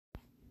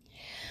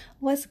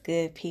What's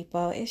good,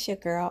 people? It's your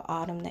girl,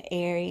 Autumn the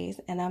Aries,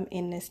 and I'm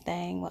in this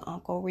thing with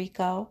Uncle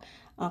Rico,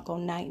 Uncle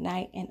Night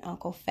Night, and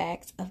Uncle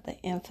Facts of the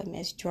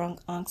infamous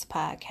Drunk Unks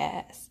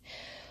podcast.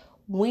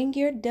 When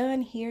you're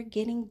done here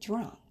getting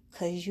drunk,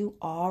 because you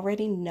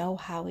already know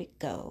how it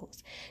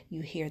goes.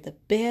 You hear the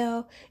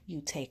bell, you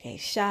take a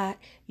shot,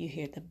 you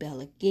hear the bell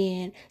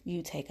again,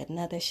 you take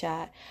another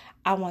shot.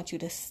 I want you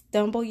to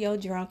stumble your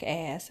drunk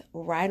ass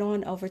right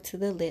on over to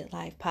the Lit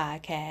Life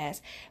podcast,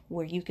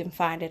 where you can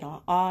find it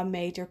on all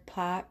major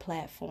pod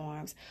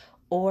platforms,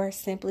 or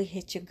simply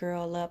hit your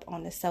girl up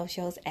on the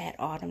socials at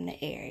Autumn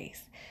the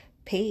Aries.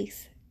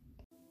 Peace.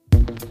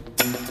 Drunk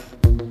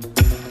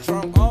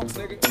Unks,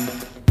 nigga.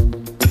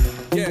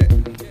 Yeah.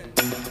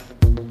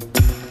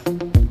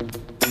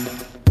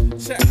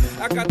 Check.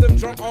 I got them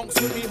drunk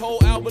unks with me,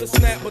 whole album to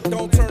snap, but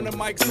don't turn the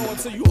mics on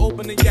till you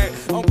open the yak.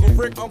 Uncle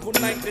Rick, Uncle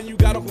Night, then you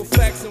got Uncle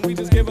Facts, and we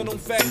just giving them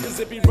facts, cause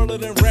it be realer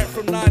than rap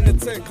from 9 to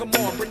 10. Come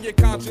on, bring your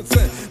conscience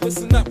in.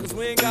 Listen up, cause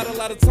we ain't got a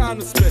lot of time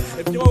to spend.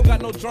 If you don't got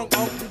no drunk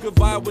unk, you can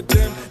vibe with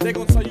them. They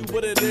gon' tell you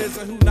what it is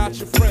and who not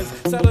your friends.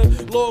 Tell the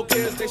little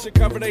kids they should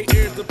cover their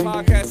ears. The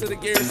podcast of the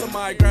gear,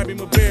 somebody grab him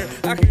a beer.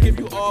 I can give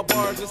you all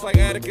bars just like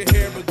Attica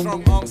here, but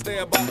drunk unks, they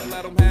about to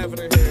let them have it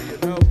in here, you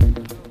know?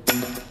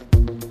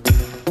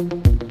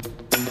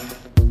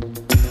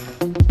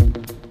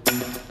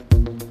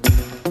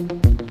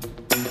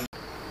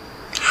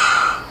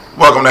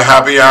 Welcome to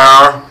Happy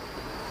Hour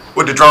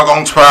with the Drunk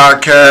Unks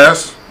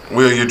podcast.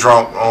 We're your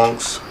Drunk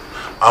Unks.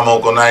 I'm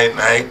Uncle Night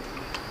Night.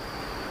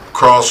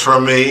 Across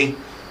from me,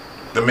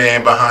 the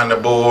man behind the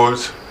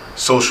boards,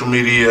 social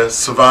media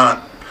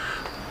savant,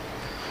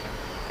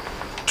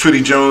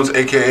 Tweety Jones,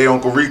 aka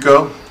Uncle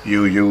Rico.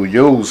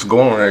 What's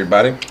going on,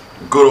 everybody?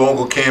 Good old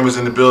Uncle Cam is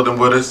in the building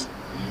with us.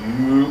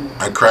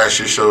 I crashed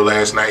his show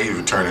last night. He's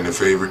returning the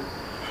favor.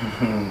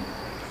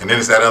 And then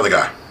it's that other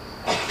guy.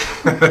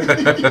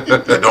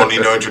 That don't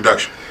need no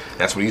introduction.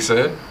 That's what he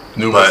said.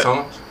 Numerous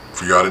times.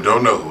 For y'all that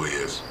don't know who he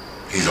is,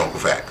 he's Uncle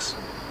Facts.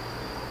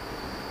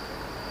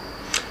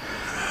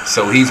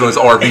 So he's on his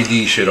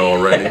RVD shit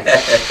already.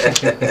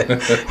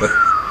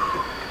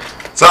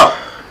 So,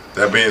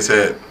 that being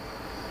said,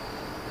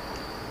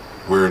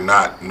 we're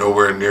not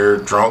nowhere near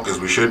drunk as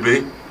we should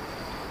be.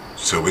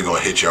 So we're gonna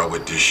hit y'all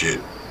with this shit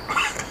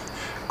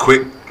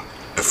quick,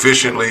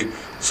 efficiently,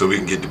 so we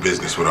can get to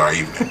business with our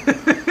evening.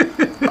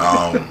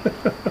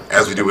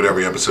 As we do with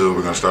every episode,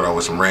 we're going to start off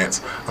with some rants.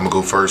 I'm going to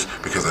go first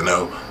because I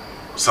know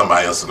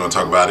somebody else is going to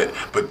talk about it.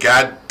 But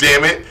god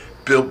damn it,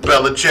 Bill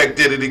Belichick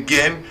did it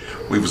again.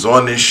 We was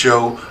on this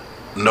show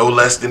no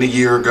less than a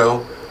year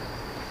ago,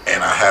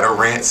 and I had a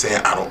rant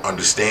saying I don't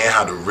understand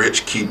how the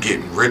rich keep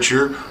getting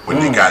richer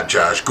when they got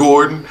Josh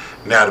Gordon.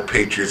 Now the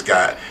Patriots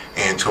got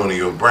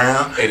Antonio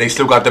Brown. Hey, they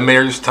still got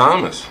Demarius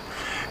Thomas.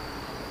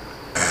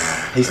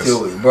 He's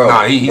still, bro.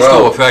 Nah, he's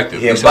still effective.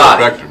 He's still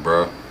effective,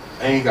 bro.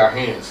 And he got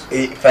hands. Well,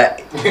 he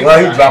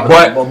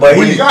dropping but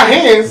when he got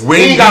hands, when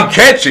he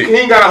catch it, he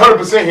ain't got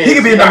 100% hands. He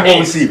could be a number one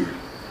receiver.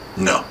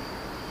 No.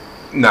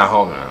 Nah,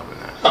 hold on.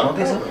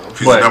 If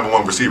he's the number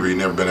one receiver, he's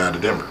never been out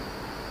of Denver.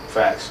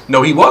 Facts.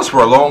 No, he was for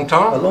a long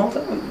time. A long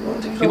time?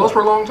 He was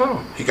for a long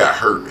time. He got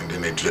hurt, and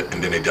then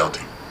they dealt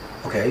him.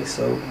 Okay,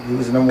 so he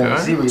was the number one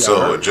receiver.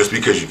 So just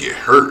because you get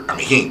hurt, I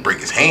mean, he ain't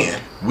break his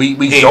hand. We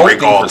don't think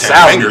for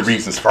salary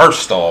reasons,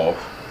 first off.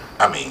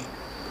 I mean,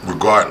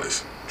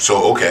 regardless.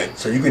 So, okay.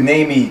 So you can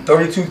name me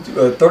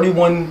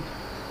 31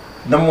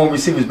 number one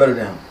receivers better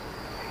than him.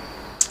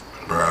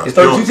 Bro, it's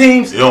 32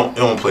 teams? You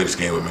don't play this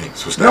game with me.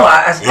 So stop. No,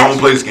 you don't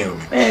play this game with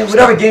me. Man,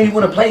 whatever game you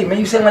want to play, man,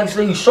 you said like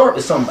you sharp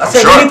or something. I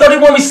said sharp. name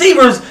 31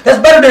 receivers that's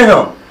better than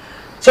him.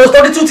 So it's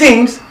 32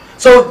 teams.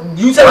 So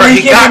you said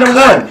he can't be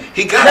number one.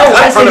 He got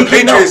cut from the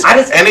Patriots,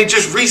 and they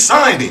just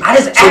re-signed him. I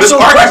just so this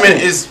argument question.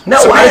 is no.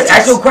 semantics. I just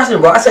asked you a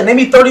question, bro. I said name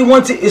me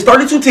 31. It's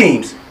 32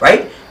 teams,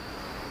 right?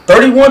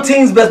 31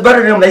 teams that's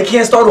better than him. They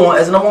can't start on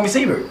as a number one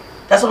receiver.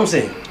 That's what I'm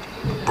saying,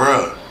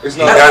 bro. It's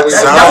not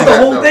that's the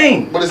whole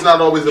thing. But it's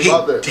not always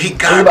about that. He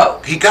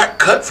got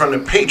cut from the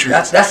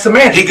Patriots. That's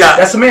semantics.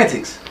 That's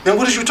semantics. Then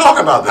what did you talk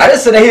about? Then? I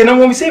just said that he's a number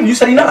one receiver. You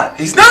said he's not.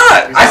 He's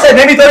not. I said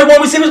maybe 31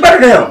 receivers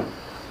better than him.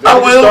 I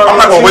will. I'm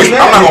not gonna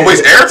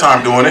waste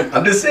airtime doing it.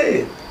 I'm just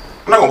saying.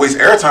 I'm not gonna waste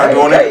airtime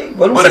doing it.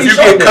 But if you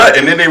get cut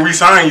and then they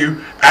re-sign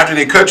you after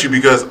they cut you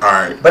because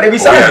but they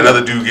re-sign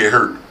another dude get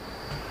hurt,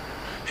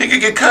 he could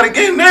get cut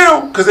again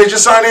now because they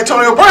just signed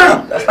Antonio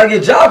Brown. That's like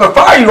your job or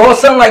fire you or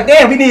something like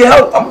damn we need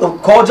help. I'm gonna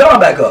call John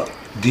back up.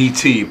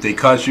 DT, if they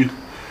cut you,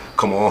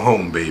 come on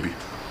home, baby.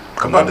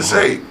 I'm about to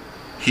say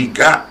he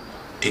got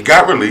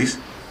released.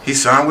 He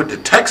signed with the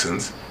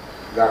Texans.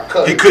 Got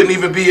cut. He couldn't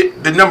even be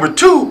the number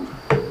 2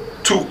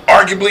 to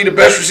arguably the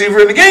best receiver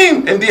in the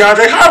game in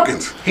DeAndre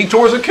Hopkins. He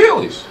tore his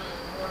Achilles.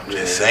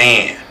 Just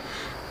saying.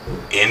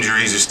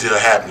 Injuries are still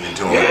happening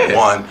to him. Yeah.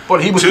 One.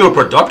 But he was still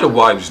productive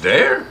while he was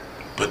there.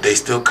 But they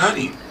still cut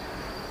him.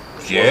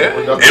 Yeah.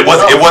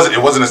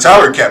 It wasn't a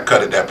salary cap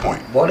cut at that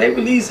point. Well, they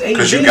released AB.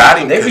 Because you got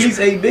him. They released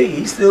AB.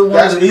 He's still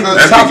one of the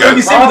That's top 3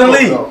 receivers in the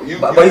league.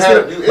 But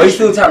he's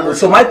still top.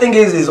 So my thing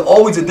is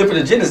always a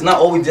different agenda. It's not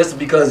always just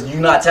because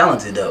you're not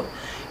talented though.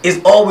 it's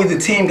always the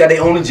team got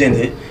their own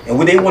agenda and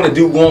what they want to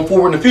do going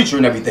forward in the future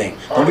and everything.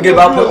 Don't forget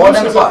about putting all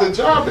that in the pot. The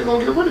job, they're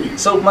gonna get rid of you.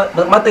 So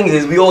my thing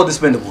is, we all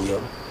dispendable,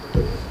 yo.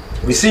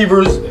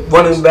 Receivers,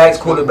 running backs,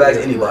 quarterbacks,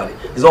 anybody.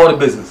 It's all the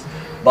business.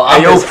 But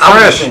Hey,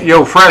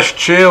 Fresh,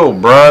 chill,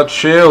 bruh,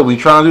 chill. We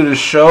trying to do the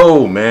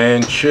show,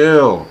 man,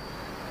 chill.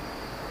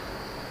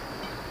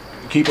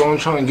 Keep on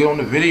trying to get on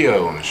the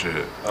video and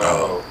shit.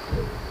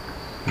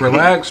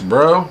 Relax,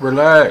 bro,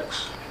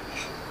 relax.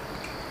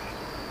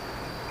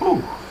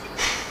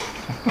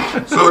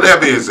 So that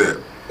being said,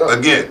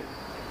 again,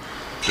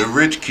 the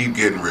rich keep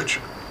getting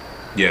richer.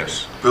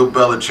 Yes. Bill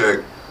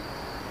Belichick,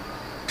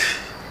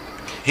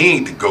 he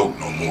ain't the GOAT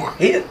no more.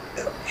 He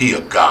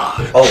a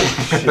god. Oh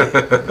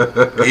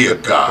shit. He a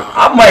god.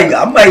 I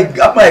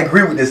might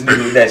agree with this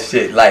nigga with that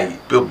shit.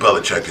 Like, Bill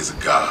Belichick is a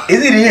god.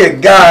 is he a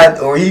god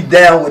or he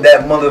down with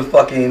that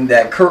motherfucking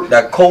that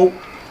Colt?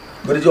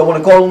 What did y'all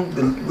want to call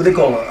him? What they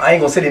call him? I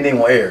ain't gonna say the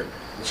name on air.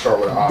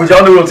 Start with an I. But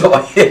y'all know what I'm talking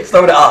about. Yeah,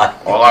 start with an I.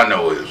 All I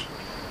know is,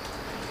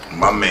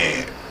 my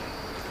man,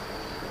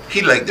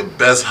 he like the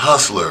best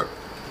hustler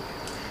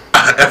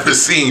I ever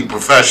seen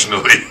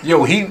professionally.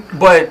 Yo,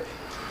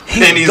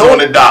 Pennies on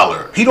the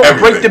dollar. He don't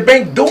break the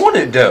bank doing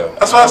it though.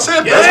 That's what I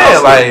said. Yeah, best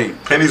hustler.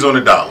 like pennies on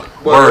the dollar.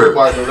 But Word.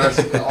 everybody know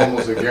that's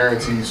almost a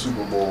guaranteed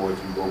Super Bowl if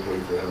you go play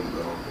for him,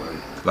 though.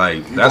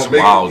 Like you that's gonna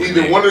make wild.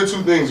 Either man. one of the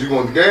two things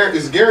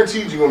it's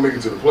guaranteed you're gonna make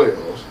it to the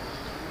playoffs.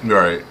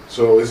 Right.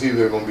 So it's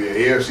either gonna be an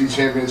AFC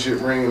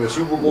Championship ring in the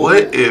Super Bowl.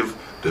 What if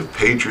the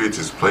Patriots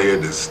is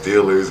playing the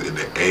Steelers in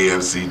the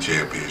AFC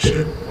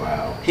Championship?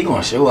 Wow. He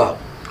gonna show up.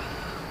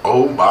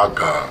 Oh my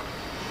God.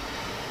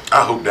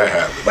 I hope that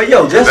happens. But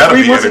yo, That'll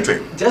be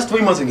entertaining. just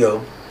 3 months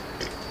ago,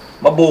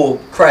 my boy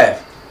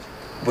Kraft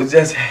was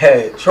just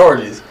had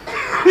charges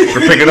For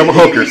picking up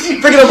hookers.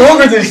 picking up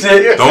hookers and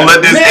shit. Don't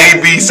let this Man.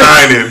 AB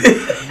signing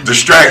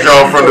distract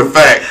y'all from the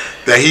fact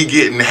that he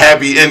getting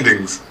happy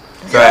endings.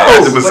 Yo,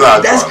 the but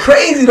massage that's parlor.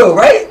 crazy though,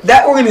 right?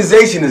 That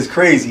organization is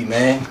crazy,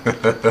 man.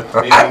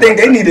 I think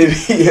they need to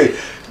be.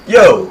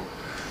 Yo,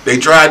 They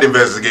tried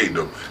investigating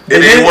them. It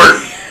They didn't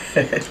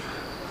did?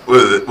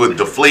 work. With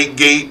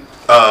Deflategate,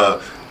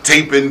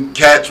 taping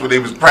catch when they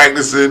was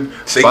practicing.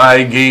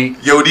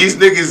 Spygate. Yo, these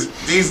niggas,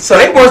 so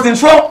they worse than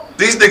Trump?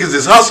 these niggas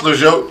is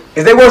hustlers, yo.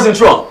 Is they worse than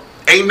Trump?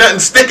 Ain't nothing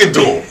sticking to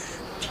them.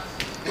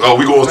 Oh,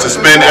 we gonna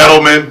suspend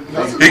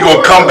Edelman. He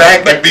gonna come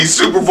back and be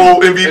Super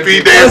Bowl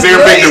MVP That's dance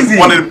there, make crazy.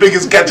 one of the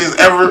biggest catches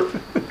ever.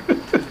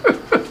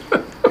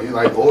 He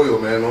like oil,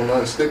 man. Don't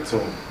nothing stick to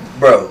him.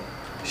 Bro,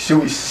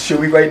 should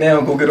we right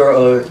now go get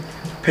our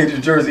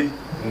Patriots jersey?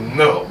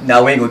 No.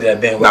 Nah, we ain't gonna do that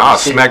bandwagon. Nah, I'll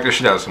shit. smack the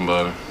shit out of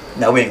somebody.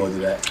 Nah, we ain't gonna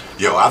do that.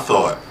 Yo, I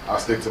thought I'll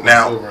stick to my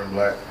Now- silver and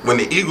black. when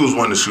the Eagles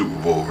won the Super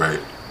Bowl, right?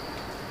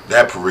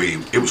 That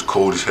parade, it was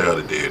cold as hell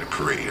the day of the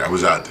parade. I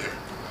was out there.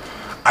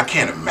 I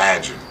can't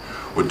imagine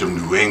what them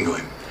New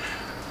England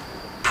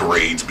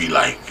parades be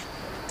like.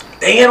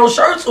 They ain't had no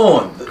shirts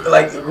on.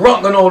 Like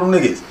Runk and all them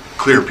niggas.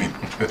 Clear people.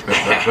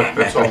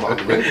 Let's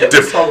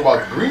talk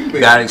about Green Bay.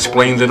 That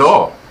explains it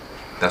all.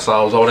 That's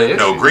all that is.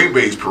 No, Green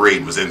Bay's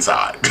parade was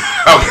inside.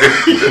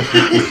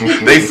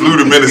 They flew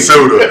to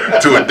Minnesota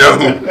to a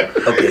dome.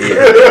 Okay,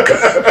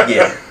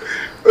 yeah.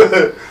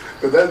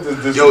 But that's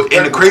just Yo,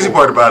 and the crazy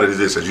part about it is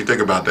this, as you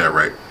think about that,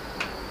 right?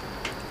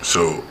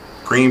 So,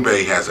 Green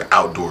Bay has an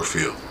outdoor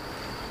field.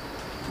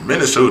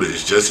 Minnesota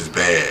is just as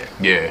bad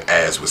Yeah.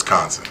 as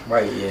Wisconsin.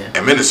 Right, yeah.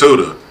 And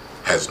Minnesota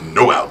has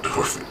no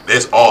outdoor field.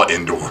 It's all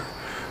indoor.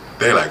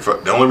 They're like,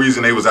 fuck. The only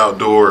reason they was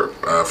outdoor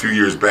a few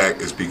years back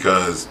is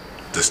because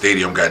the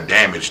stadium got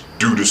damaged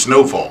due to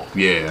snowfall.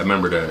 Yeah, I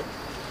remember that.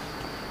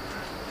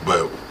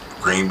 But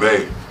Green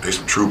Bay, they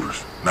some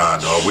troopers. Nah,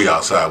 dog, we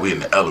outside. We in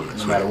the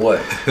elements. No matter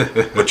what.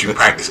 But you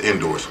practice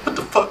indoors. What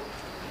the fuck?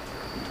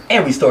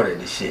 And we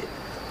started this shit.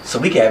 So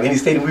we can have any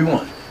stadium we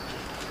want.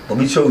 But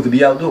we chose to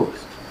be outdoors.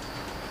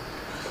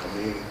 I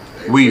mean,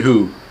 We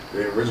who?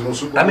 the original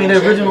Super Bowl. I mean,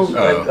 the original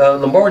champions.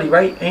 Lombardi,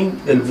 right?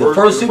 Ain't the The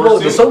first Super Bowl?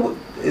 first The team. Super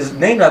is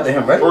named after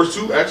him, right? First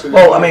two, actually.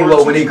 Well, I mean,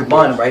 first when two they Super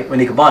combine them, Bowls. right? When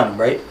they combine them,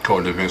 right?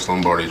 Called the Vince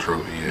Lombardi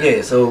Trophy.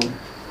 Yeah. So,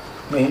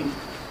 I mean,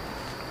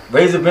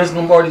 raise the Vince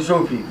Lombardi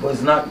Trophy, but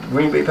it's not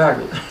Green Bay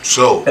Packers.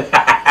 So,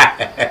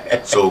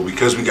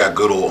 because we got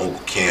good old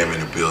Uncle Cam in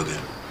the building,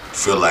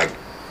 feel like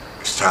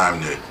it's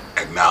time to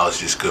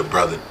acknowledge this good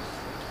brother.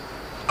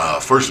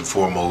 First and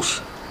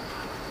foremost,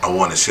 I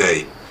want to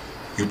say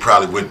you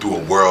probably went through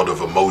a world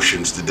of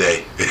emotions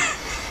today.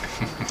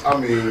 I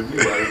mean, you're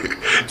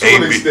right. To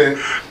an extent.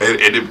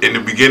 In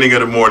the beginning of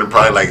the morning,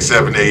 probably like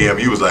 7 a.m.,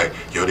 he was like,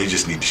 yo, they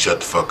just need to shut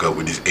the fuck up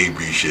with this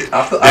AB shit.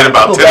 I feel Then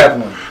about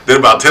bad for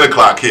him. 10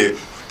 o'clock hit.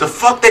 The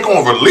fuck they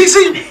gonna release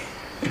him?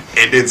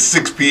 And then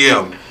 6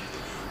 p.m.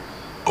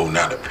 Oh,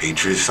 now the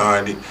Patriots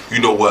signed it. You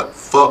know what?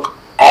 Fuck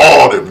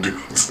all them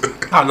dudes.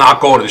 I'll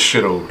knock all this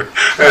shit over.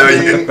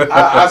 I mean, I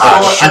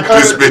I'll saw shoot it. I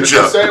this kinda, bitch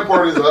the up. sad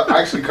part is I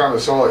actually kind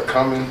of saw it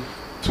coming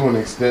to an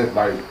extent.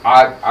 Like,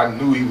 I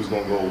knew he was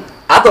going to go.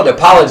 I thought the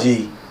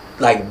apology,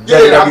 like,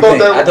 deaded Yeah, I thought everything.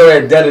 that- I thought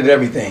that deaded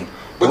everything.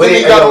 But then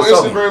he got on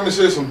Instagram and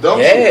said some dumb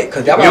shit. Yeah,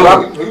 because y'all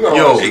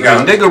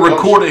a nigga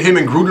recorded him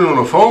and Gruden on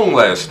the phone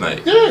last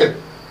night. Yeah.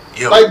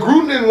 Yo. Like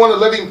Gruden didn't want to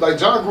let him. Like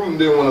John Gruden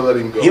didn't want to let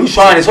him go. He was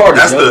trying his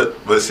hardest.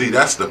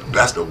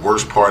 That's the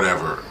worst part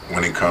ever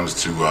when it comes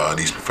to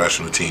these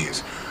professional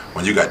teams.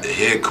 When you got the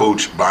head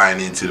coach buying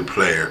into the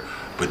player,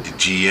 but the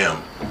GM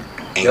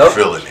ain't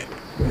feeling it.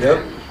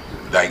 Yep.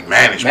 Like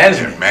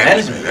management.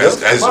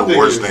 That's the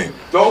worst thing.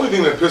 The only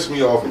thing that pissed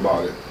me off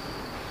about it,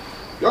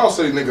 y'all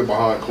say nigga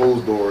behind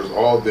closed doors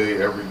all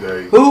day, every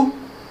day. Who?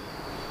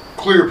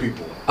 Clear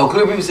people. Oh,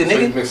 clear people say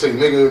nigga? Say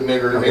nigger,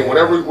 okay.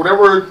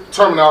 whatever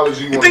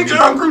terminology you want to use. You think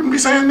John Gruden be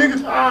saying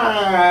nigga?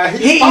 I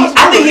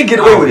think he'd get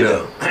away with it,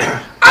 though.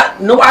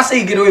 I say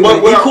he'd get away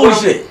with it. He cool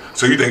as shit.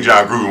 So you think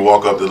John Gruden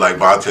walk up to like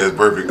Vontez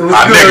Burfict?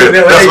 Nigga,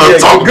 that's what I'm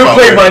talking good about.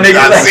 Good play, my nigga.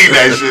 I seen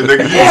that shit,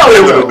 nigga.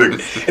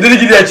 Nigga. And then he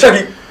get that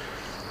Chucky.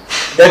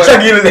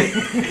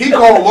 He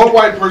called one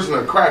white person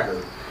a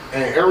cracker,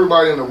 and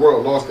everybody in the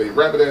world lost their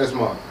rabbit ass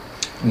mind.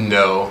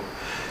 No.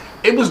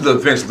 It was the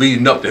events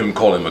leading up to him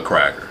calling him a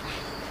cracker.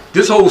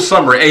 This whole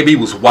summer, AB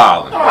was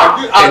wilding.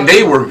 And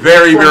they were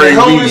very, very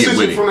lenient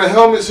with him. From the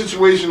helmet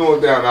situation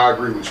on down, I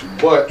agree with you.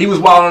 But he was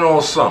wilding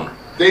all summer.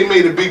 They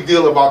made a big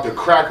deal about the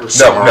cracker.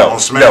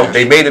 No.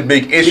 They made a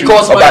big issue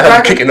about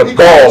him kicking the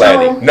ball at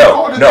him.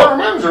 No.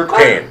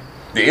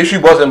 The issue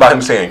wasn't about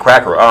him saying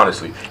cracker,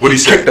 honestly. What he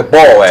said? Kicked the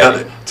ball at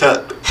him.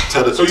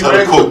 Tell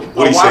the quote.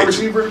 What he say?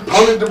 Receiver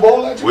punted the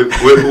ball at you?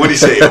 What he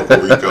say, Uncle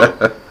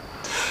Rico?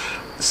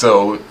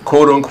 So,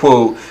 quote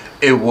unquote,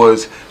 it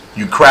was,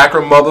 you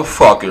cracker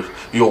motherfucker,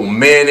 you old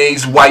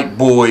mayonnaise white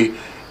boy,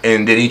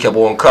 and then he kept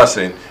on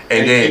cussing.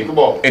 And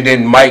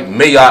then Mike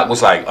Mayock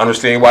was like,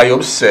 understand why you're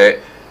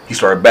upset. He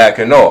started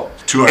backing off.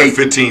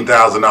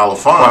 $215,000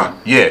 fine.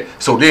 Yeah.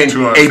 So then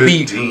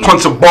AB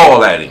punts a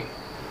ball at him.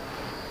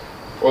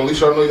 Well, at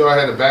least y'all know y'all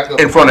had a backup.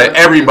 In front of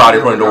everybody,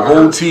 in front of the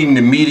whole team,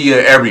 the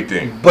media,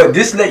 everything. But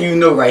this let you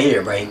know right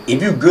here, right?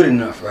 If you good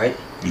enough, right?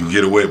 You can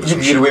get away with some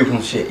shit. You can get away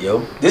from shit,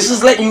 yo. This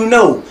is letting you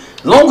know.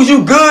 As long as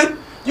you good,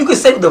 you can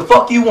say what the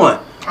fuck you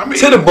want.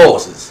 To the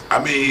bosses.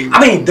 I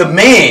mean the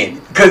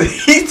man. Because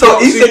he said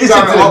this shit to the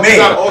man. You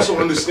gotta also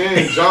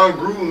understand, John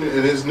Gruden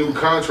in his new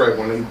contract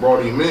when they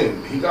brought him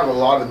in, he got a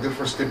lot of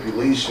different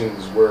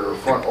stipulations where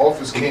front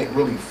office can't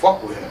really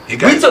fuck with him. He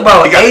got a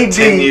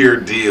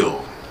 10-year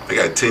deal. They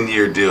got a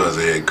 10-year deal as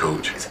a head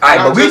coach. Alright,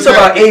 but we talk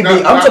about AB.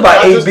 I'm talking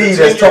about AB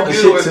that's talking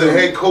shit to the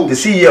head coach. The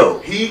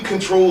CEO. He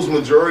controls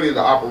majority of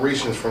the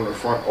operations from the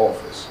front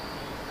office.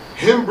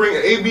 Him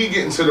bringing AB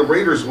getting to the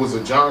Raiders was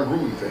a John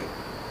Gruden thing.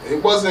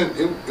 It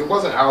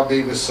wasn't Al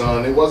Davis'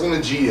 son. It wasn't a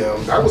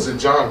GM. That was a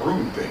John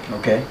Gruden thing.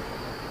 Okay.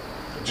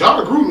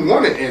 John Gruden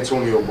wanted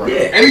Antonio Brown.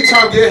 Yeah.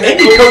 Anytime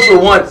any coach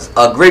would want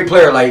a great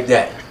player like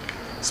that,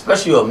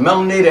 especially a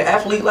melanated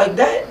athlete like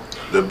that.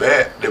 The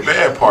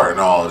bad part in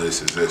all of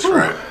this is this,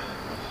 right?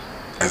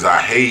 As I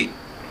hate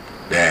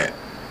that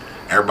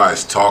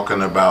everybody's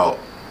talking about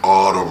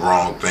all the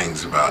wrong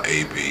things about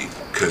AB.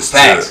 Because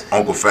to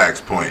Uncle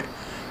Fact's point,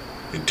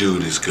 the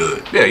dude is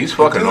good. Yeah, he's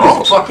fucking awesome.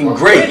 He's fucking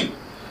great.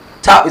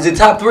 Is it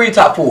top 3,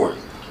 top 4?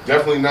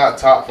 Definitely not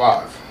top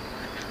 5.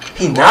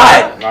 He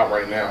not. Not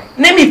right now.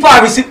 Name me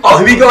 5 receivers. Oh,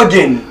 here we go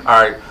again.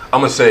 All right,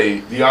 I'm gonna say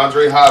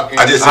DeAndre Hopkins.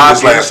 I just said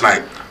this last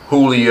night.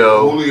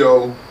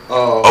 Julio.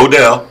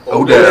 Odell.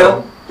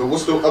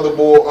 What's the other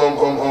boy?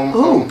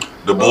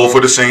 The bull for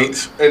the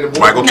Saints. And the boy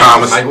Michael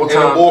Thomas. And the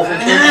boy from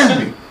Kansas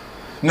City.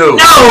 No,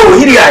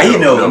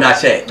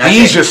 not yet.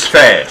 He's just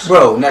fast.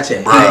 Bro, not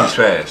yet. He's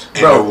fast.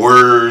 In the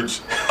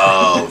words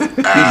of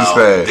Al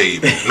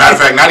Davis. Matter of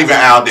fact, not even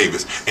Al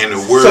Davis. In the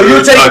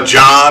words of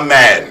John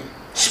Madden.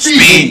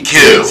 Speed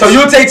kills. So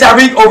you'll take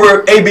Tyreek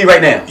over AB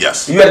right now?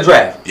 Yes. You got a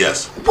draft?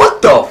 Yes.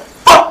 What the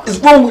fuck is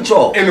wrong with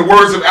y'all? In the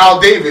words of Al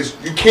Davis,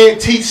 you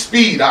can't teach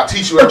speed. I'll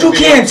teach you everything. But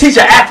you can't teach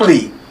an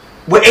athlete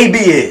what AB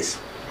is.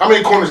 How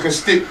many corners can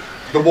stick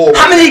the ball?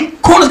 How many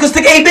corners can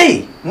stick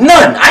AB?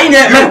 None.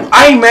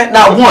 I ain't met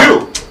not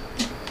one.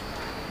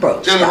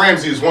 Bro, Jalen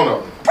Ramsey is one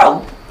of them.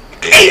 Bro.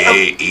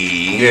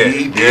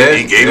 He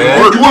gave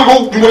him work. You wanna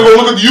go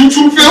look at the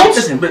YouTube films?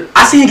 Listen, but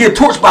I seen him get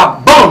torched by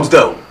bums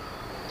though.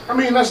 I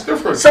mean, that's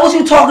different. So what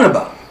you talking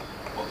about?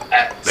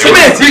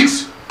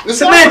 Semantics.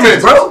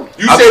 Semantics, bro.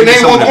 You say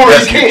name one corner,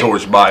 you can't.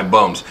 Torched by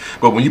bums,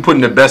 but when you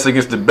putting the best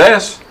against the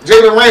best,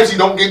 Jalen Ramsey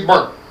don't get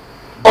burnt.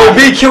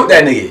 OB killed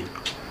that nigga.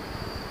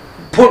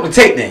 Put up the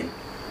tape then.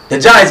 The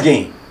Giants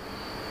game.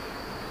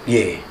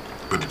 Yeah.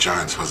 But the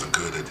Giants wasn't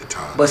good at the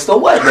time. But still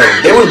what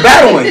though? They was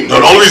battling. No,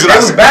 the only reason they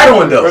was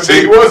battling though.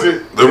 See,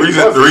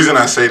 the reason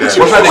I say that.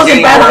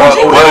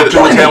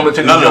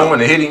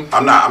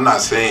 I'm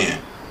not saying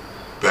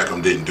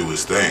Beckham didn't do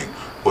his thing.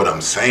 What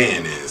I'm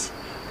saying is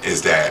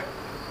that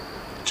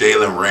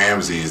Jalen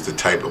Ramsey is the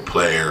type of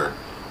player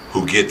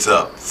who gets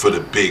up for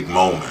the big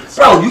moments.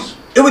 Bro,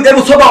 they was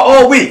talking about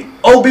all week.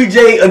 OBJ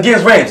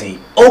against Ramsey.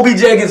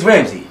 OBJ against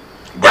Ramsey.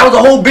 That was a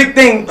whole big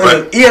thing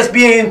on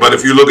ESPN. But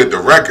if you look at the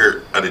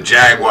record of the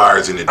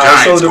Jaguars and the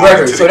Giants,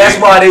 that's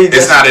why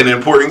it's not an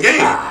important game.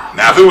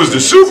 Now, if it was the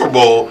Super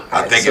Bowl,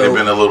 I think it'd have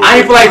been a little. I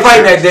ain't feel like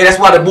fighting that day. That's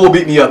why the bull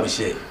beat me up and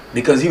shit.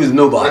 because he was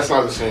nobody. That's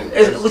not the same.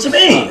 What you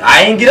mean?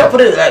 I ain't get up for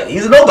this.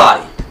 He's a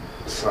nobody.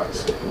 That's not the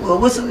same. Well,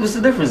 what's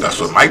the difference? That's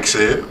what Mike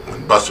said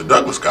when Buster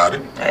Douglas got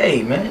him.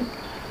 Hey, man.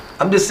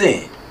 I'm just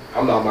saying.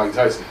 I'm not Mike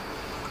Tyson.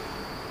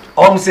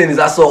 All I'm saying is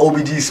I saw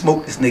OBG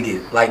smoke this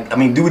nigga. Like, I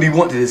mean, do what he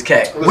want to this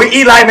cat. With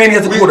Eli Manning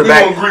as the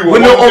quarterback. We agree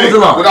with no one offensive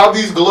thing. line. Without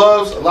these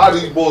gloves, a lot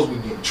of these balls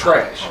would be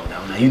trash.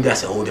 Oh, no,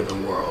 that's a whole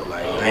different world.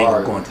 Like, I ain't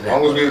Right. going to that.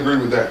 As long as we agree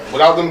with that.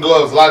 Without them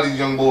gloves, a lot of these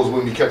young boys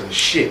wouldn't be catching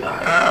shit.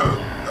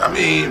 I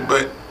mean,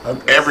 but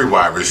every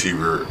wide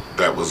receiver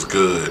that was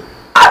good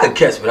I could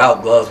catch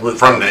without gloves.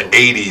 from the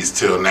 80s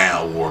till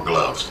now wore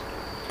gloves.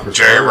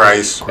 Jerry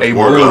Rice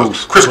wore Wills.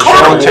 gloves. Chris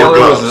Carter wore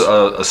was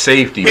gloves. a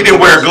safety. He didn't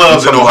wear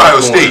gloves in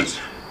Ohio State.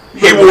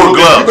 He wore You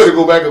gloves. better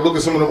go back and look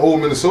at some of them old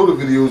Minnesota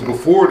videos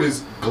before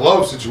this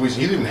glove situation.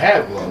 He didn't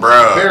have gloves.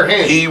 Bare Bruh,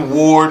 hands. he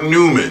wore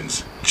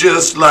Newmans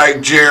just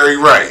like Jerry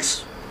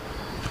Rice.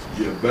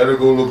 You better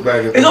go look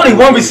back at There's only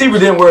one receiver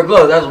didn't wear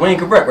gloves. That was Wayne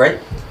Correct, right?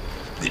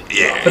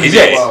 Yeah, For the he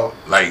Jets. did.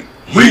 Like,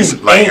 He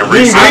recent, like in ain't-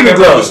 recent. I He never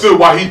gloves. understood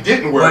why he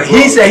didn't wear But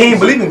gloves. he said he ain't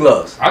believe in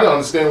gloves. I don't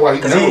understand why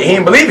he Because he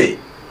ain't believe it.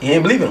 He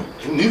ain't believe in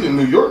them. Neither in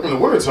New York in the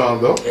wintertime,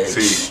 though.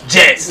 See,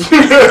 Jets.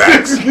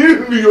 facts.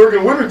 Neither in New York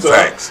in wintertime.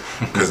 Facts.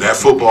 Because that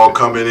football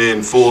coming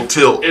in full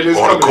tilt It is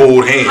on a coming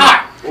cold hand.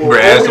 hot. We're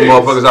asking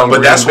motherfuckers out.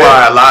 But that's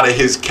why a lot of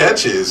his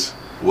catches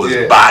was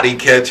body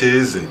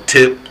catches and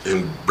tip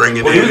and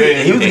bringing Well,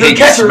 in. he was a He good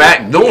get catcher.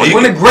 smacked doing He it.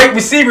 wasn't a great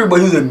receiver, but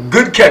he was a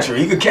good catcher.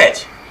 He could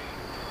catch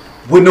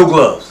with no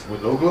gloves.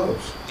 With no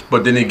gloves.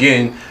 But then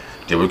again,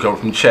 they would come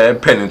from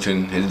Chad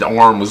Pennington. His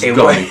arm was It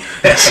gummy,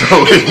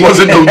 so it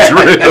wasn't no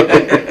drill.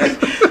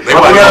 They I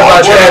wasn't forgot all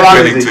about Chad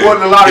Chad Pennington.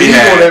 Wasn't a lot of He heat on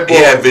that had, ball.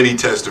 he had Vinny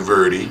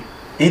Testaverde.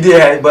 He did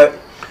have it, but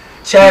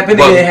Chad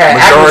Pennington But had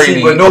majority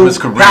accuracy, but of no his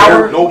career,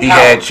 power. no he power.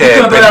 had He Chad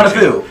couldn't play down the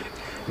Pennington. field.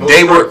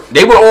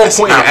 They were on That's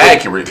point and not what-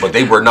 accurate, but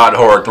they were not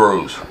hard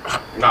throws.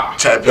 Nah.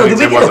 Chad Yo, did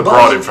we Pennington get a wasn't bus?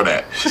 brought in for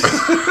that.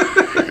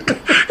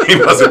 He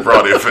wasn't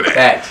brought in for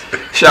that.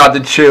 Facts. Shout out to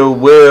Chill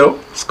Will.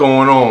 What's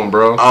going on,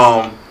 bro?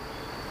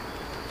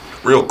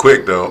 Real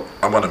quick though,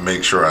 I want to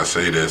make sure I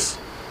say this,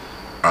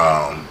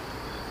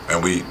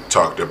 and we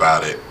talked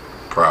about it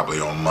probably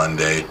on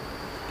Monday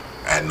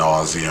ad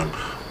nauseum,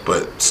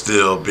 but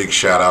still big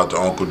shout out to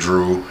Uncle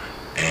Drew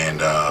and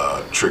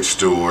Trick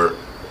Stewart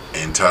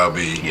and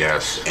Tubby,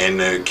 Yes. and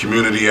the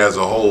community as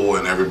a whole,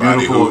 and everybody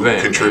Beautiful who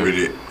event,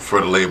 contributed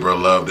for the labor of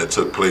love that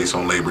took place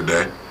on Labor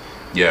Day.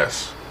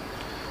 Yes.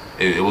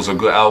 It was a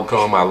good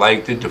outcome. I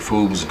liked it. The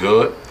food was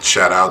good.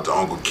 Shout out to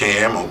Uncle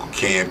Cam. Uncle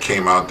Cam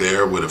came out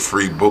there with a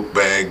free book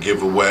bag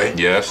giveaway.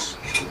 Yes.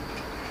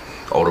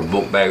 All the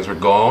book bags were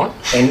gone.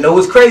 And you know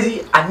what's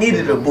crazy? I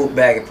needed a book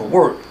bag for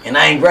work, and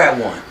I ain't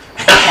grabbed one.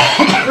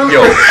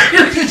 Yo,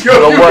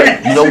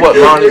 you know what,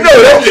 Lonnie?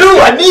 No, that's true.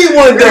 I need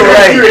one though,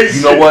 right?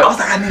 You know what? I was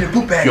like, I need a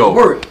book bag Yo, for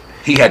work.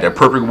 he had the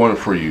perfect one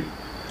for you.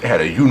 It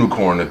had a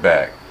unicorn in the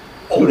back.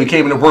 You would have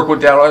came into work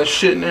with that all that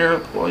shit in there.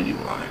 Boy, you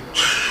like.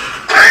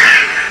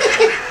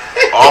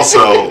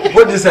 Also,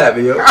 What just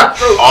happened, yo?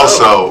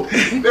 also,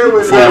 They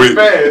was before we,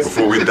 that fast.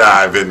 before we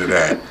dive into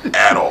that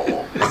at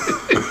all,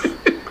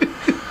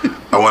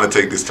 I want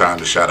to take this time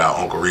to shout out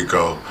Uncle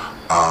Rico.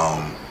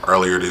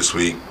 Earlier this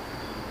week,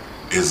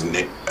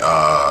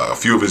 a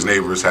few of his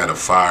neighbors had a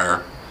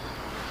fire,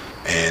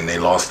 and they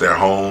lost their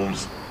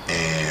homes.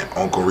 And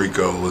Uncle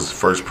Rico was the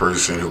first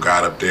person who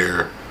got up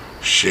there,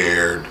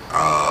 shared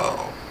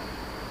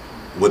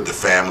what the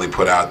family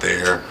put out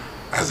there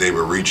as they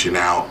were reaching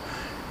out.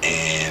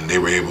 And they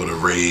were able to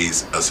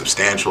raise a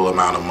substantial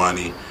amount of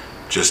money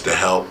just to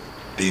help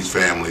these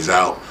families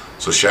out.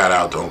 So shout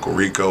out to Uncle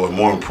Rico, and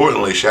more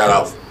importantly, shout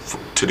out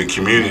to the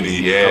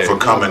community for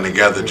coming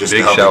together just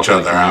to help each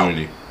other out.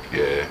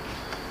 Yeah.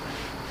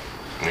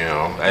 You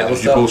know, that's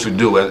what you're supposed to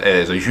do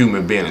as a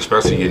human being,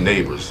 especially your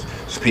neighbors.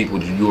 It's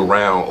people you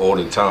around all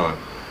the time,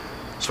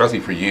 especially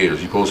for years.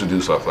 You're supposed to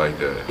do stuff like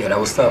that. Yeah, that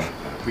was tough.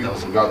 People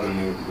forgot the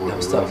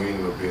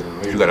meaning of being a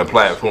If you got a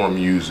platform,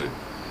 use it.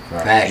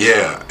 Facts.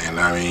 Yeah, and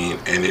I mean,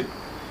 and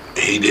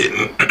he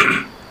didn't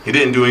he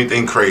didn't do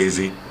anything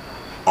crazy.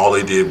 All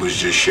he did was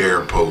just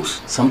share a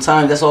post.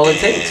 Sometimes that's all it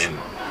takes.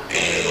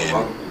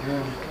 And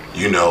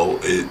you know,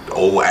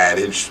 old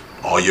adage,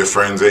 all your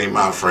friends ain't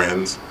my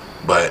friends,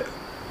 but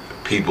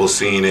people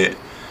seen it.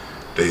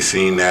 They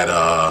seen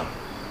that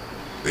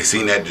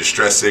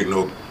distress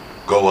signal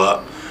go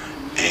up,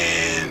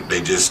 and they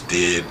just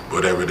did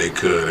whatever they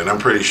could. And I'm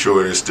pretty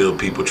sure there's still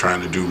people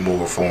trying to do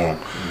more for them.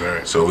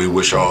 Right. So we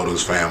wish all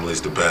those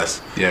families the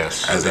best.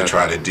 Yes. As they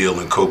try to deal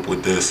and cope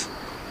with this.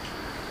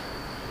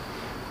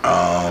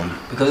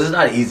 Because it's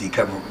not easy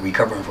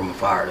recovering from a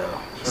fire, though.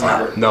 It's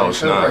not. No,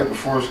 it's not. Right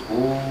before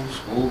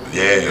school.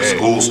 Yeah,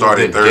 school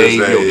started the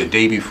Thursday. the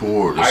day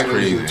before. That's Items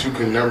crazy. that you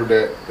can never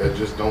that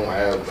just don't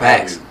have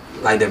Facts.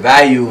 value. Like the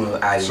value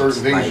of items.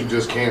 Certain things like, you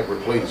just can't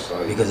replace.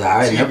 Like Because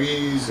I never-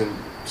 TVs and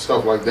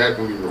stuff like that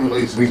can be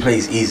replaced.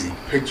 replace easy.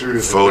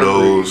 Pictures,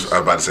 Photos. and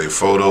I'm about to say hard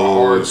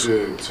photos.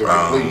 to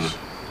replace.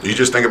 You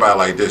just think about it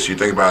like this. You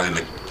think about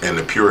it in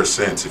the purest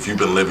sense. If you've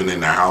been living in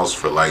the house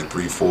for like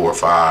 3, 4,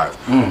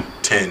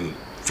 5, 10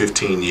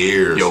 15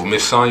 years. Yo,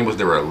 Miss Sonya was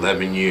there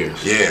 11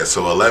 years. Yeah,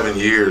 so 11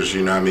 years,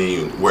 you know what I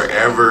mean?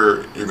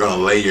 Wherever you're going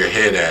to lay your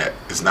head at,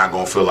 it's not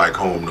going to feel like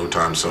home no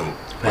time soon.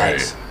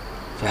 Facts.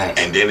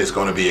 Facts. And then it's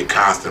going to be a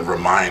constant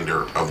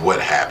reminder of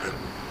what happened.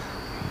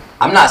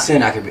 I'm not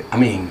saying I could be,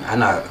 I'm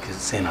not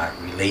saying I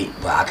relate,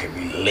 but I could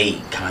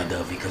relate kind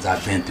of because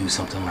I've been through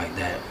something like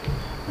that.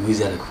 We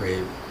was at a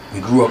crib. We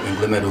grew up in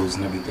Glen Meadows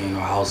and everything.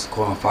 Our house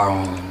caught on fire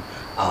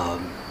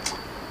on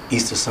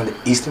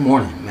Easter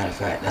morning, matter of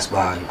fact. That's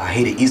why I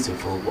hated Easter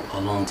for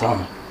a long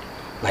time.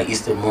 Like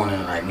Easter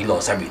morning, like we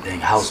lost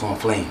everything. House on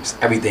flames,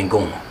 everything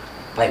going.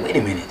 Like, wait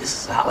a minute, this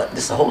is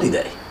a holy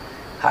day.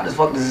 How the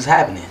fuck is this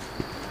happening?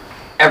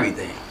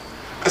 Everything.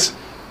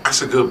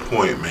 That's a good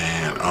point,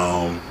 man.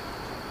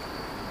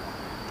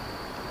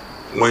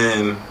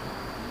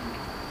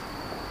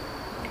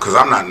 Because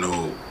I'm not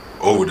no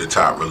over the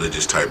top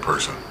religious type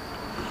person,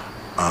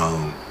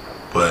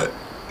 but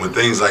when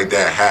things like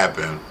that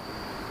happen,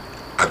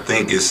 I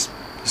think it's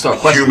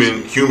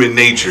human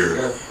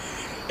nature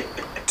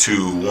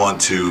to want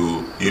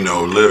to,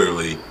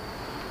 literally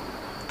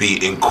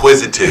be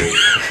inquisitive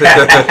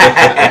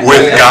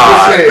with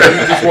God. You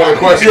just want to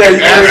question. Yeah,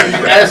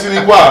 you asking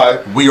me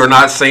why. We are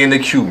not saying the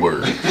Q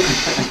word.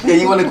 Yeah,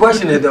 you want to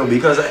question it though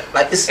because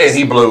it's and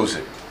he blows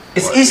it.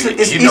 It's Easter.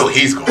 It's Easter.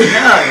 He's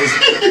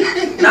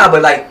going. Nah,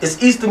 but like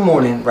it's Easter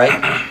morning,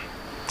 right?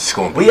 It's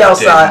gonna be we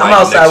outside. I'm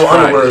outside with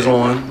Friday. underwears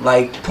on,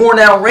 like pouring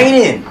down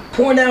raining,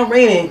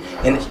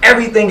 and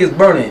everything is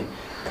burning.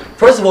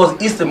 First of all,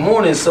 it's Easter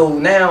morning, so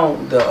now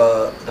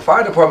the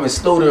fire department is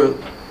slow to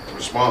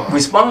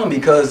respond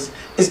because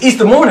it's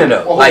Easter morning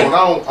though. Well, like,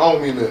 hold on. I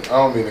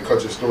don't mean to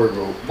cut your story,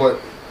 bro, but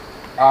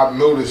I've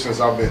noticed since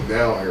I've been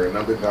down here, and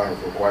I've been down here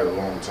for quite a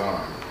long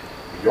time.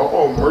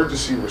 Y'all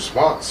emergency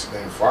response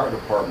and fire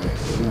department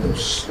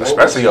moves slow,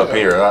 especially up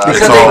here. Because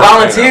they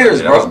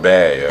volunteers, bro. That was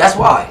bad. Yeah. That's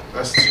why.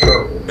 That's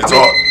terrible.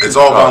 It's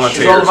all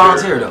volunteers. It's all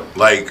volunteer though.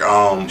 Like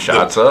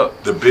shots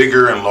up. The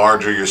bigger and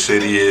larger your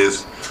city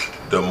is,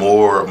 the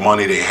more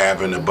money they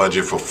have in the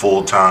budget for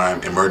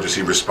full-time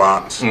emergency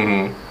response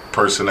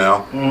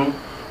personnel. Mm-hmm.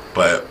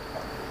 But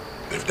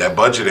if that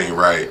budget ain't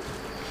right,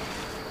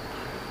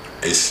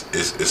 it's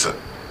a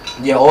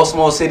yeah, all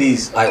small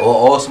cities, like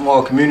all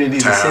small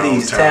communities and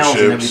cities, towns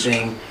and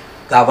everything,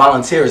 got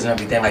volunteers and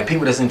everything. Like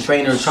people that's in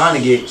training trying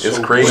to get. It's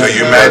crazy. So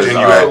you imagine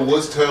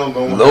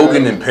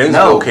Logan and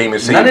Pennsville came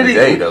and saved the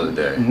day the other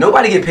day.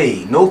 Nobody get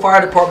paid. No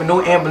fire department,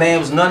 no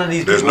ambulance, none of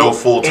these. There's people no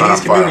full-time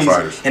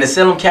firefighters in the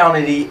Salem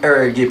County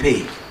area get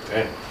paid.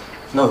 Damn.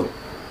 No,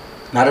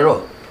 not at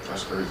all.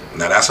 That's crazy.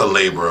 Now that's a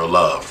labor of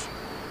love.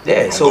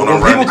 Yeah. I'm so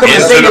when people come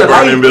and say the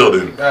burning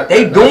building,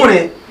 they doing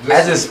it.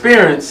 As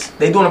experience,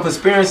 they doing it for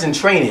experience and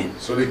training.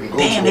 So they can go.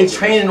 Damn, they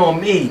training on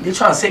me. They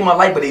trying to save my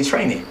life, but they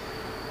training.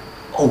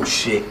 Oh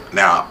shit.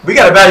 Now we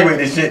gotta evaluate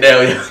this shit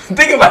now.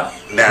 Think about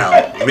it.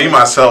 Now, me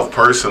myself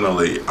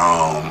personally,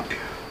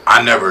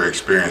 I never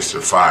experienced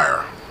a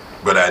fire,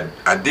 but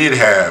I did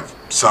have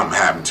something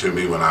happen to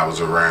me when I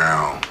was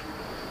around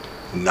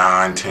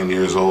 9, 10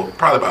 years old,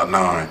 probably about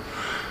 9.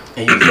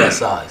 And you was that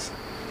size?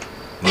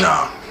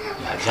 Nah.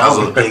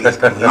 John was big. Nah.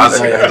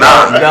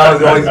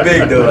 was always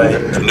big though.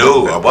 Like.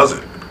 No, I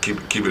wasn't. Keep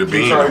it a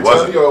bean. I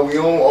wasn't. Yo, we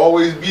don't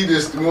always be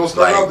this. We don't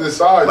start out this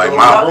size. Like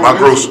my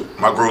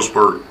growth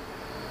spurt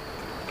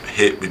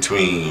hit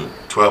between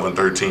 12 and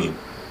 13.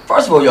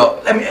 First of all,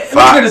 y'all, let me get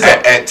this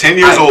up. At 10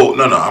 years old,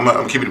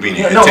 I'm keeping it bean.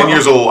 Yeah, at 10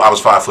 years old, I was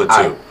 5'2".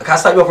 Can I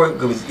stop you off for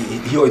because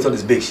he always told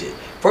this big shit.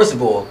 First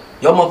of all,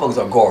 y'all motherfuckers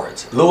are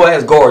guards, little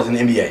ass guards in the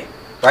NBA,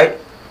 right?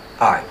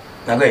 All right,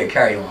 now go ahead,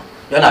 carry on.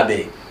 Y'all not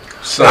big.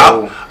 So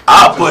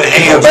I'll put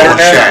hands on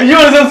Shaq. You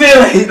know what I'm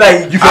saying?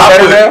 Like you feel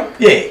better now?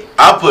 Yeah.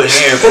 I'll put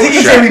hands on Shaq. Because he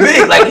can say me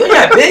big. Like, you're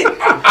not big.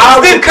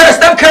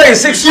 Steph Curry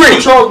is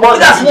 6'3".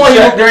 That's more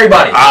than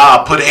everybody.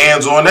 I'll put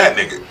hands on that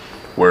nigga.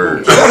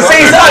 Word. The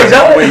same size,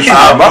 y'all.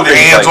 I'll put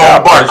hands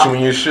on Barkley.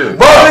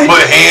 I'll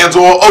put hands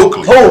on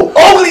Oakley. Oh,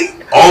 Oakley?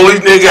 Only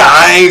nigga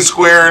I ain't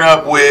squaring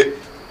up with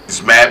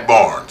is Matt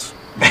Barnes.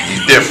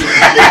 He's different.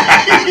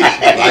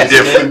 He's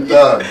different.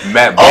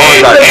 Matt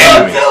Barnes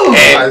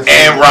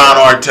and Ron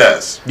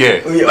Artest.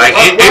 Yeah. Like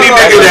any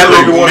nigga that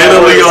look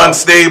mentally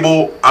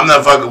unstable, I'm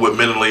not fucking with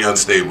mentally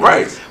unstable.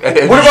 Right.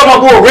 What about my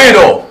boy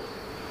Randolph?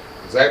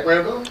 Zach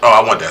Randolph? Oh,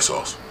 I want that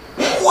sauce.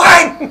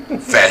 What?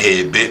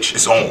 Fathead bitch,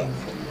 it's on.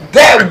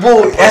 That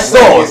boy, that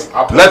sauce.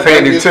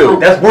 Left-handed too.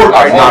 That's work.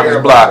 I knocked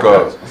his block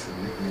off.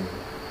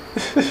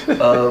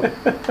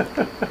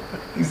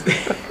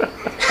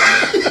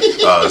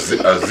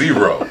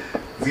 Zero.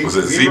 Was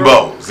it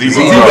Zebo?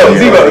 Zebo.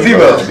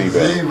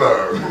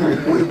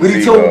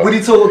 What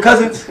he told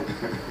cousins?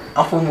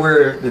 I'm from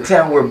the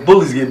town where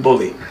bullies get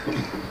bullied.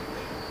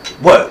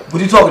 What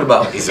you talking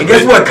about? And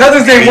guess what?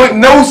 Cousins ain't want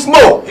no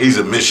smoke. He's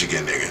a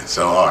Michigan nigga,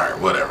 so alright,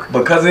 whatever.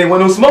 But cousins ain't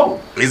want no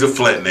smoke. He's a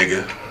Flint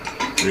nigga.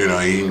 You know,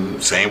 he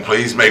same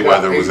place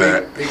Mayweather was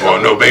at. Or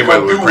no,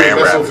 Mayweather was Grand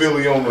Rapids.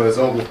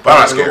 But I'm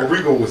not scared.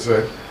 Rico would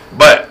say.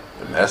 But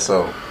that's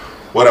so.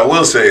 What I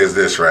will say is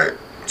this, right?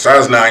 So I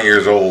was 9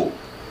 years old,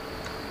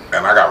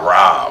 and I got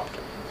robbed.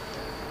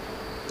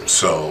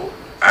 So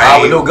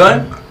With no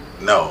gun?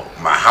 No,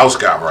 my house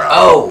got robbed.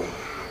 Oh.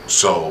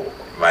 So,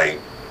 like,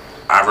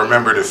 I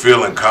remember the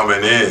feeling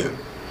coming in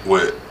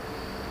with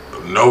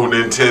no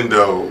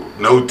Nintendo,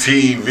 no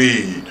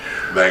TV.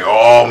 Like,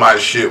 all my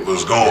shit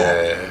was gone.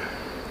 Yeah.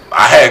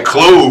 I had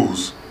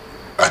clothes.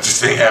 I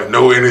just didn't have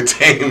no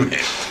entertainment.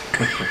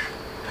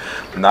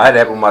 No, I had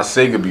that with my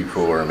Sega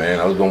before, man.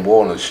 I was gonna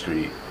go on the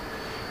street.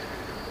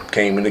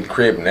 Came in the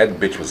crib and that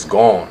bitch was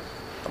gone.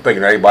 I'm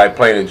thinking everybody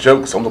playing a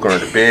joke, so I'm looking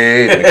under the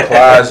bed, in the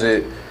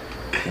closet.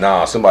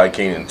 Nah, somebody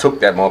came and took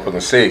that motherfucking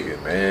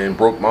Sega, man.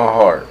 Broke my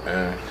heart,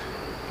 man.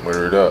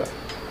 Murdered up.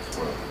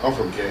 Well, I'm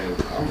from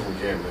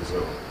Camden,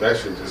 so that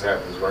shit just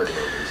happens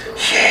regularly.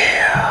 So.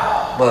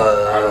 Yeah.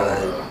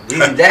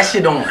 But that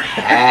shit don't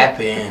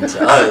happen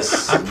to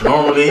us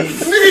normally.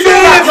 Nigga, you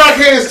live like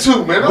hands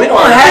too, man. We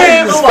don't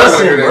have this nobody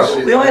discussion, hear that bro.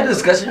 shit. We don't have this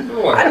discussion.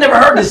 I never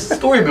heard this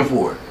story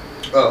before.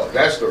 Oh,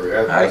 that story.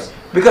 That's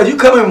Because you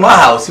come in my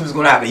house, it was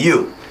gonna happen to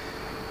you.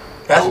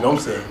 That's what I'm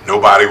saying.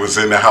 Nobody was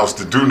in the house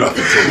to do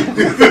nothing to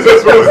me.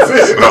 that's what I'm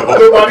saying. So,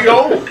 Nobody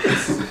home.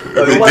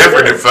 it'd be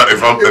different if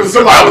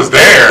I was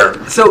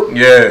there. So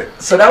Yeah.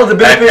 So that was the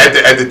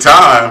benefit. At the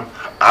time,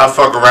 I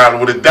fuck around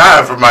with a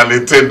dime for my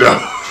Nintendo.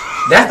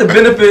 That's the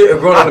benefit of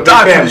growing up in a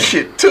big family.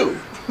 Shit too.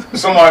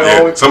 Somebody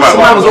Yeah, somebody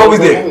was always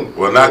there.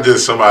 Well, not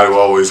just somebody was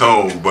always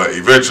home, but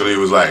eventually it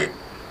was like,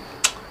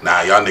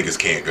 nah, y'all niggas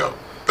can't go.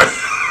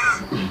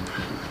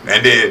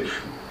 And then,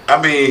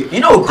 I mean, You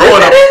know who growing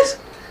that up, is?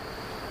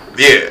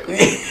 yeah,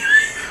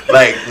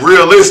 like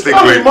realistically,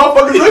 How many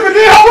motherfuckers live in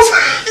their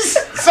house?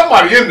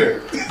 Somebody in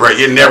there. bro,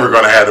 you're never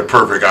gonna have the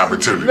perfect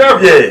opportunity.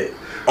 Never. Yeah.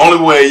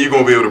 Only way you're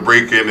gonna be able to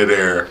break into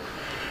there,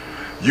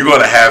 you're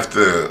gonna have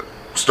to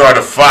start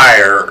a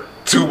fire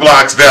 2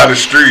 blocks down the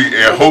street,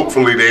 and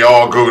hopefully they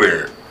all go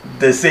there.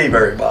 To save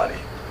everybody.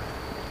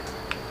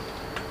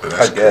 But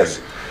that's I guess.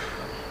 crazy.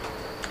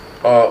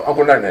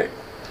 Uncle Night Night.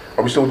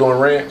 Are we still doing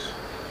rants?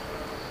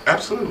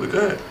 Absolutely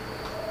good.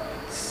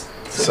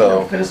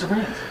 So finish the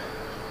rant.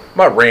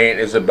 my rant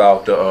is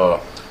about the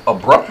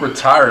abrupt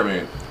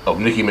retirement of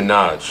Nicki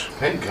Minaj.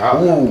 Thank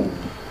God. Ooh.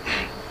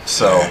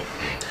 So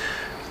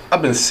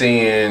I've been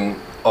seeing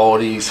all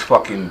these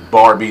fucking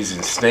Barbies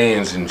and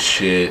stands and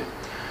shit.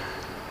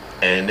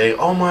 And they,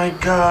 oh my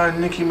God,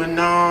 Nicki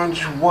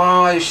Minaj,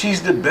 why?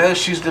 She's the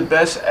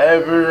best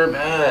ever.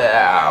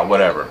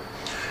 Whatever.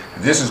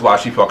 This is why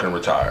she fucking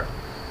retired.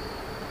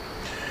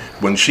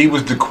 When she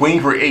was the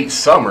queen for 8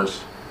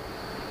 summers,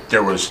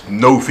 there was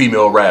no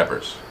female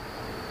rappers.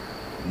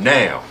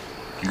 Now,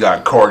 you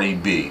got Cardi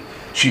B.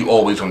 She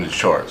always on the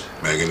charts.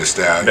 Megan Thee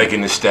Stallion.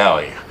 Megan Thee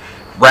Stallion.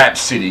 Rap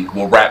City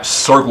will rap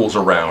circles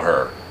around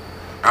her.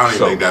 I don't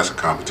even think that's a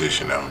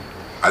competition though.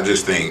 I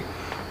just think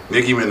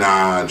Nicki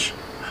Minaj,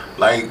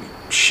 like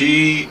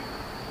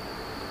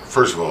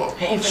first of all,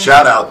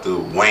 shout out to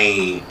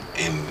Wayne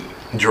and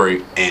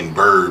Drake and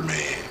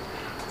Birdman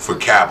for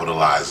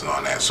capitalizing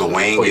on that. So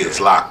Wayne gets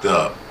locked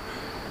up,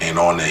 and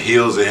on the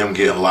heels of him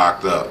getting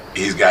locked up,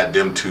 he's got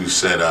them two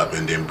set up,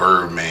 and then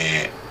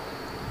Birdman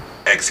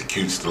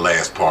executes the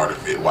last part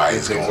of it while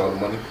he's Takes all the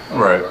going. money.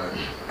 Right.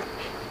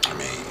 I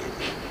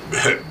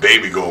mean,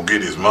 baby gonna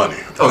get his money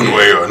one yeah.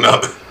 way or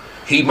another.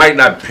 He might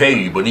not pay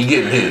you, but he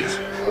getting his.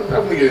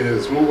 Definitely getting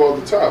his smooth off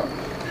the top.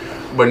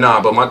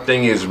 But my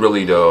thing is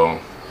really though,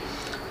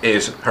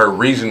 is her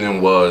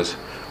reasoning was,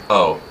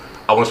 oh,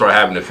 I want to start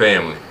having a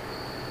family.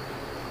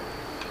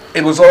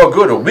 It was all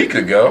good a week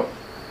ago.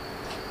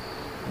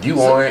 You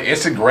on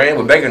Instagram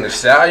with Megan Thee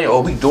Stallion,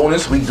 oh, we doing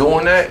this, we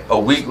doing that. A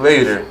week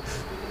later,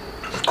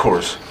 of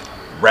course,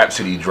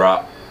 Rhapsody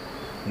dropped.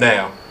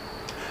 Now,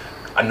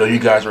 I know you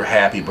guys are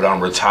happy, but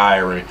I'm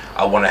retiring.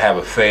 I want to have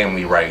a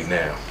family right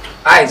now.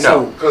 Alright,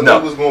 No, so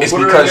no, it's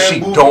because she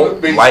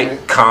don't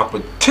like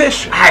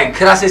competition. alright,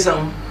 could I say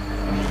something?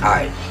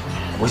 Alright.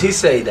 When she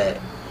say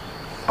that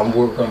I'm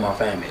working on my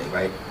family,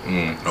 right?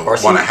 No, Or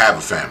want to she- have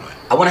a family.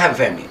 I want to have a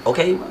family.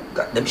 Okay,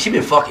 she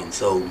been fucking,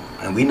 so,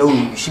 and we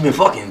know she been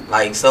fucking,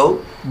 like,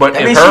 so. But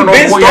that if means her she no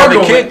been boy have started a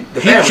on kid, the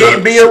he family.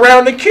 can't be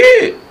around the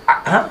kid.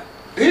 Huh?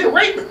 He a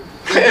rapist.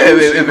 Yeah,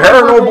 if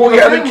her no boy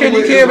have a kid,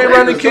 he can't be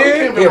around the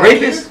kid. He a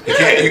rapist? You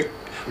can't.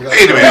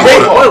 Wait a minute.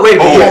 Hold on. Wait,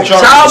 Hold on.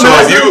 child So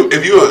molestation?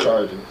 if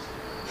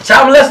you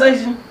Child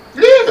molestation?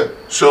 Yeah.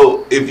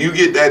 so if you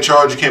get that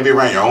charge, you can't be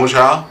around your own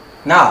child.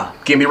 Nah,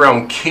 Can't be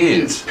around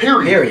kids.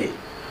 period.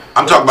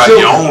 I'm talking about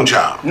your own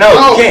child. No,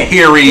 No. you can't.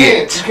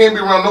 Period. You can't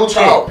be around no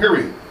child.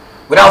 Period.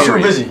 Without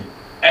Period. supervision.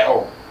 At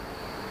all.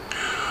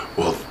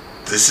 Well,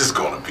 this is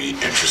going to be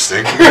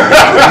interesting.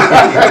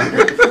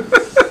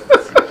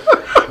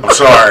 I'm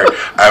sorry,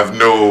 I have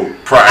no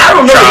prior I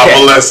don't know child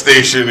that.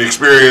 molestation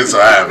experience.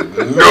 I have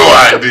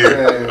no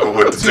idea of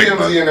what to think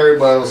about. TMZ and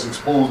everybody else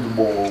exposed the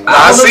ball.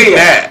 I seen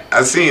that.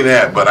 I seen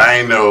that, but I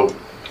ain't know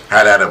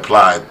how that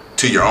applied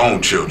to your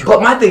own children.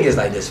 But my thing is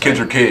like this. Kids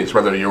are kids,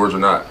 whether they're yours or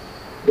not.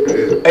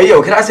 Hey,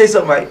 yo, can I say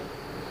something, right?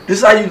 This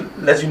is how you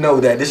let you know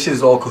that this shit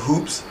is all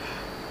cahoots.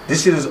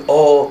 This shit is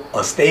all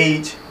a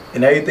stage,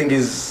 and everything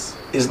is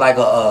like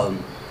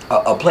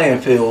a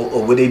playing field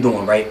of what they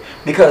doing, right?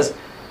 Because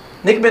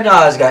Nicki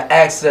Minaj got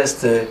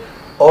access to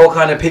all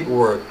kind of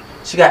paperwork.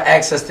 She got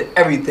access to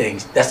everything.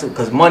 That's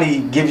because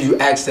money gives you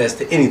access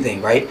to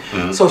anything, right?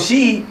 Mm-hmm. So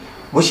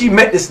when she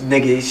met this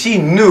nigga, she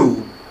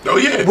knew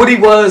what he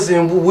was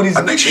and what he's.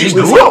 I think she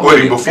grew up with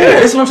him before. Yeah,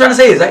 that's what I'm trying to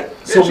say. Is like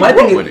so my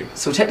thing is,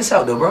 so check this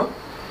out though, bro.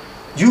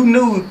 You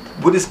knew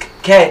what this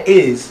cat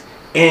is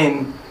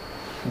and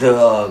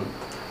the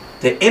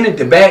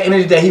bad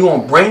energy that he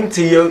gonna bring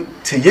to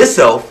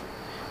yourself,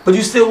 but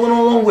you still went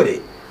along with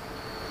it.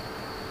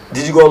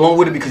 Did you go along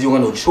with it because you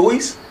had no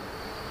choice,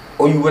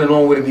 or you went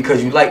along with it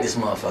because you like this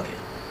motherfucker?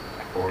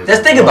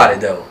 Let's think about it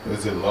though.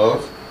 Is it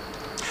love?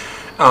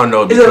 I don't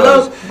know, because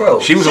love, bro?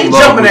 She was in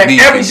love with me,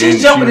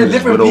 she's jumping at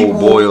different people. Old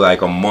boy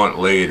like a month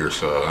later,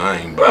 so I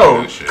ain't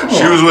buying that shit.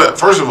 She was with,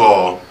 first of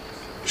all,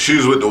 she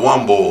was with the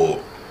one bull,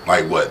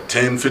 like what,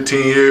 10,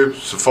 15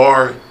 years,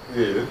 Safari?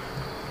 Yeah.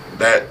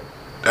 That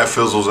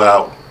fizzles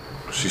out.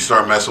 She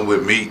started messing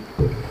with Meat.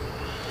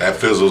 That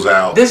fizzles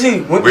out. Then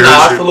she went with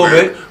Nas for a little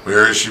bit. We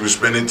heard she was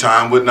spending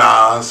time with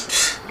Nas.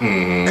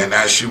 Mm-hmm. And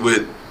now she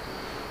with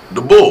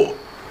the bull.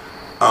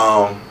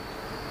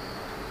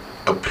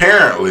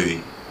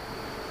 Apparently,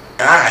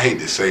 and I hate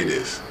to say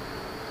this,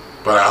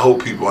 but I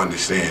hope people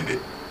understand it.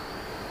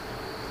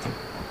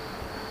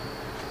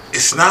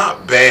 It's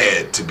not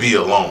bad to be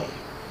alone.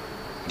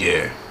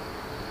 Yeah.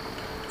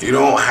 You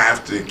don't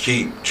have to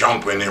keep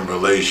jumping in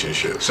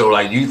relationships. So,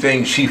 like, you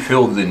think she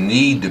feels the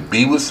need to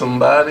be with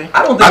somebody?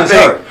 I don't think it's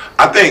her.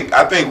 I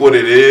think what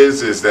it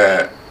is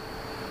that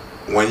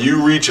when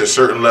you reach a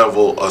certain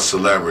level of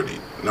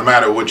celebrity, no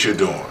matter what you're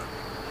doing,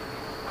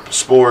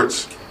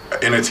 sports,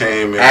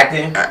 entertainment,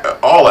 acting,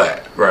 all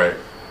that. Right.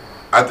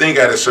 I think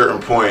at a certain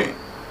point,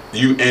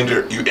 you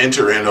enter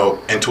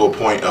into a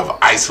point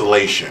of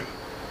isolation.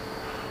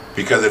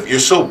 Because if you're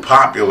so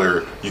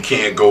popular, you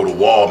can't go to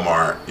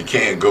Walmart, you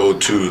can't go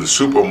to the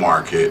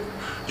supermarket,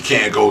 you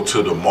can't go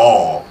to the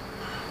mall.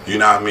 You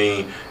know what I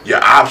mean?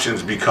 Your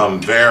options become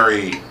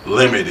very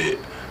limited.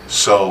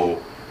 So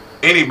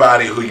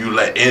anybody who you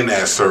let in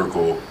that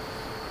circle,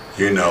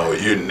 you know,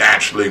 you're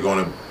naturally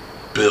going to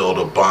build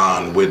a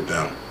bond with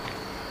them.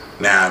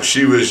 Now, if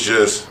she was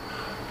just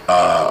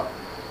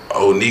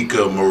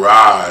Onika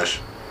Mirage,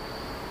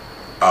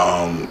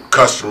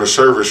 customer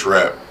service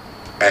rep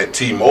at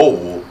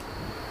T-Mobile,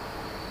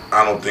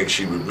 I don't think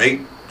she would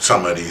make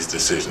some of these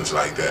decisions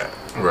like that.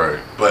 Right.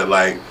 But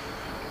like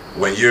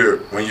when you're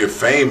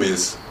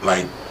famous,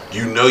 like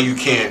you know you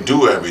can't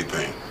do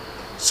everything,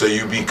 so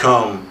you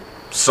become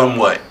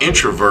somewhat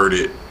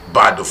introverted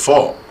by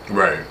default.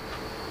 Right.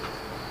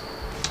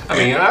 I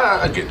mean,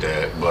 I get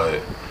that,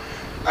 but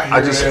I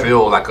just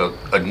feel like a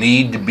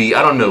need to be.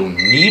 I don't know,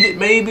 needed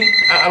maybe.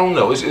 I don't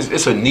know.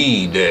 It's a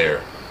need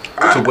there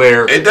to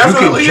where you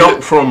can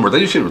jump from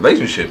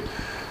relationship.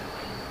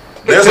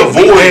 There's a void.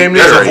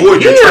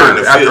 You're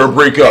trying to after a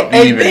breakup.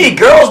 Hey,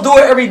 girls do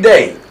it every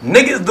day.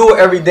 Niggas do it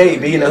every day.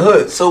 Be in the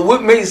hood. So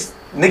what makes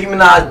Nicki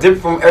Minaj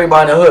different from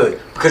everybody in the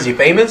hood? Because you're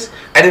famous.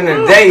 At the end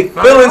of the day,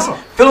 feelings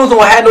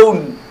don't have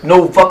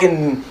no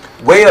fucking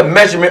way of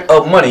measurement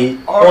of money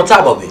on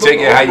top of it. Take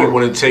it how you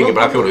want to take it,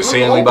 but I feel the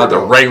same way about the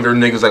regular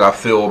niggas like I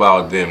feel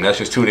about them. That's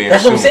just too damn.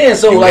 That's what I'm saying.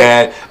 So you like,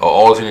 had an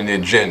alternate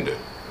agenda.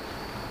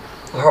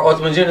 Her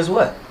ultimate agenda is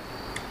what?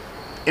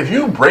 If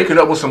you break it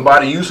up with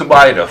somebody, you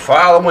somebody the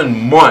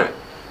following month.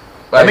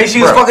 Like, I mean,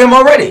 she was fucking him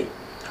already.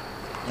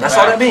 That's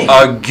all that means.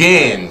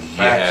 Again,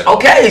 yeah.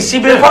 Okay, she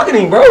been fucking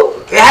him, bro.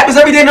 It happens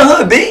every day in the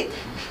hood, B.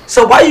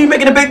 So why are you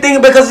making a big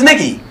thing because of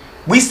Nicki?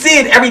 We see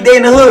it every day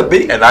in the hood,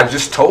 B. And I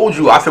just told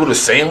you I feel the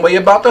same way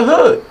about the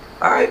hood.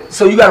 All right,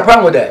 so you got a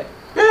problem with that?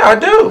 Yeah, I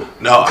do.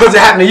 No, because it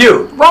happened to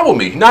you. Wrong with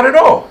me? Not at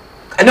all.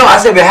 No, I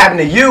said if it happened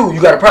to you,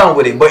 you got a problem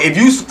with it. But if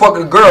you fuck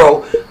a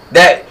girl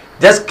that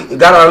just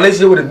got a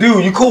relationship with a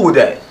dude, you cool with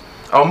that?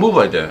 I don't move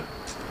like that.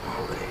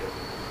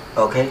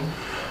 Okay.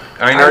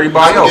 I ain't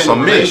everybody else.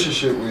 I'm me.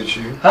 Relationship with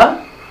you.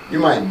 Huh? You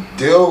might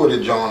deal with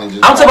a John and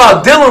just. I'm talking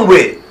about dealing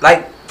with.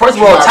 Like, first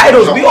of all,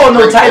 titles. We all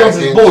know titles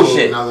is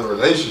bullshit.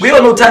 We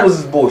all know titles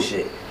is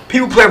bullshit.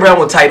 People play around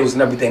with titles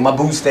and everything. My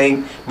boo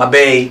sting, my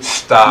bae.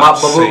 Stop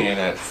saying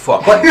that.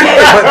 Fuck. But do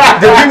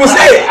people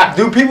say it?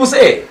 Do people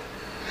say it?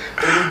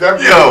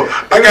 Yo,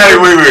 I got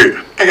it.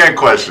 Wait. I got a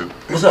question.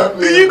 What's up?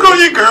 Do you call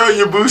your girl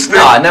your boo stick?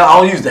 Nah, no, I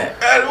don't use that.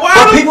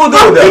 But people do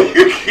it though.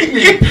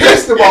 You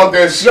pissed about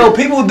that shit. Yo,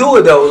 people do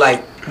it though.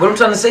 Like, what I'm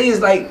trying to say is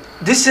like,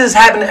 this shit's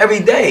happening every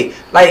day.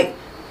 Like,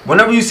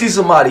 whenever you see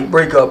somebody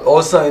break up, all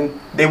of a sudden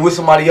they with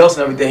somebody else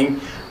and everything,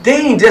 they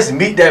ain't just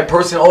meet that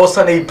person. All of a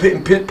sudden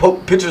they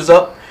put pictures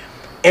up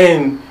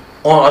and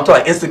on I'm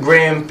talking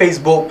Instagram,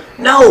 Facebook.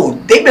 No,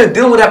 they've been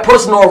dealing with that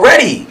person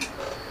already.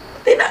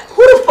 They not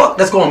who the fuck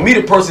that's gonna meet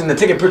a person to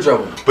take a picture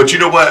of them. But you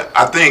know what?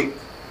 I think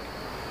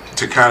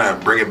to kind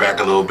of bring it back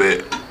a little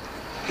bit,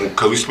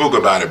 because we spoke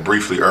about it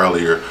briefly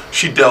earlier,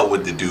 she dealt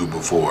with the dude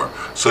before,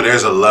 so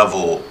there's a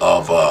level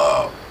of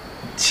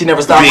she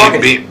never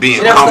stopped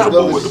being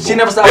comfortable with the bull. She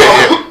never stopped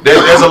fucking.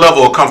 There's a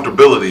level of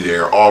comfortability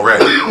there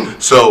already.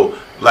 So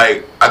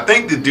like I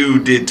think the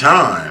dude did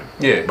time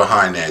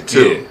behind that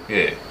too.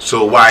 Yeah.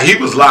 So while he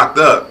was locked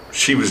up,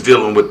 she was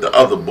dealing with the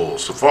other bull,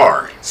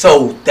 Safari.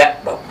 So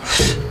that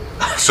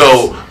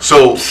So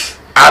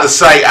out of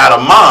sight, out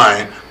of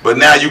mind. But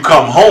now you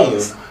come home,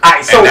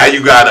 and now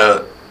you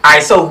gotta.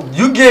 Alright, so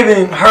you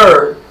giving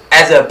her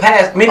as a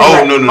past. Maybe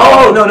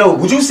no.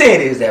 What you saying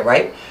is that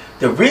right?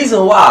 The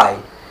reason why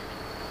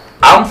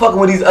I'm fucking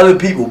with these other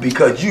people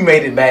because you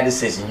made a bad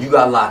decision. You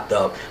got locked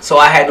up, so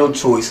I had no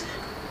choice.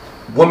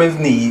 Women's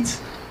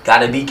needs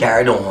gotta be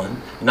carried on.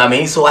 You know what I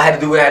mean? So I had to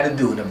do what I had to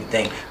do and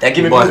everything. That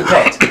gave me a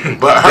pass.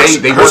 But her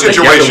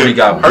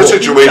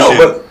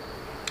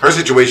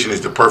situation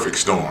is the perfect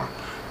storm.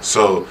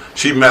 So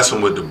she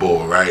messing with the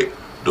bull, right?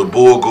 The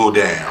bull go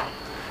down.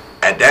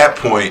 At that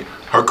point,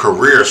 her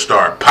career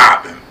start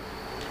popping.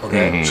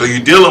 Okay. Mm-hmm. So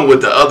you're dealing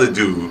with the other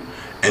dude,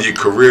 and your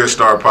career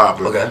start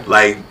popping. Okay.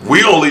 Like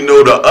we only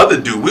know the other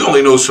dude. We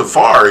only know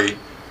Safari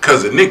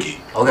because of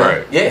Nikki. Okay.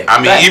 Right. Yeah.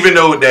 I mean, even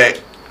though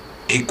that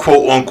he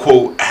quote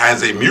unquote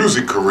has a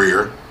music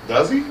career.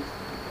 Does he?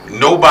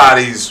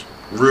 Nobody's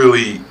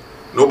really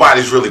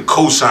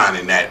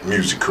co-signing that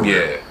music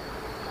career. Yeah.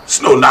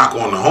 It's no knock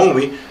on the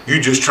homie. You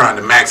just trying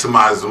to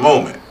maximize the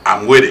moment.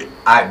 I'm with it.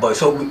 Alright, but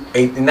so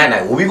in that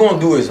night, what we gonna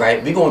do is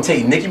right. We gonna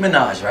take Nicki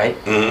Minaj, right?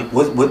 Mm-hmm.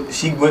 What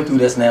she went through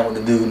that's now with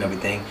the dude and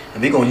everything,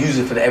 and we gonna use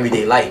it for the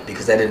everyday life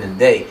because at the end of the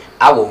day,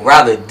 I would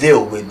rather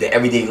deal with the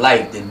everyday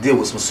life than deal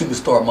with some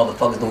superstar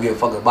motherfuckers don't give a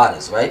fuck about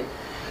us, right?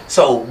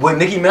 So what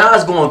Nicki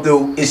Minaj going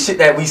through is shit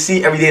that we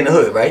see every day in the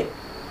hood, right?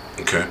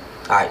 Okay.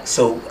 Alright,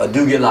 so a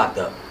dude get locked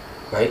up,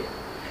 right?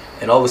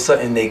 And all of a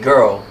sudden, they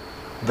girl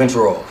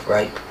venture off,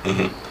 right?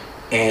 Mm-hmm.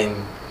 And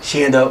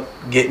she end up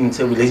getting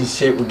into a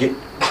relationship with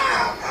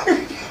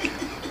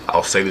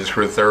I'll say this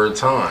for the third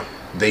time.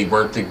 They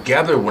weren't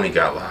together when he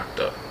got locked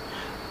up.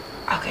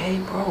 Okay,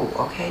 bro.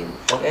 Okay.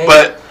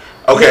 But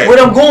okay. Where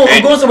I'm going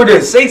somewhere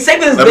with this. Say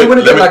this.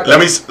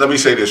 Let me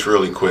say this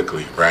really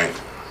quickly, right?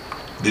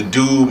 The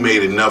dude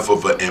made enough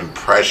of an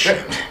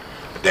impression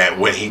that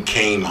when he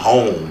came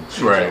home,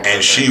 right,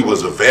 and she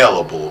was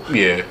available,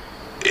 yeah,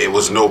 it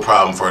was no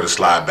problem for her to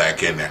slide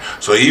back in there.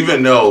 So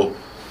even though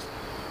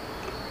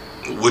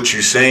what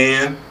you're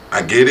saying,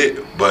 I get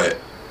it, but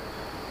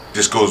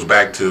this goes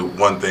back to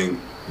one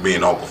thing me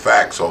and Uncle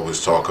Fax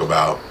always talk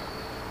about: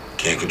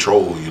 can't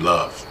control who you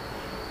love.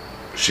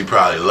 She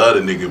probably loved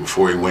a nigga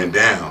before he went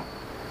down,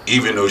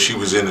 even though she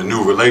was in a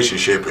new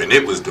relationship and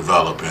it was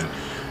developing.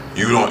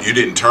 You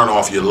didn't turn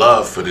off your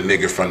love for the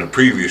nigga from the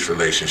previous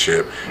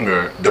relationship.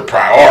 Right. The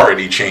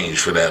priority changed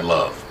for that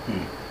love.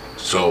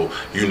 So,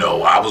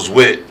 I was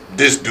with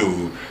this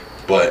dude,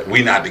 but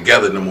we not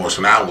together no more.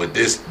 So now I'm with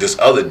this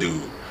other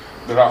dude.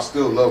 But I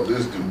still love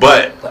this dude.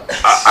 But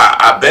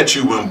I bet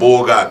you when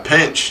Bull got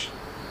pinched,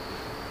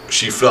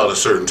 she felt a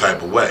certain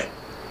type of way.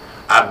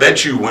 I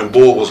bet you when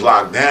Bull was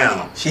locked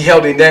down, she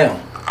held him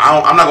down.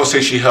 I'm not gonna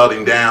say she held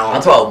him down.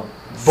 I'm talking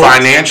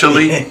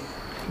financially,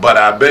 but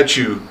I bet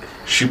you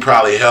she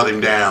probably held him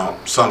down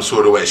some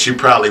sort of way. She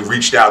probably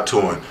reached out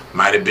to him.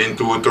 Might have been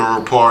through a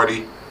third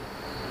party,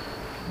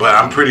 but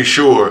I'm pretty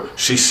sure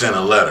she sent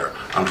a letter.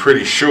 I'm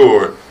pretty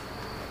sure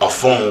a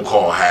phone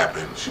call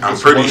happened. I'm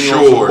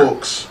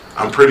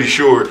pretty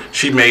sure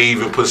she may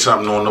even put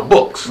something on the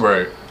books.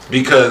 Right.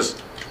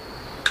 Because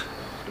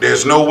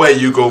there's no way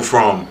you go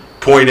from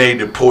point A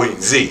to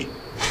point Z.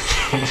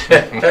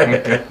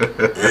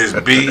 There's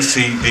B,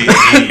 C, D,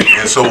 E,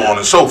 and so on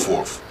and so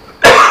forth.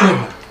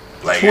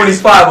 Like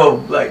 25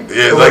 of them. Like,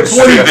 yeah, like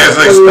 20, there's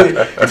like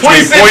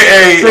between point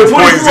A and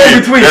point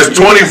Z. There's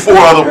 24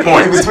 other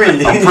points.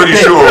 I'm pretty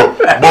sure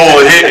Bull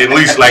hit at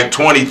least like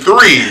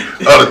 23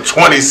 of the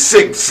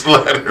 26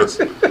 letters.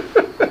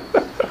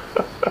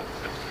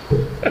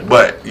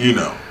 But I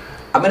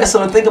mean, that's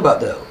something to think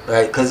about though,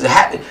 right? Because it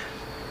happened.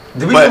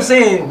 The reason I'm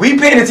saying we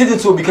paying attention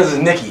to it because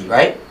it's Nikki,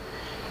 right?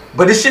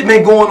 But this shit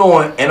been going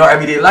on in our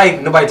everyday life.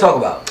 Nobody talk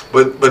about.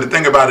 But the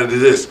thing about it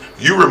is this: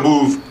 you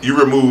remove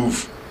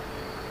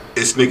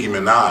it's Nicki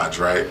Minaj,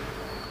 right?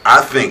 I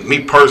think,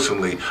 me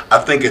personally, I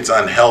think it's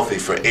unhealthy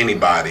for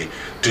anybody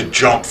to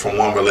jump from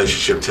one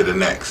relationship to the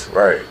next,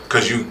 right?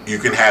 Because you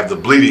can have the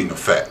bleeding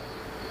effect.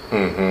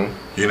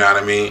 Mm-hmm. You know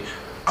what I mean?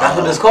 That's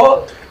what it's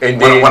called. And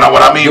then what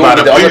I mean by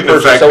the bleeding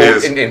effect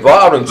is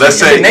involved in let's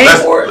say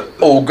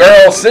old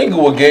girl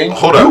single again.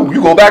 Hold up,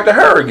 you go back to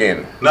her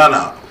again.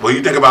 No. Well,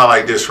 you think about it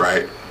like this,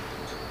 right?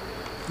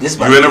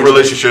 You're in a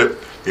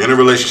relationship. You're in a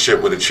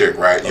relationship with a chick,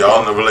 right?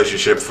 Y'all in a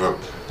relationship for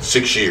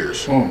 6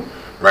 years,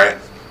 right?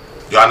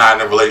 Y'all not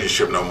in a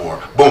relationship no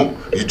more. Boom,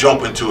 you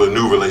jump into a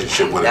new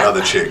relationship with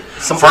another chick.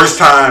 First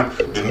time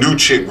the new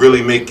chick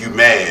really make you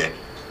mad.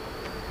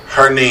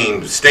 Her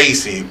name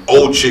Stacy,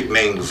 old chick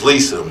name was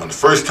Lisa. When the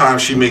first time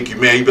she make you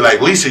mad, you be like,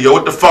 Lisa, yo,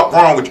 what the fuck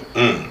wrong with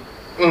you?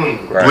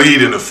 Right.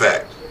 Bleeding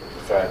effect.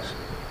 Facts.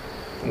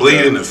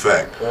 Bleeding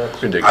effect.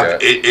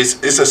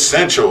 It's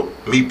essential,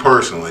 me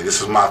personally,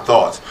 this is my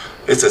thoughts.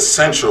 It's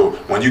essential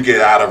when you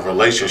get out of a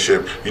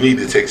relationship, you need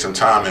to take some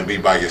time and be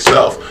by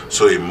yourself.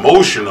 So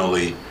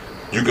emotionally,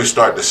 you can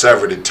start to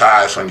sever the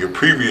ties from your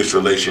previous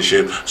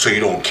relationship, so you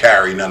don't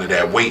carry none of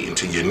that weight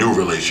into your new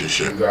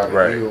relationship. You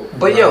gotta heal.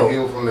 But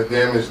heal from the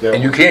damage that.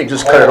 And you can't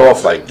just cut it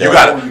off like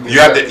that.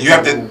 You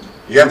have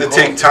You have to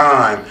take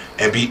time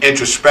and be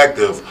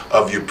introspective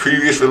of your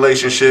previous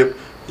relationship.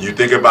 You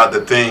think about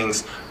the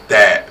things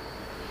that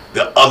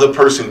the other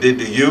person did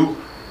to you,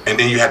 and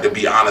then you have to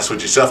be honest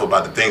with yourself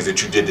about the things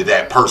that you did to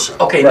that person.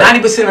 Okay,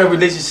 90% of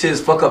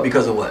relationships fuck up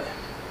because of what?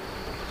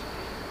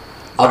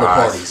 Other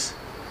parties.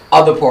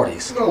 Other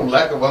parties. No,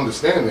 lack of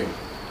understanding.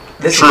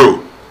 Listen,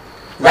 true.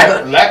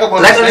 Lack of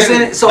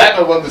understanding. So, lack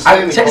of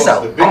understanding. Check this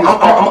out.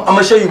 I'm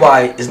gonna show you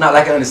why it's not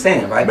lack of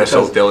understanding, right?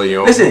 Because,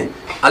 listen,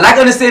 a lack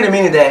of understanding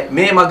meaning that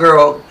me and my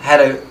girl had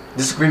a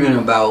disagreement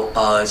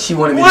about. She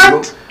wanted me to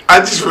go. I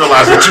just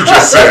realized what you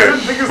just said.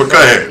 But go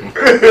ahead.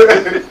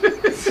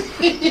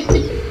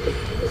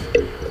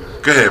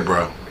 Go ahead,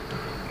 bro.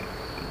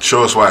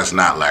 Show us why it's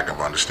not lack of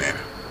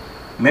understanding.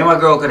 Me and my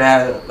girl could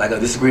have like a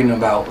disagreement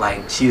about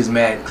like she was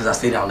mad because I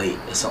stayed out late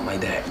or something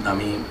like that. You know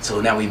what I mean? So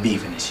now we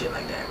beefing and shit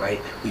like that,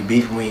 right? We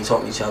beefing, we ain't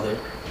talking to each other.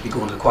 We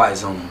go into the quiet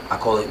zone. I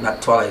call it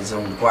not twilight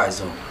zone, the quiet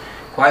zone.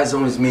 Quiet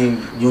zone is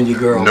mean you and your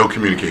girl. No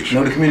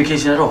communication. No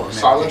communication at all.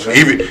 Silent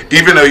treatment.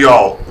 Even though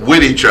y'all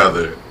with each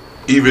other,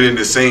 even in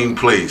the same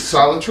place.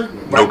 Silent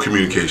treatment. No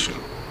communication.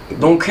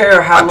 Don't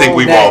care how long. I think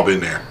we've all been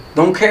there.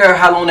 Don't care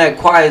how long that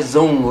quiet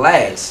zone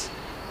lasts.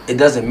 It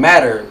doesn't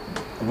matter.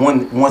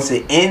 Once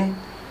it ends,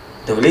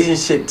 the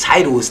relationship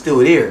title is still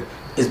there.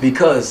 It's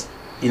because,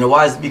 you know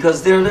why? It's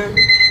because they're there.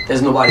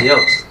 There's nobody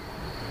else.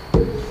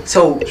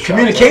 So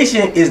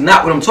communication is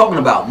not what I'm talking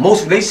about.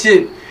 Most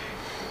relationship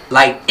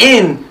like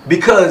end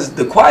because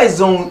the quiet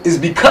zone is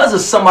because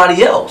of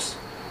somebody else,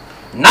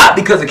 not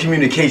because of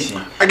communication.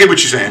 I get what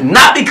you're saying.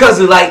 Not because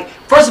of like.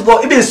 First of all,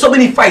 it been so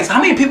many fights.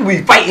 How many people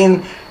be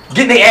fighting,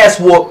 getting their ass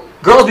whooped?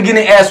 Girls be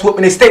getting their ass whooped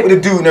and they stay with the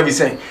dude and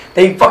everything.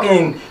 They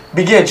fucking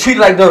be getting treated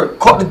like they're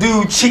caught the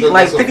dude cheating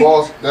like 50.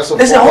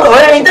 Listen, hold on,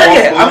 I ain't done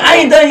yet. I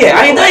ain't done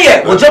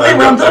yet. Well, jump in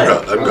when I'm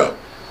done. Let him go.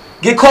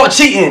 Get caught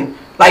cheating.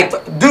 Like,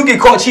 dude get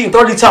caught cheating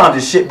 30 times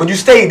and shit, but you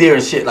stayed there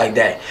and shit like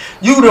that.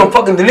 You done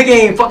fucking, the nigga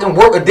ain't fucking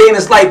work a day in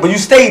his life, but you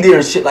stayed there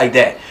and shit like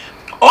that.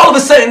 All of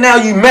a sudden now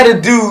you met a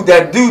dude,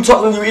 that dude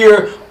talking in your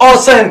ear, all of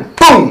a sudden,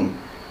 boom,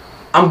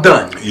 I'm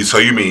done.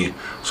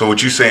 So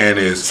what you saying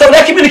is... So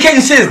that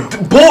communication shit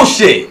is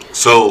bullshit.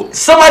 So...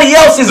 Somebody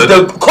else is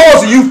the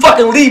cause of you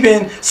fucking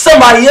leaving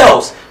somebody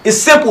else. It's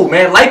simple,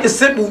 man. Life is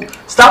simple.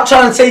 Stop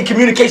trying to say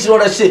communication, all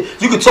that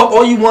shit. You can talk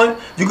all you want.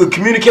 You can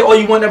communicate all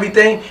you want,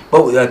 everything.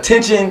 But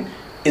attention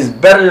is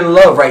better than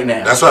love right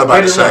now. That's what I'm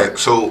about to say.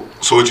 So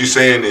what you're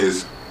saying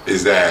is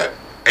that...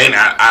 And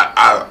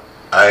I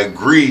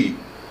agree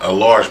a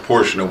large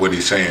portion of what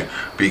he's saying.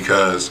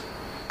 Because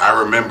I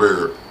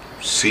remember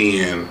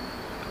seeing...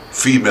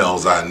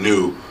 females I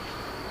knew,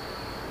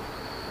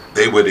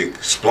 they would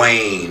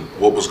explain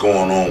what was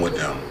going on with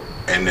them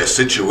and their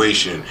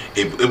situation.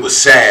 It was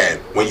sad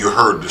when you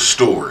heard the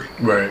story.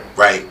 Right.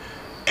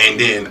 And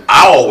then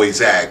I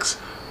always ask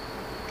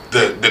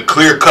the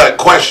clear-cut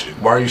question.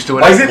 Why are you still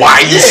there?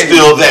 Why are you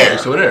still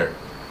there?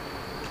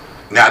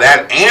 Now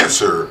that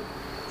answer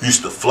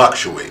used to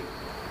fluctuate.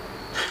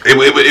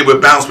 It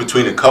would bounce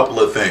between a couple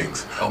of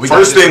things.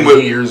 First thing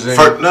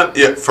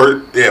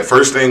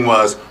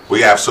was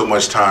we have so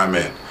much time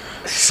in.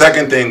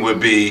 Second thing would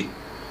be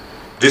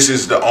this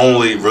is the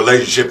only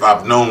relationship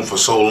I've known for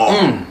so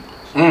long.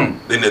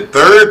 Then the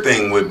third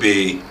thing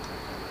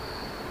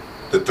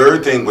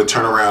would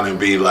turn around and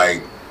be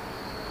like,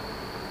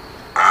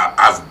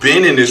 I've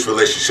been in this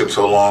relationship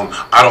so long,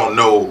 I don't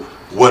know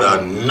what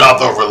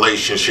another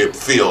relationship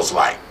feels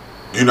like.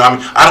 You know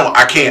what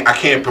I mean? I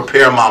can't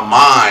prepare my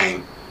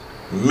mind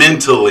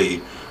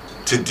mentally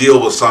to deal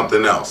with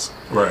something else.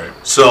 Right.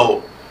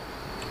 So,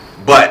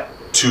 but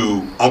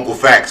to Uncle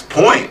Fact's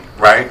point,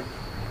 right?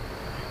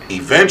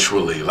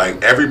 Eventually,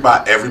 like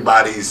everybody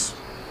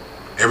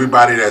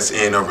that's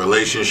in a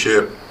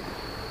relationship,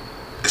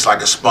 it's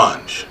like a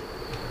sponge.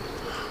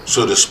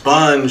 So the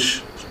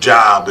sponge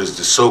job is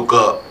to soak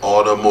up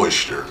all the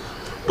moisture.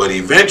 But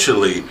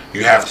eventually,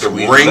 you have to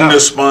wring the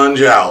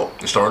sponge out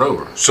and start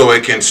over, so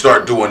it can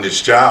start doing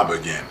its job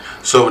again.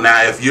 So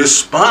now, if your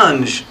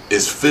sponge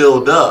is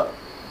filled up,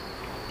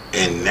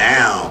 and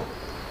now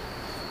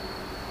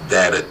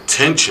that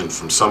attention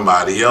from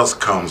somebody else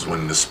comes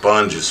when the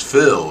sponge is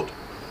filled,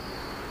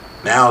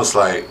 now it's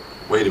like,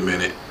 wait a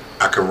minute,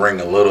 I can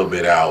wring a little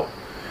bit out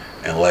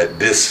and let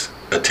this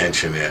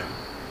attention in.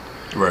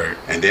 Right.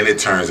 And then it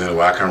turns into,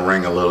 well, I can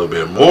wring a little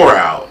bit more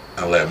out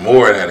and let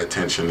more of that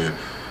attention in.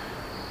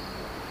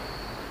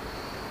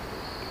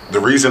 The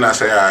reason I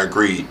say I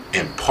agree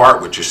in part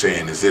what you're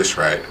saying is this,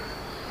 right?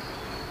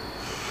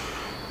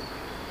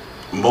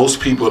 Most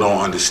people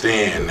don't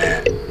understand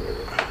that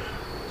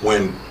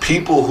when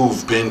people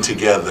who've been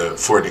together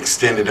for an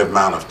extended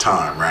amount of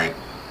time, right?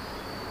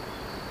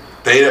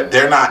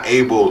 They're not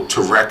able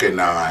to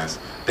recognize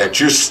that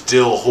you're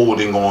still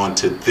holding on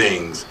to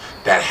things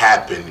that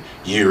happened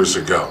years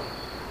ago,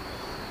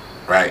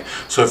 right?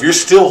 So if you're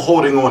still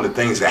holding on to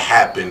things that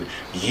happened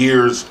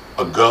years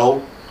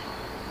ago,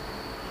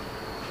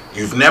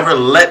 you've never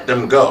let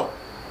them go.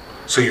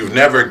 So you've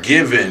never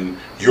given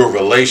your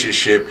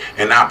relationship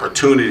an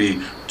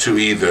opportunity to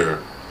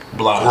either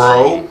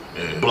grow,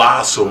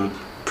 blossom,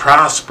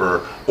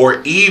 prosper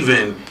or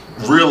even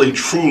really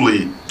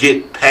truly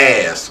get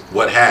past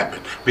what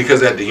happened.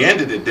 Because at the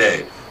end of the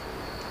day,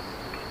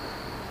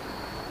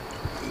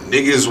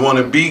 niggas want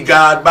to be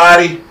God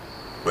body,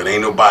 but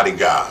ain't nobody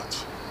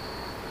gods.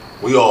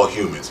 We all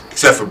humans,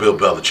 except for Bill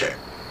Belichick.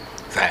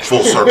 Facts.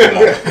 Full circle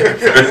moment. But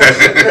at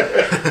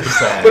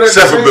the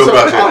Except for same Bill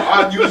time,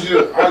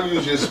 Belichick. I'll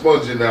use your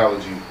sponge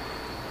analogy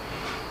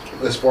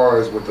as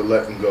far as with the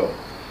letting go.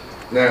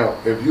 Now,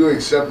 if you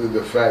accepted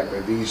the fact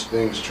that these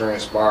things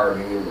transpired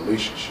in your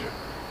relationship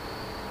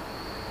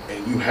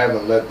and you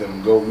haven't let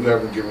them go, you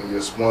haven't given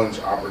your sponge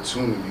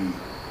opportunity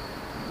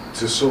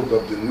to soak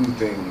up the new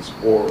things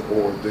or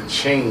the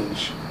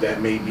change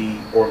that may be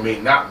or may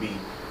not be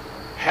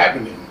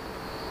happening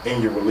in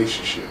your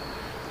relationship.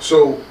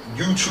 So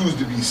you choose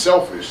to be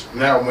selfish.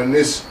 Now when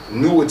this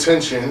new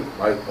attention,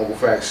 like Uncle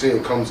Fact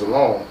said, comes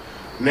along,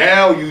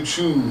 now you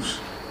choose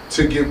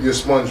to give your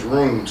sponge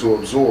room to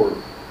absorb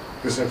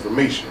this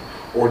information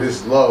or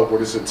this love or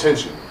this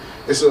attention.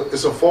 It's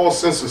a false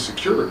sense of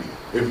security,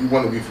 if you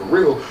want to be for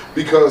real,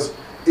 because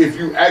if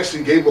you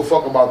actually gave a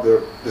fuck about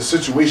the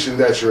situation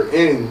that you're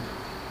in,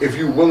 if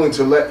you were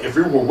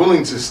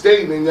willing to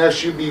stay, then that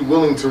should be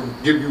willing to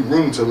give you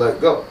room to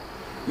let go.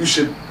 You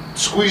should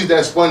squeeze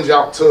that sponge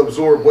out to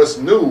absorb what's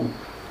new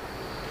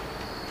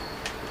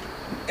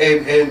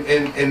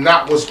and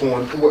not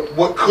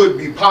what could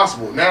be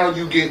possible. Now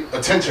you get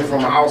attention from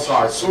an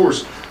outside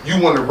source. You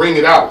want to bring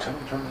it out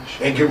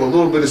and give a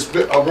little bit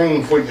of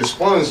room for your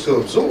sponge to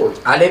absorb.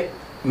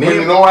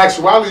 When in all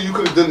actuality, you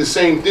could have done the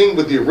same thing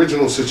with the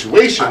original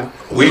situation.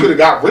 We could have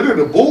got rid of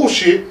the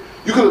bullshit.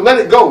 You could have let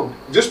it go.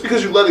 Just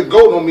because you let it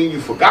go don't mean you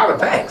forgot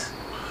about it.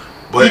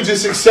 But you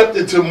just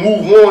accepted to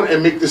move on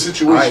and make the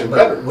situation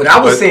better. What I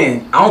was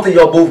saying, I don't think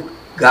y'all both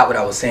got what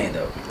I was saying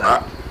though.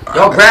 Like,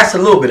 y'all grasped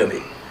a little bit of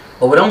it.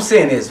 But what I'm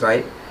saying is,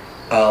 right,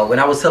 when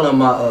I was telling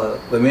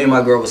when me and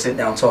my girl was sitting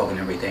down talking and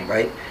everything,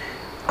 right,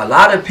 a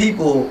lot of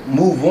people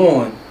move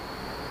on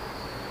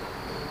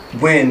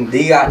when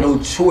they got no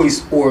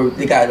choice or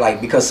they got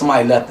like because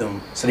somebody left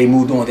them, so they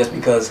moved on just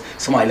because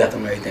somebody left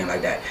them and everything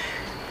like that.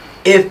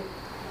 If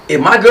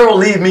my girl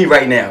leave me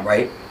right now,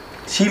 right,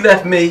 she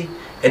left me,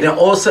 and then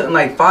all of a sudden,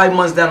 like 5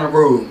 months down the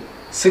road,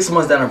 6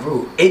 months down the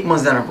road, 8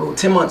 months down the road,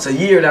 10 months, a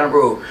year down the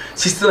road,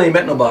 she still ain't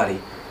met nobody,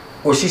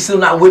 or she's still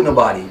not with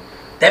nobody.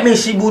 That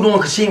means she moved on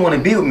because she didn't want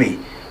to be with me.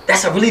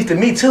 That's a relief to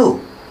me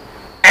too.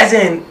 As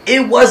in,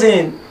 it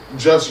wasn't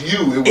just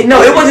you. It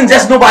wasn't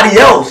just nobody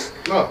else.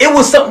 No. It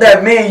was something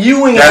that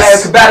you ain't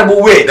had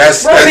compatible with.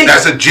 That's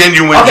a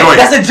genuine joint.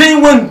 That's a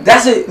genuine.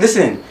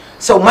 Listen.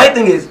 So my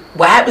thing is,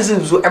 what happens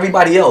is with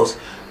everybody else,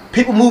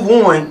 people move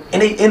on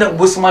and they end up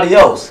with somebody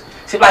else.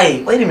 So like,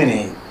 hey, wait a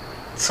minute.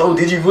 So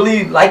did you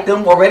really like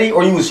them already,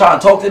 or you was trying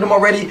to talk to them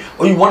already,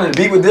 or you wanted to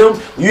be with them?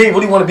 Or you ain't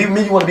really want to be with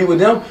me. You want to be with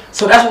them.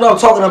 So that's what I'm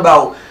talking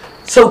about.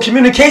 So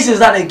communication is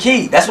not the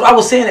key. That's what I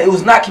was saying. It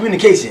was not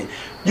communication.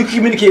 You can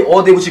communicate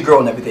all day with your girl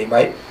and everything,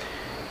 right?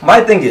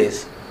 My thing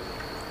is,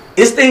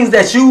 it's things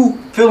that you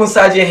feel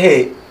inside your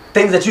head,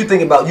 things that you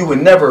think about, you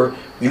would never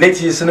relate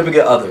to your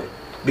significant other.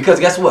 Because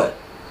guess what?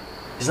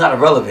 It's not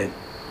irrelevant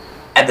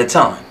at the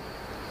time.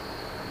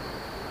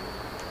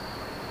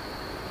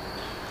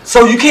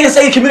 So you can't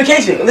say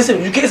communication.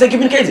 Listen, you can't say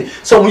communication.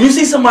 So when you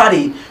see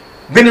somebody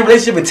been in a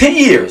relationship for 10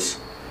 years,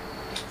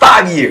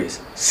 5 years,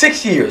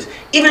 6 years,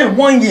 even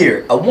 1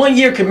 year, a 1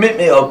 year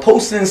commitment of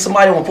posting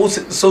somebody on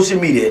social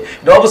media,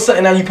 and all of a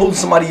sudden now you posting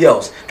somebody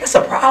else, that's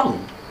a problem.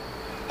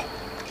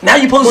 Now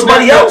you posting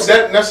somebody else.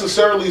 That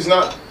necessarily is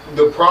not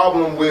the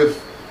problem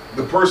with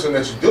the person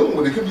that you're dealing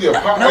with. It could be a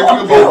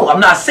problem. No,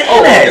 I'm not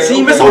saying that. Okay, see,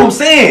 you missing what I'm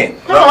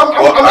saying. No,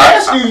 I'm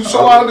asking you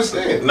so I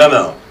understand.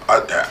 No.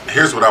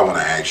 Here's what I want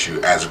to ask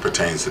you as it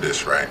pertains to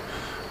this, right?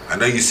 I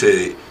know you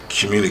said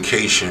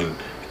communication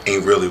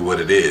ain't really what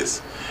it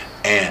is.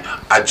 And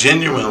I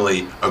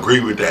genuinely agree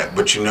with that.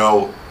 But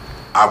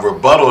I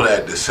rebuttal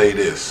that to say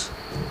this.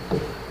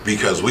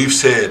 Because we've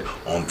said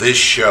on this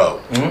show,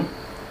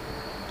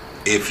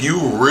 if you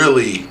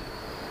really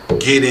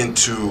get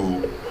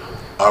into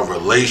a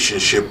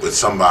relationship with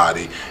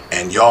somebody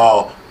and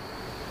y'all,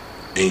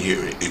 and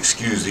you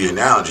excuse the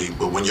analogy,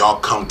 but when y'all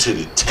come to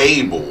the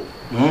table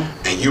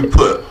and you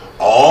put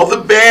all the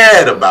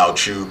bad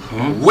about you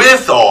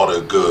with all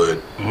the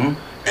good, and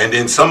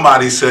then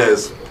somebody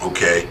says,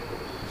 okay,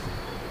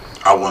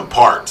 I want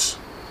parts.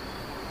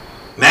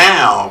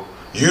 Now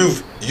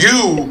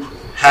you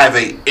have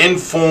a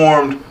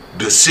informed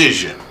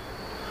decision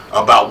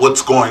about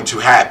what's going to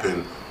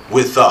happen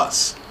with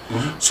us.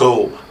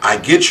 So I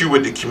get you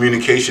with the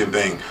communication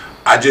thing.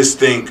 I just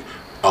think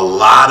a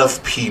lot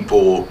of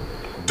people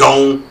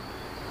don't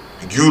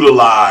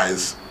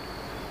utilize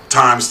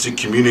times to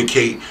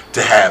communicate,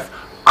 to have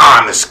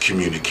honest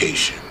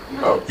communication.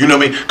 No. You know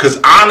what I mean?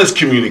 Because honest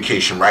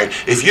communication, right?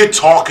 If you're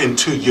talking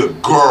to your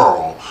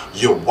girl,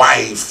 your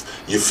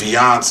wife, your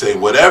fiance,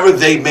 whatever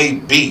they may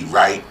be,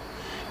 right?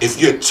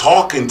 If you're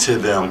talking to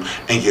them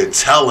and you're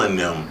telling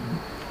them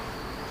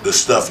the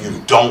stuff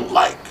you don't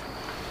like,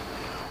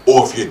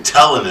 or if you're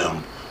telling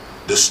them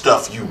the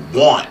stuff you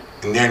want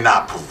and they're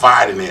not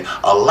providing it,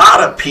 a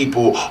lot of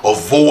people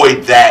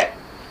avoid that.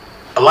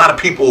 A lot of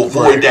people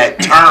avoid that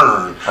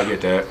turn. I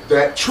get that.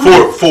 That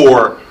truth.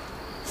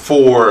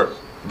 For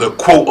the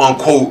quote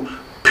unquote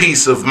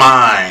peace of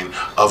mind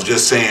of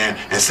just saying,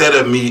 instead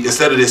of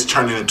this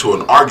turning into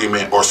an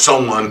argument or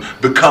someone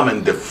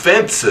becoming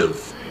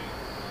defensive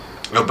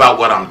about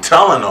what I'm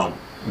telling them.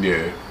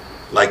 Yeah.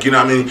 Like, you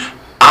know what I mean?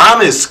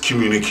 Honest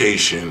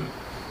communication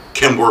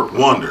can work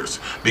wonders,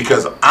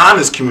 because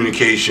honest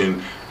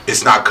communication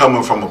is not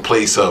coming from a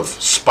place of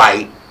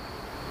spite.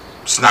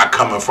 It's not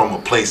coming from a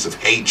place of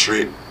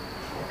hatred.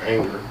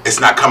 Anger.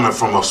 It's not coming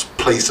from a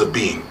place of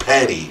being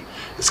petty.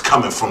 It's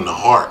coming from the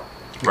heart.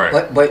 Right.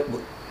 But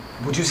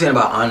what you saying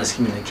about honest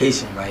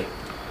communication, right?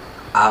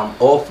 I'm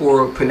all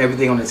for putting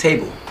everything on the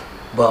table,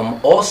 but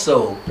I'm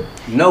also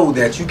know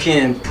that you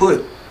can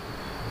put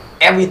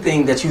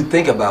everything that you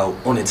think about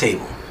on the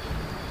table.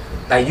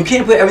 Like, you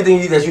can't put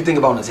everything that you think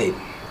about on the table.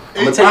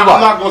 I'm gonna tell you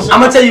why.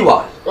 I'm gonna tell you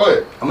why. Go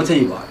ahead. I'm gonna tell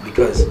you why.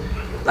 Because,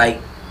 like,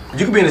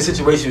 you could be in a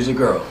situation with your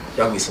girl.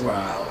 Y'all can be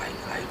surrounded,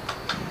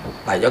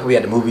 like y'all could be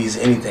at the movies,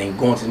 anything,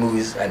 going to the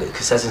movies, at the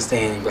concession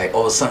stand, like,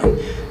 all of a sudden,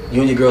 you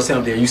and your girl sitting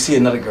up there, you see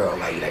another girl,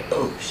 like, you're like,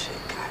 oh shit,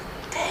 god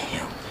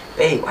damn,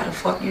 babe, why the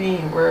fuck you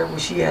ain't wear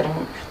what she had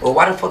on? Or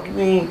why the fuck you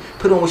ain't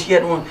put on what she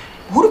had on?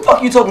 Who the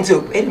fuck you talking to?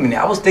 Wait a minute,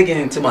 I was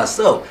thinking to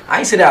myself. I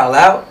ain't say that out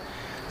loud.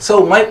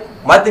 So my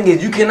thing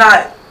is, you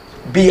cannot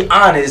be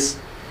honest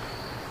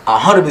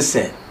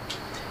 100%.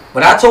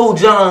 When I told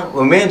John,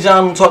 when me and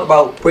John talked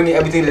about bringing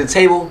everything to the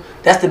table,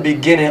 that's the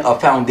beginning of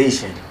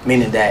foundation.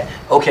 Meaning that,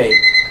 okay,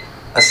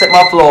 accept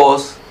my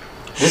flaws.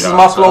 This is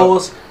my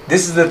flaws.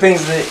 This is the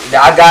things that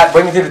I got.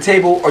 Bring it to the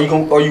table. Are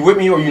you with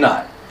me or you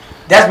not?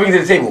 That's bringing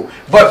it to the table.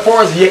 But as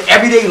far as your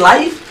everyday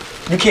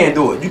life, you can't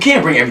do it. You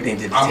can't bring everything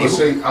to the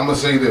table. I'm gonna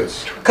say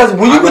this. Because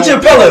when you with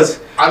your fellas,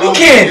 you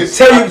can't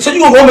tell you. So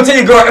you gonna go home and tell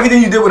your girl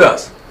everything you did with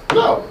us?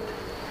 No.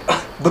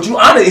 But you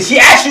honest. If she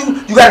asks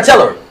you, you gotta tell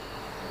her.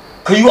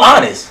 Cause you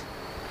honest.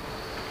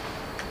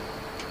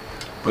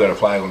 We got a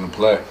flag on the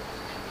play.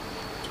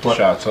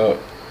 Shots up.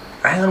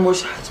 I ain't got no more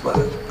shots, but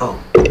oh,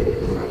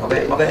 my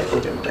bad.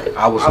 Okay, my bad.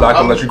 I was not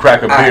gonna let you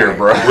crack a beer,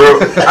 bro.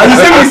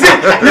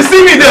 You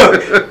see me though.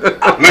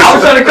 I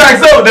was trying to crack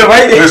something though,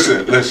 right?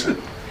 Listen.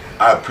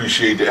 I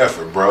appreciate the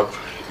effort, bro.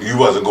 You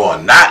wasn't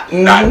going not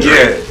drink.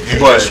 You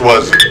just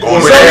wasn't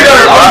going.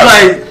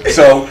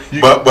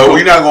 But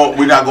we're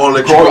not gonna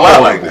let you go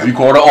out like that. We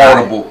call it an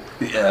audible.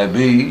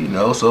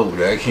 Yeah, so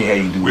that can't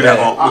have you do that.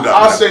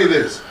 I'll say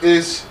this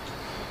is.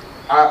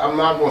 I'm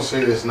not going to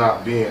say it's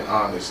not being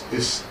honest.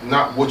 It's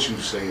not what you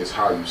say, it's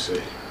how you say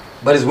it.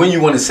 But it's when you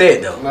want to say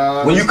it, though.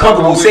 When you're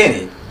comfortable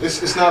saying it.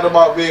 It's not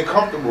about being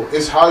comfortable.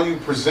 It's how you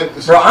present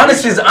the situation. Bro,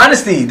 honesty is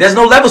honesty. There's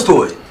no levels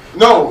to it.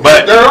 No,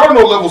 but there are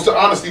no levels to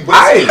honesty,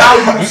 but it's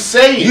how you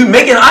say it. You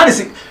making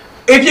honesty.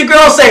 If your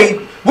girl say,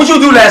 what you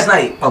do last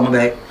night? Oh, my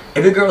bad.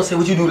 If your girl say,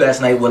 what you do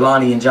last night with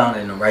Lonnie and John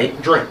and them,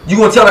 right? Drink. You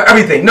going to tell her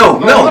everything. No.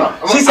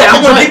 She said,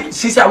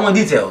 I want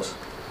details.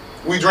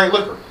 We drink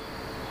liquor.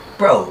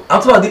 Bro,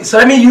 I'm talking about. So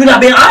that means you're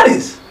not being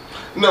honest.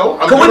 No,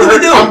 what did we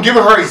do? I'm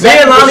giving her exactly. Me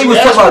and Lonnie was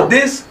talking about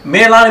this.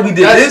 Me and Lonnie, we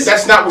did this.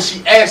 That's not what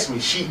she asked me.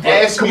 She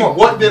asked me,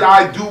 what did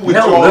I do with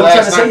y'all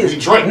last night? We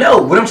drank.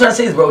 No, what I'm trying to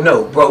say is, bro.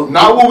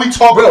 Not what we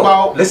talking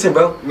about. Listen,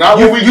 bro. Not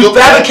what we you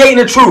fabricating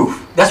the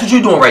truth. That's what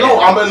you're doing right now.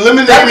 No, I'm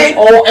eliminating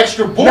all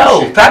extra bullshit.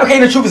 No,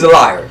 fabricating the truth is a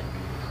liar.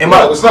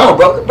 No, it's not,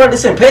 bro. Bro,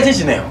 listen. Pay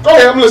attention now. Go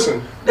ahead, I'm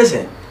listening.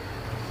 Listen,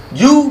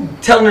 you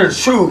telling her the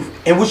truth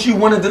and what you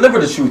want to deliver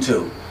the truth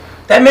to.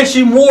 That makes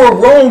you more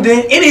wrong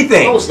than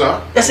anything. No, it's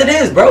not. Yes, it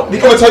is, bro. I'm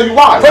gonna tell you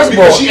why. First of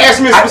all, she asked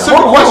me a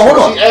specific question. Hold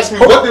on. She asked me,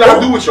 what did I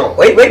do with y'all?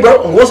 Wait,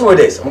 bro. I'm going somewhere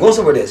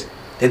with this.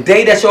 The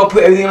day that y'all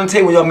put everything on the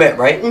table when y'all met,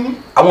 right?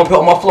 Mm-hmm. I want to put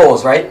all my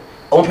flaws, right?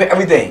 I want to put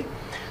everything.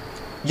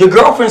 Your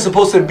girlfriend's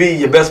supposed to be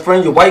your best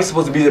friend. Your wife's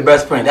supposed to be your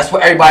best friend. That's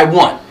what everybody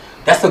want.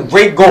 That's a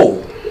great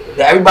goal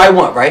that everybody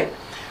want, right?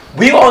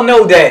 We all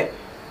know that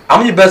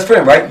I'm your best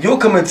friend, right? You'll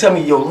come and tell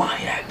me, yo,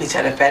 Lonnie, that bitch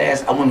had a fat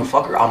ass. I want to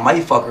fuck her. I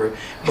might fuck her.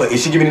 But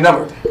if she give me the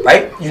number,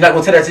 right? You're not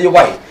going to tell that to your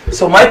wife.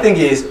 So my thing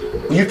is,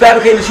 when you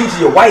fabricate the truth to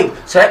your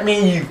wife, so that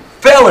means you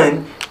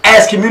failing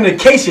as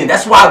communication.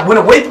 That's why I went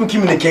away from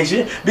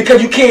communication,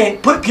 because you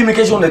can't put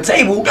communication on the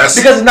table because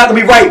it's not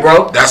going to be right,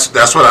 bro. That's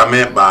what I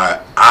meant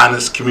by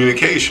honest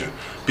communication.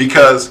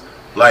 Because,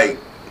 like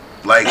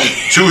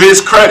to his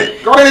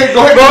credit. Go ahead.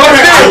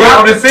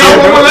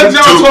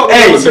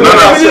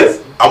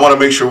 I want to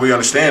make sure we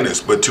understand this,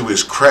 but to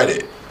his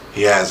credit,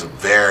 he has a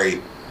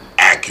very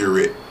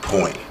accurate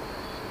point,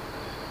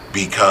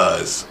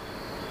 because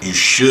you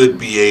should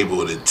be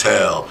able to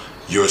tell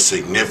your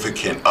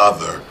significant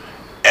other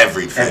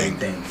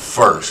everything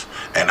first.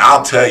 And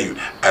I'll tell you,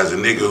 as a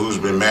nigga who's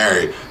been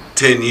married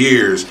 10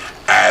 years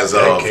as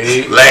of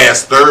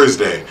last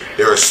Thursday,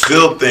 there are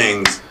still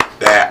things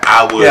that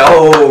I would...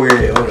 hold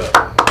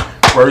up.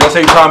 Bro, y'all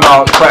say you talking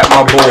about crap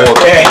my balls.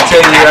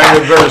 10-year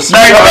anniversary.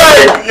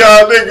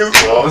 Y'all niggas.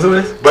 What's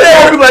this? But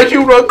like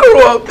you run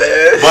crew up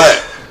there.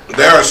 But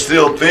there are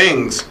still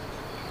things.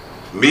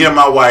 Me and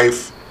my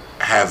wife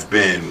have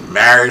been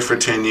married for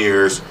 10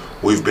 years.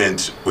 We've been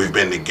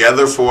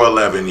together for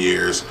 11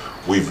 years.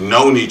 We've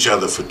known each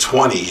other for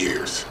 20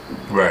 years.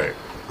 Right.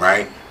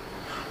 Right?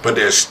 But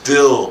there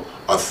still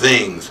are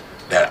things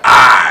that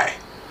I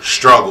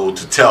struggle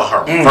to tell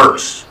her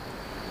first.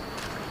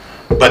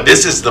 But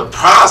this is the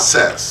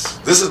process.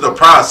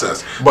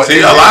 But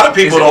see, a lot of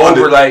people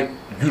don't like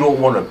you don't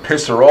want to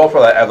piss her off or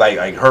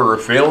like hurt her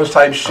feelings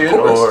type shit,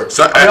 or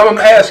so, I'm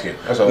asking.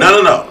 That's all.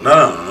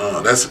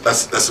 No.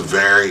 That's a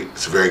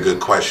very good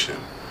question.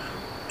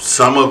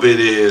 Some of it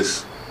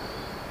is.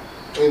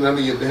 Ain't none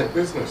of your damn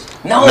business.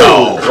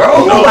 No,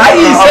 bro. No. How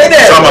you say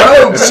that?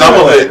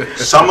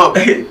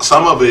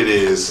 Some of it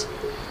is.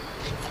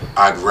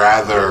 I'd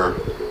rather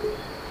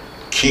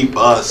keep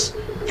us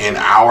in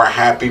our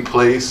happy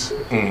place,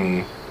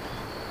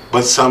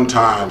 but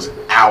sometimes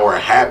our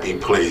happy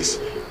place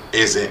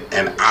isn't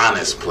an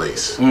honest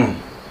place. You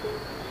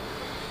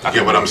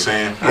get what I'm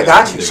saying? I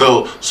got you.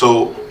 So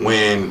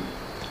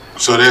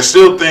there's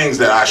still things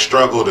that I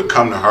struggle to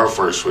come to her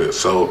first with.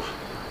 So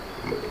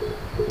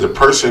the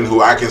person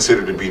who I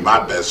consider to be my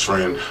best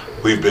friend,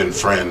 we've been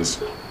friends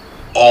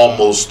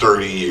almost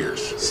 30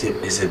 years.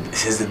 It's a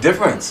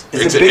difference.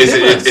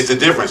 It's a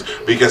difference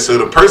because so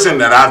the person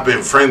that I've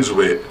been friends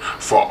with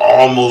for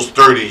almost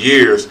 30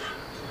 years,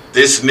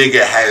 this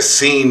nigga has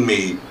seen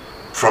me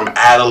from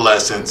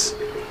adolescence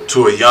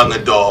to a young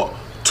adult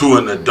to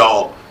an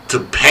adult to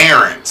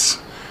parents.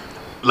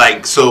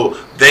 Like, so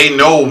they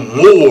know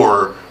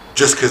more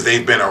just because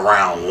they've been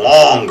around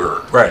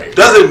longer. Right.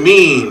 Doesn't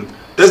mean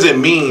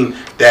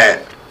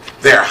that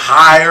they're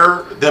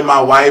higher than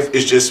my wife.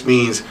 It just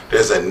means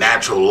there's a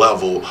natural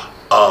level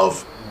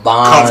of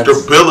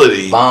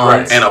comfortability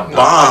and a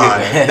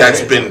bond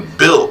that's been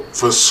built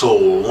for so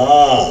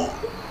long.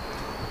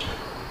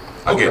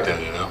 I get that,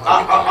 you know.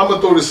 I'm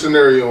gonna throw this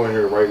scenario in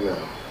here right now,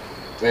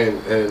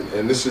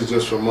 and this is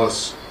just from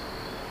us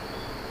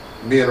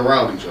being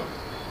around each other.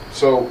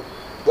 So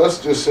let's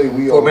just say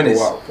we all go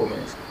out. 4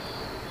 minutes.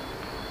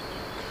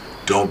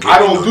 Don't give me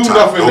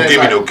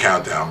no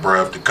countdown,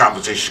 bro. If the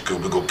conversation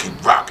good, we're gonna keep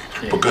rocking.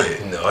 Yeah. But go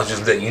ahead. No, I was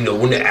just letting you know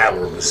when the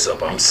hour was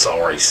up. I'm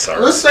sorry, sir.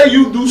 Let's say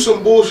you do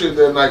some bullshit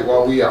that night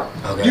while we out.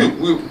 Okay.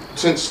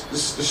 Since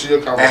this is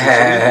your conversation, we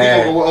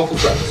gonna go with Uncle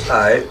Facts.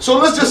 Alright. So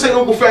let's just say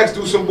Uncle Facts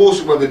do some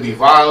bullshit, whether it be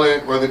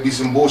violent, whether it be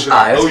some bullshit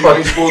I know you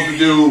ain't supposed to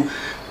do.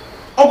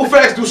 Uncle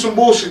Facts do some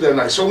bullshit that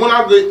night. So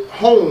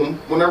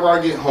whenever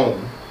I get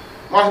home,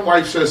 my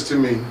wife says to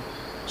me,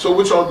 "So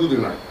what y'all do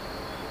tonight?"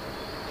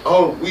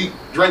 "Oh, we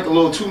drank a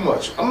little too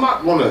much." I'm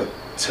not gonna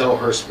tell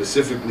her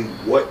specifically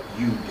what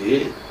you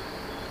did.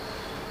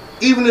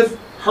 Even if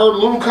her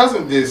little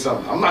cousin did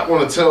something, I'm not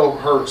gonna tell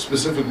her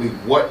specifically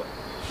what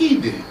he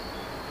did.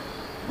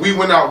 We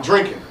went out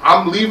drinking.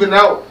 I'm leaving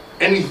out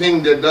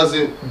anything that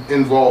doesn't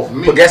involve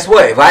me. But guess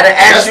what? If I'd have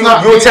asked you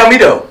would tell me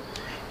though.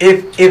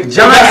 If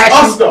John asked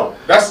us you, though.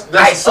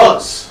 That's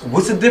us.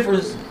 What's the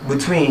difference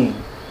between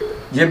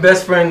your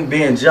best friend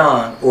being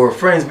John or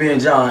friends being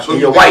John and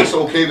your wife? It's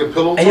okay to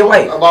pillow and your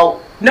wife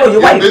about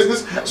your wife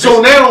business.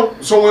 So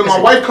when my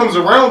wife comes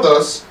around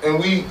us and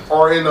we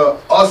are in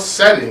us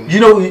setting, you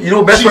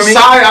know best friend mean?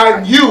 She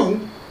side-eyed you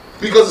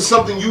because of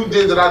something you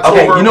did that I told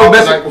her you know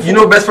about the night before. You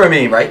know best friend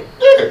mean, right?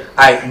 Yeah.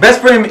 Alright,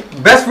 best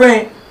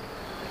friend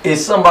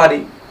is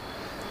somebody.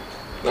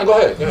 No, go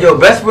ahead. Your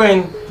best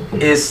friend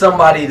is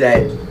somebody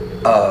that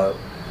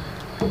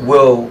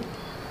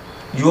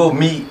you'll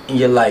meet in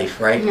your life,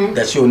 right? Mm-hmm.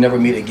 That you'll never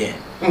meet again.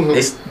 Mm-hmm.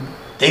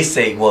 They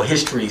say, well,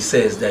 history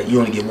says that you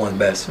only get one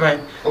best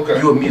friend. Okay.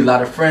 You will meet a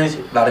lot of friends,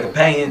 a lot of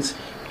companions,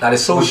 a lot of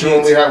associates. But you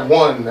only have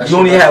one. You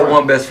only have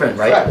one best friend,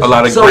 right? A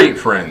lot of great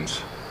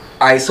friends.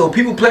 Alright, so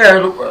people play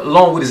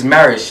along with this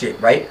marriage shit,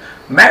 right?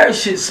 Marriage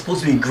shit's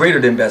supposed to be greater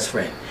than best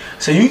friend.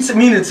 So you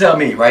mean to tell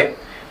me, right?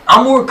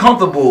 I'm more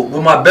comfortable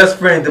with my best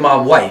friend than my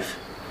wife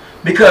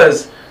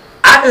because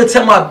I could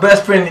tell my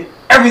best friend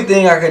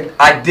everything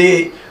I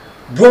did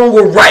wrong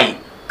or right.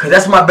 Cause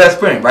that's my best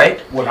friend,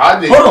 right? What I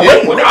did. Hold on,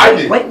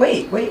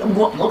 wait. I'm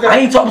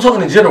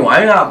talking in general. I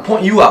ain't not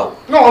pointing you out.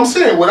 No, I'm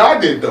saying what I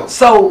did though.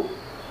 So,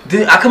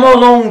 then I come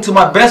along to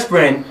my best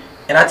friend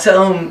and I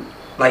tell him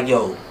like,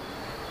 "Yo,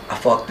 I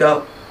fucked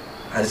up.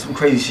 I did some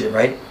crazy shit,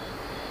 right?"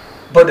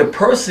 But the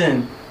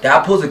person that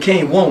I supposed to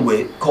came one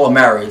with, called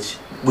marriage,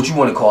 what you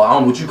want to call it, I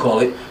don't know what you call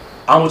it.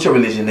 I don't know what your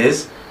religion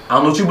is. I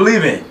don't know what you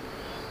believe in.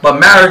 But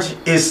marriage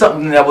is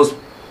something that was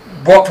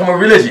brought from a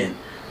religion.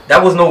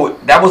 That was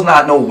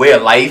not no way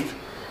of life.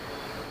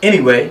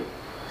 Anyway,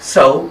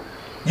 so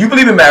you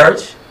believe in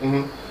marriage.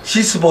 Mm-hmm.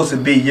 She's supposed to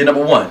be your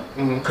number one.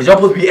 Because y'all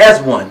supposed to be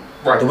as one.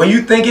 Right. The way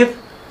you think it,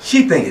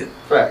 she think it.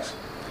 Facts.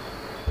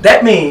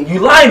 That means you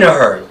lying to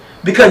her.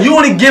 Because you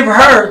only give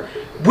her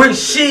what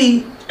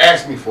she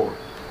asked me for.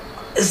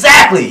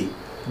 Exactly.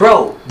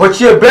 Bro, but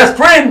your best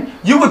friend,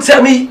 you would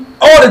tell me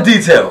all the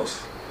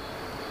details.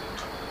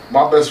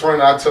 My best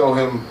friend, I tell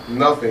him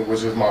nothing,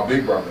 which is my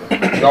big brother.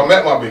 Y'all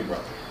met my big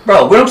brother.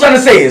 Bro, what I'm trying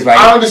to say is, right?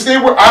 I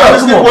understand what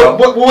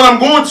I'm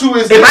going to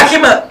is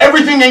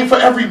everything ain't for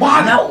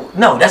everybody.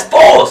 No, that's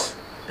false.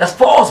 That's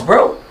false,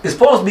 bro. It's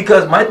false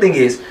because my thing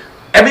is,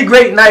 every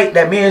great night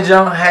that me and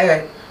John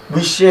had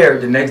we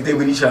shared the next day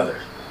with each other,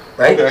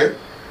 right? Okay.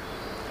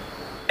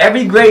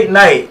 Every great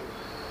night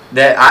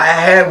that I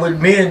had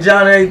with me and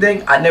John and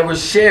everything, I never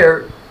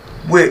shared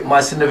with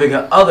my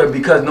significant other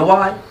because, you know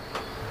why?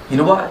 You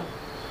know why?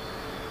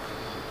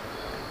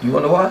 You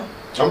wanna know why?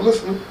 I'm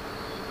listening.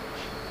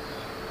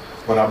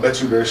 But I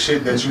bet you there's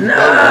shit that you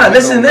Nah,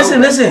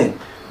 listen.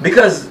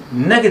 Because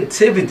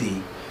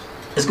negativity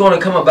is going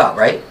to come about,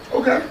 right?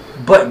 Okay.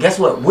 But guess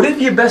what? What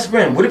if your best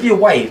friend, what if your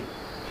wife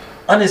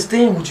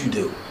understand what you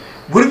do?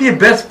 What if your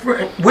best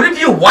friend, what if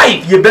your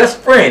wife, your best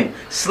friend,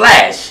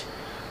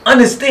 /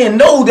 understand,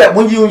 know that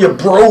when you and your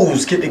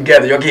bros get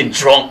together, y'all get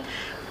drunk,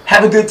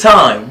 have a good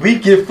time, we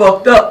get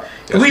fucked up.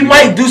 Yes, we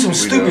might do some We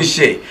stupid do.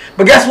 shit.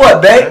 But guess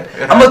what, babe?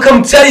 I'm going to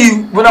come tell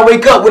you when I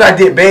wake up what I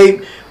did,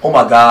 babe. Oh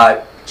my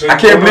God. So I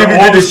can't believe you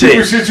did this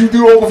shit. Shit you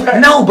do over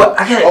that? No, but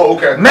I can't. Oh,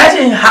 okay.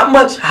 Imagine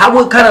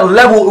what kind of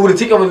level it would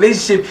take a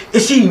relationship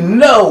if she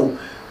know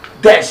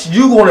that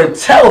you gonna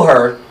tell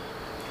her.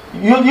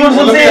 You know what I'm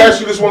Let me saying? ask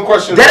you this one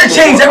question. That'll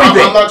change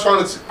everything. I'm not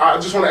trying to. I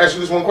just want to ask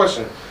you this one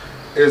question.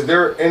 Is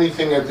there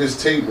anything at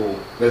this table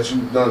that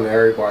you've done that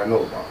everybody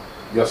know about?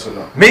 Yes or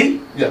no?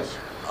 Me? Yes.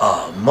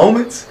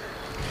 Moments.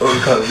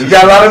 Because we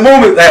got a lot of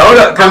moments. Like, hold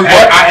up.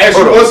 I asked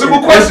you one simple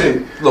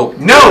question. Look,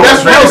 No,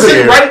 That's what I'm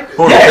saying, right?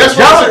 Yeah, That's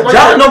what I'm saying, right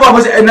John there.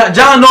 know about.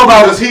 John know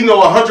about. Does he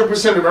know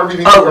 100% of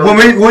everything? you heard?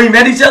 When we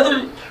met each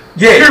other.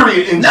 Yeah.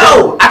 Period, in No,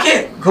 general. I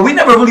can't. Because we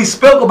never really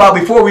spoke about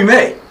before we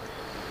met.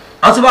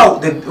 I'm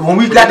talking about when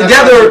we But got that's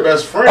not together. your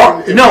best friend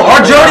our- if you no, our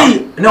don't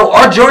know journey.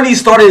 Our journey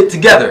started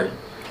together.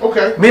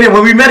 Okay. Meaning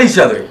when we met each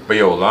other. But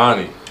yo,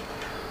 Lonnie,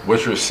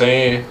 what you're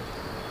saying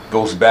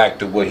goes back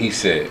to what he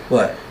said.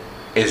 What?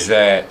 Is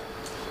that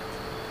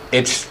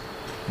it's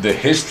the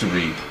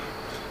history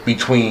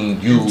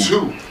between you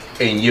two.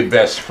 and your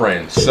best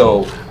friend.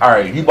 So, all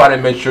right, you about to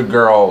met your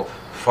girl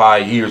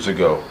 5 years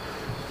ago.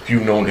 You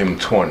known him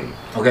 20.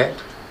 Okay.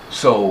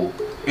 So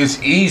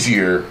it's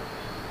easier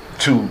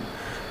to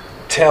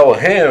tell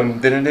him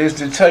than it is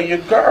to tell your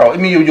girl. I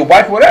mean, your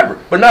wife, whatever.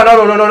 But no.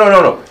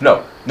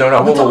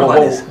 We talked about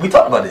this. We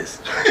talked about this.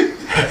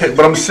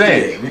 But I'm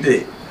saying, Yeah, we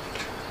did.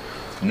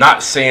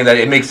 not saying that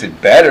it makes it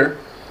better.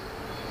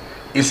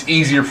 It's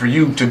easier for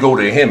you to go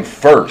to him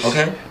first,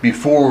 Okay.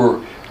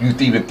 before you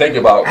even think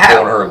about How?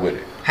 going her with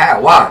it.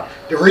 How? Why?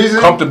 The reason?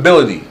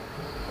 Comfortability,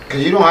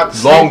 Because you don't have to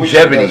sleep with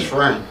your longevity. best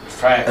friend.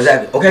 Facts.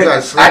 Exactly. Okay. You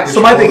gotta sleep with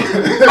So my your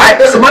thing.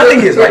 boy. So my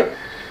thing is right.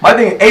 My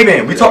thing. Hey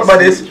man, we talked about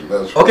sleep this. with your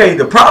best friend. Okay.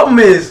 The problem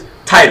is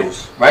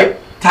titles, right?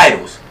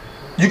 Titles.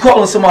 You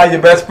calling somebody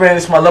your best friend?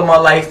 This is my love of my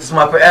life. This is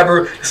my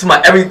forever. This is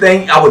my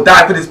everything. I would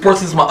die for this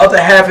person. This is my other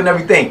half and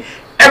everything.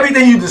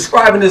 Everything you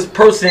describe in this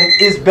person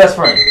is best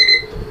friend.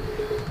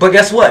 But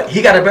guess what?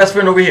 He got a best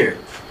friend over here.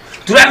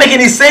 Do that make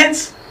any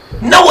sense?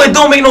 No, it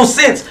don't make no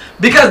sense.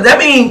 Because that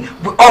means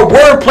our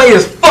wordplay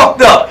is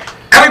fucked up.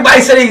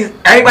 Everybody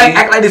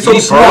act like they're so Me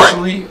smart.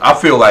 personally, I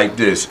feel like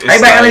this. It's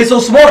Everybody act like like they're so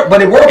smart, but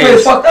their wordplay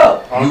is it's- fucked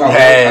up. I you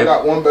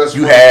got one best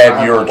you friend, I have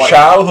have your a wife.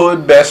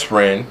 childhood best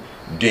friend,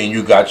 then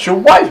you got your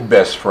wife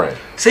best friend.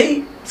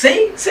 See?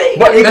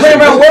 But They play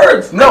around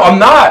words. No, I'm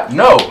not.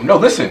 No,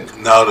 listen.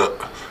 No,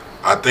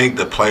 I think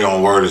the play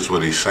on word is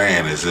what he's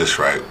saying is this,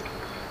 right?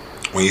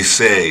 When you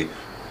say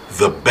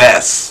the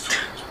best,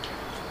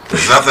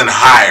 there's nothing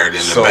higher than the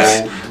So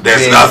best.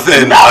 There's then-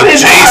 nothing Nothing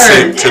adjacent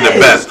higher, to the yeah.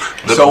 best.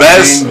 The So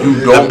best, then you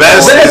the don't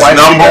best call is your wife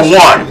number your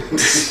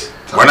best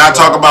one. We're not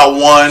talking about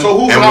one So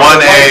who's and not one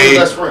your wife and A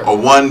best friend? or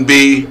one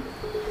B.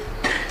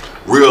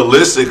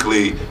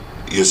 Realistically,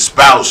 your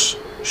spouse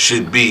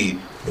should be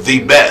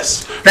the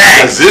best. Facts.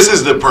 Because this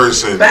is the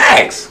person.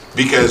 Facts.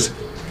 Because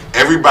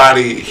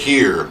everybody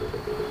here,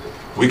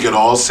 we can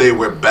all say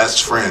we're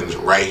best friends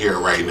right here,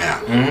 right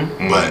now.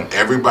 But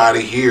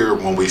everybody here,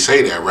 when we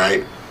say that,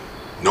 right,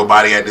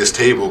 nobody at this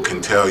table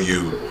can tell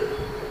you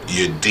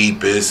your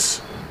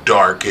deepest,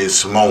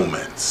 darkest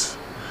moments.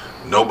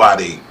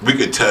 Nobody, we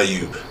could tell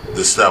you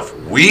the stuff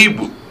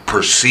we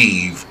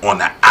perceive on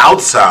the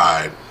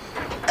outside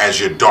as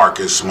your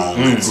darkest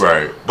moments.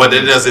 Right. But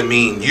it doesn't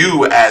mean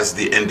you as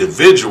the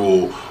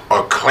individual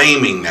are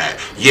claiming that,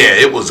 yeah,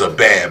 it was a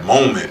bad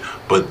moment,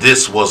 but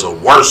this was a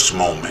worse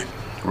moment.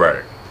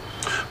 Right.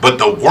 But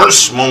the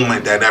worst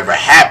moment that ever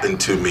happened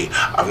to me,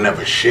 I've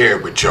never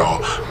shared with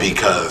y'all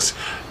because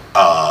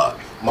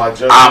My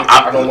judgment,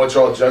 I I don't want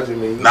y'all judging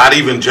me. not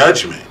even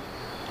judgment.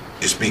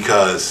 It's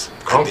because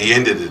at the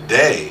end of the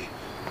day,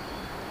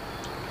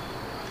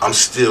 I'm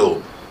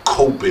still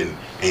coping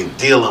and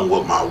dealing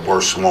with my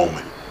worst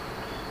moment.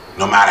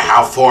 No matter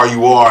how far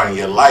you are in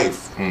your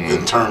life,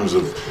 in terms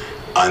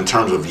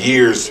of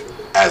years,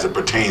 as it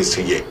pertains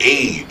to your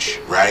age,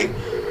 right?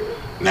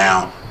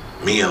 Now,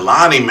 me and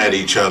Lonnie met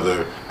each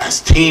other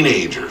as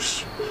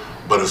teenagers,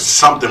 but if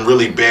something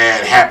really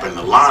bad happened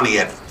to Lonnie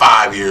at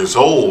 5 years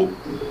old,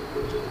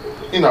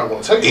 He's not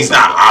gonna tell you. he's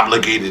not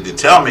obligated to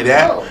tell me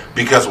that, No.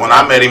 because when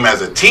I met him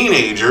as a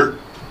teenager,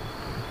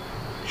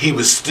 he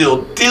was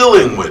still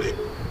dealing with it.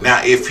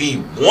 Now, if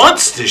he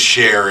wants to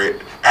share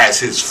it as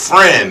his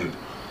friend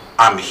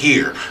I'm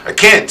here. I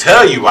can't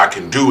tell you I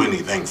can do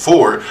anything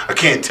for it. I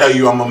can't tell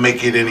you I'm gonna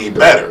make it any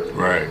better.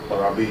 Right. But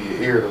I'll be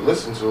your ear to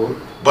listen to it.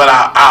 But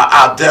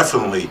I'll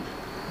definitely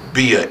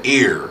be an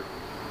ear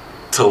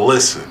to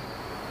listen.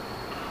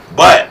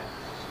 But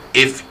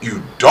if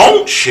you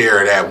don't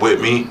share that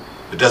with me,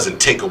 it doesn't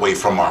take away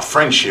from our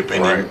friendship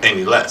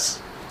any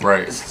less.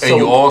 Right.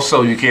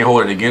 So, and you can't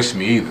hold it against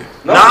me either.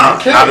 No, Nah, you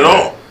can't. not at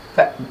all.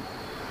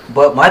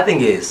 But my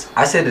thing is,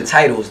 I said the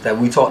titles that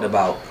we talked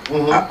about,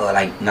 Mm-hmm.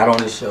 like not on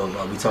this show,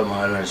 but we talked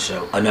about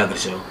another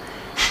show.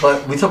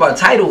 But we talk about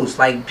titles,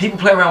 like people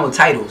play around with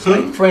titles,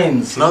 like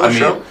friends. Another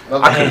show.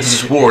 I could have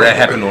swore that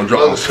happened on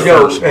Drunk Unks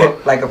Yo, first,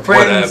 but like a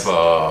friends,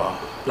 whatever.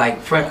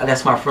 like friend.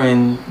 That's my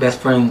friend, best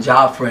friend,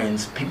 job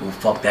friends. People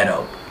fuck that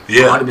up.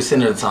 Yeah.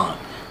 100% of the time,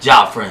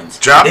 job friends.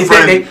 Job They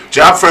friends. think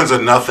Job friends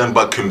are nothing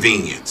but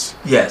convenience.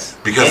 yes,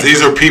 Because And-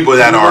 these are people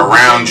that are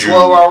around you.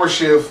 12-hour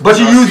shift. But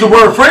you use the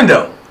word friend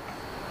though,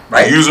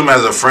 right? You use them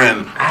as a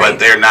friend, but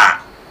they're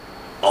not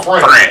a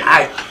Friend.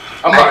 friend.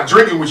 I'm not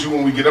drinking with you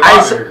when we get up I-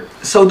 out of here.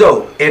 So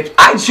though, if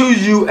I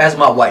choose you as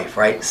my wife,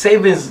 right?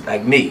 Savings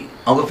like me,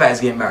 Uncle Fat's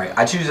getting married.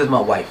 I choose you as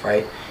my wife,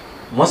 right?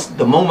 Once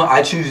the moment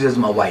I choose you as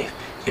my wife,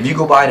 if you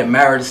go by the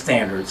marriage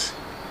standards,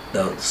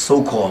 the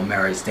so-called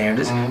marriage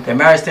standards, the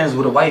marriage standards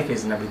what a wife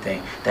is and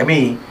everything. That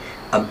means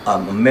a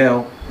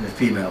male and a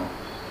female.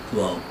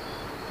 Well,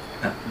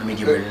 let me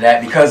get rid of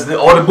that because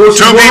all the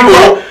bullshit.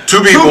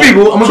 Two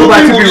people. I'm gonna go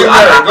back to people.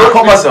 I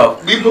call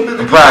myself.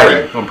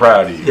 I'm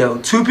proud of you. Yo,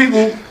 two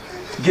people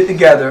get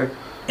together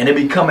and they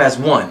become as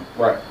one.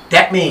 Right.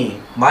 That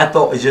means my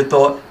thought is your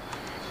thought,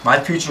 my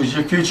future is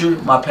your future,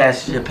 my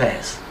past is your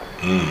past.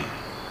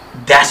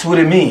 That's what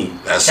it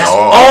means. That's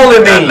all it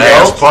means, that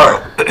last yo.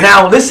 part.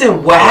 Now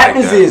listen, what I like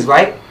happens that. is,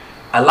 right,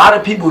 a lot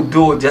of people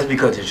do it just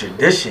because it's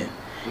tradition.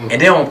 And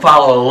they don't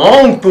follow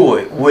along through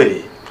it with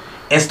it.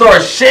 And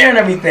start sharing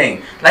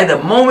everything. Like the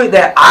moment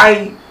that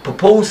I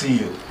propose to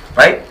you,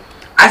 right?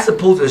 I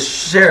supposed to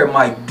share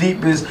my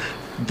deepest,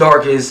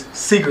 darkest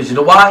secrets. You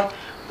know why?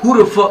 Who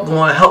the fuck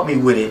gonna help me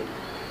with it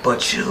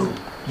but you?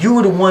 You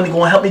were the one that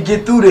gonna help me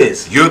get through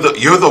this. You're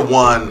the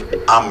one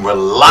I'm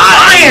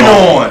relying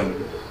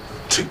on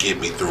to get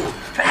me through it.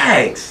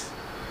 Facts.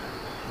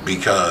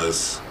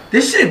 Because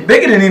This shit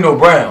bigger than Nino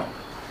Brown.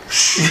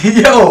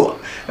 Yo,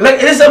 like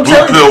it's I'm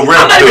telling you, Pill, I'm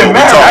not red even pill, married. we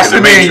That's talking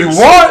the man Matrix.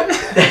 you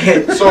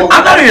want. So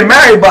I'm not even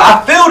married, but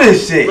I feel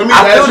this shit. let me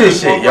I feel ask you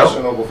this one shit,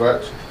 question, yo. Uncle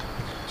Facts.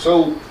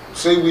 So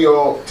say we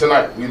all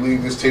tonight we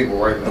leave this table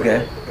right now.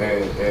 Okay.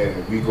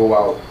 And we go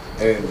out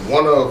and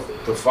one of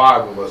the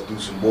five of us do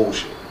some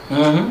bullshit.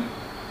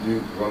 Mm-hmm.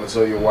 You gonna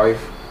tell your wife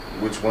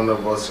which one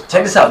of us?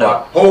 Check this out,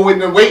 though. Oh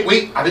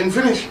wait! I didn't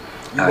finish.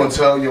 You All gonna right.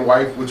 tell your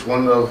wife which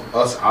one of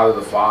us out of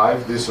the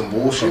five did some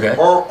bullshit, Okay.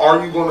 or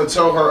are you gonna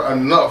tell her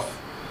enough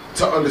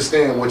to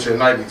understand what your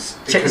night is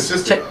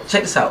consisted of?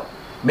 Check this out.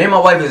 Me and my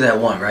wife is at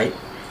one, right?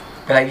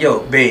 Be like, yo,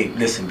 babe,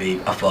 listen,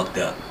 babe, I fucked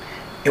up.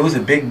 It was a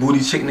big booty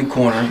chick in the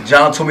corner.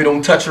 John told me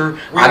don't touch her.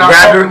 We're I not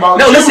grabbed her. talking about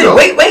No, you, listen, though.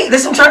 wait.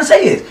 Listen, what I'm trying to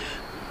say is,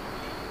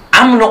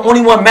 I'm the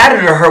only one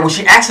matter to her when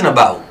she asking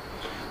about.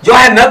 Y'all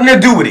had nothing to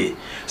do with it.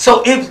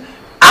 So if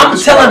I'm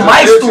That's telling why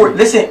I my just did story, you.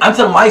 listen, I'm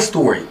telling my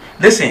story.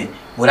 Listen,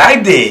 what I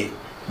did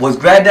was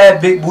grab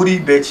that big booty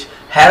bitch,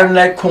 had her in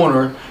that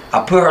corner.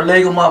 I put her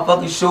leg on my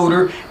fucking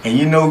shoulder, and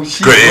you know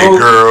she. Go ahead, broke.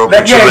 girl, Like,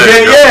 put your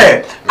leg up.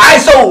 yeah.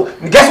 Alright,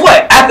 so guess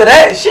what? After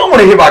that, she don't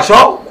want to hear about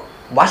y'all.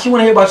 Why she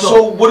want to hear about y'all?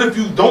 So what if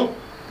you don't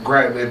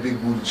grab that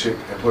big booty chick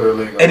and put her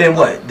leg up? And then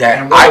what? That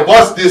And one of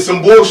us did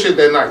some bullshit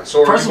that night.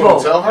 So First are of you all,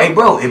 gonna tell her? hey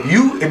bro, if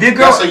your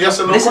girl, That's a yes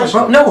or no listen,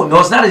 question. bro, no,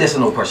 it's not a yes or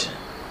no question.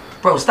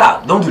 Bro,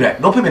 stop. Don't do that.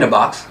 Don't put me in a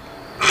box.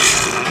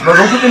 Bro,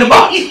 don't put me in a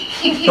box.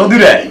 Don't do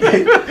that.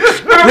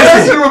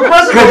 Listen,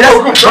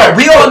 bro,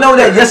 we all know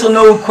that yes or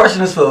no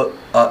question is for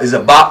is a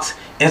box,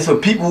 and it's for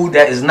people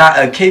that is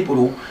not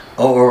capable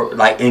or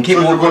like So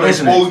incapable you're of gonna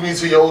listening. expose me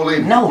to your old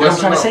lady? No, what Yes I'm or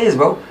trying to no? say is,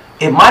 bro,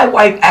 if my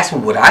wife asked me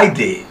what I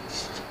did,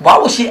 why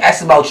would she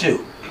ask about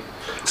you?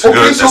 That's a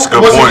good, that's a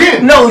good once point.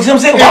 again, No, you see what I'm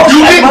saying? Why if would you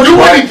she ask didn't about do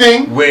you?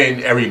 anything,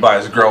 When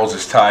everybody's girls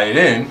is tied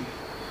in,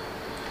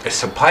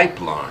 it's a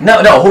pipeline.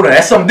 No, hold on.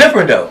 That's something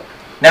different though.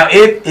 Now,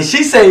 if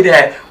she say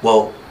that,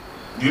 well,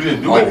 you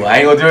didn't do oh, anything. I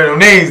ain't gonna do no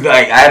names.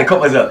 Like I had to cut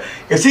myself.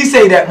 If she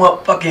say that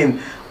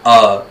motherfucking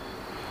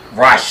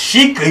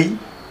Rashiki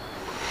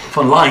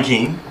from Lion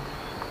King,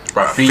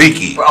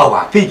 Rafiki. oh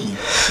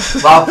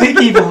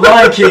Rafiki from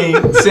Lion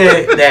King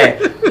said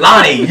that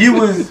Lonnie, you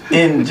was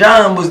and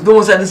John was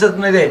doing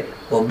something like that.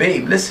 Well,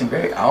 babe, listen,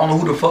 babe, I don't know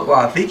who the fuck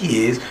Rafiki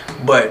is,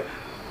 but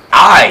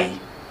I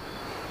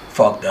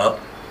fucked up.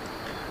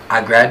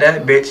 I grabbed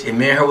that bitch and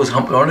me and her was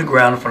humping on the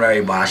ground in front of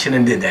everybody. I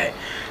shouldn't have did that.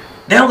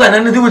 That don't got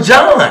nothing to do with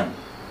John.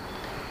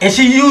 And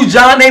she used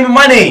John's name and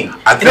my name.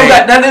 It don't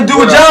got nothing to do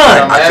with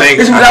John.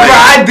 It's whatever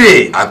I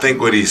did. I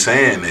think what he's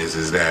saying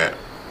is that,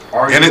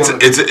 Are you and gonna-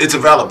 it's a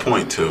valid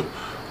point too.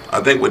 I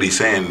think what he's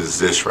saying is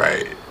this,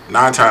 right?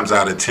 9 times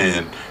out of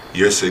 10,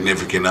 your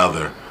significant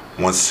other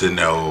wants to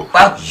know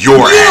Well, your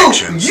you,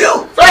 actions, you.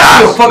 not,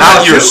 Fuck not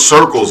about your you.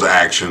 circle's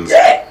actions.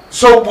 Yeah.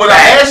 So what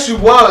I asked you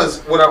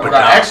was, what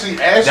I actually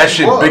asked that you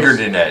shit was, bigger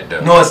than that, though.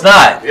 No, it's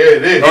not. Yeah,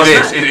 it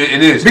is.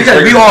 It is.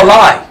 Because we all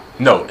lie.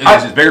 No,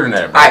 it's bigger than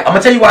that, bro. I'm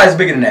gonna tell you why it's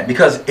bigger than that.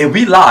 Because if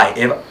we lie,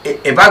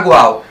 if I go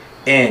out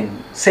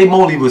and say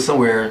Molly was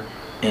somewhere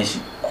and she,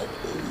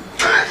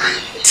 fuck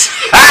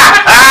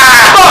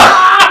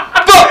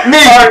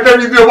me. All right,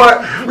 you know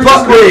what?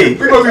 Fuck me.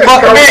 Fuck me.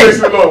 Fuck me.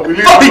 Fuck me.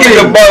 Fuck me.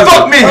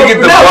 Fuck me. You get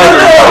the buzzer.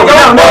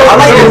 No.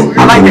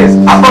 I like this.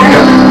 I fucked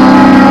up.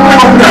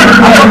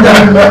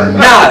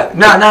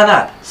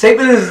 Nah. Say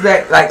for instance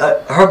that like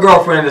her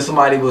girlfriend or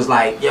somebody was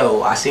like,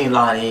 yo, I seen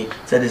Lonnie,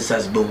 said this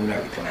such boom and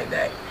everything like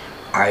that.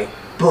 Alright,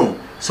 boom.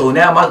 So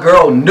now my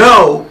girl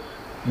know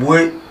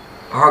what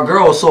her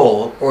girl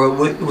saw or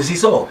what she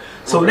saw.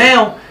 So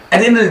now at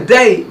the end of the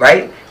day,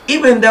 right,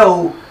 even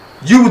though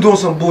you were doing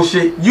some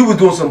bullshit,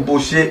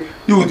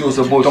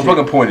 Don't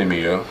fucking point at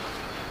me, yo.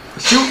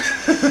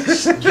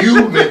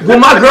 Well,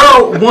 my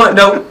girl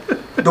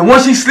the one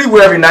she sleep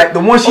with every night, the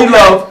one she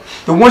love,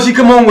 the one she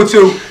come home with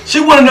too. She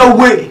want to know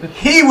what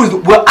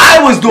I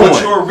was doing.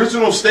 What your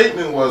original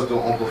statement was,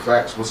 though, Uncle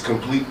Facts, was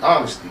complete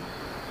honesty.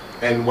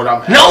 And what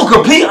I'm no,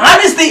 complete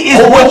honesty is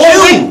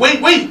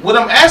Wait. What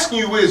I'm asking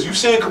you is, you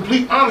saying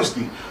complete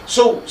honesty.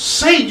 So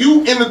say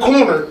you in the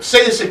corner, say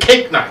it's a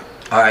cake night.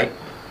 All right.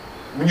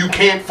 When you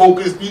can't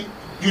focus,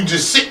 you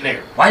just sitting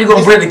there. Why you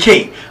gonna bring the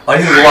cake? Oh,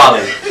 this is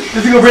wallet.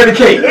 This is gonna bring the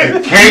cake. You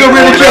gonna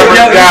bring the cake?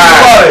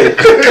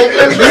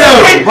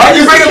 Why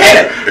you bring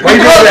that? Why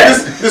you bring that?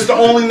 This the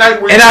only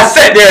night where. And I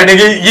sat there,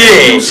 nigga.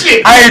 Yeah.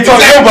 Shit. I ain't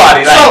talking to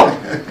nobody. Like,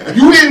 so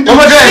you didn't do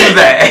what shit. Is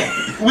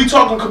that? We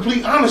talking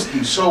complete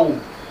honesty. So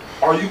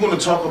are you gonna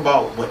talk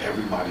about what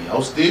everybody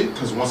else did?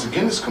 Because once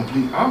again, it's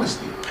complete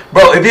honesty.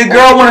 Bro, if your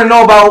girl wanna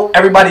know about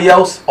everybody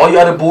else, all your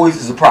other boys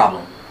is a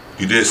problem.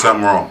 You did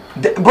something wrong.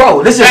 Bro,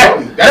 listen.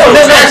 Exactly.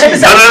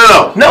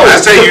 No. No, When I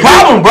say the you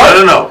problem, did,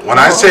 bro. No. When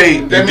I say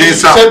you that did means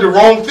something, you said the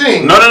wrong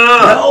thing.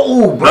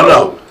 No,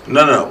 bro.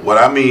 No. What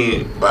I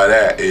mean by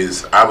that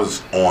is I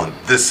was on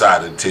this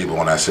side of the table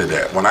when I said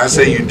that. When I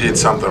say you did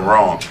something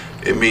wrong,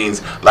 it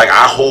means like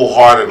I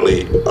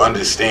wholeheartedly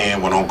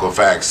understand when Uncle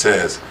Fax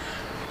says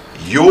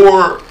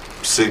your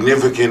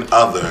significant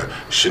other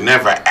should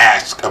never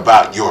ask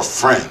about your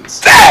friends.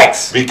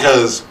 Facts.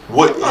 Because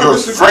what your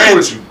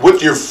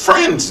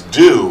friends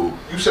do,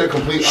 you said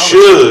complete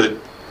honesty.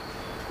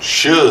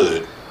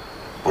 should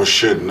or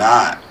should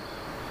not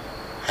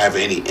have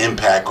any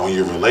impact on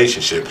your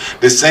relationship.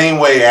 The same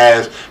way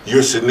as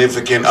your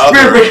significant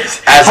other,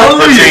 as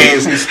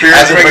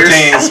it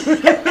pertains.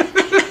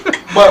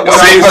 But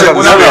what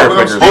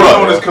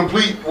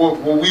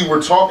we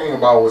were talking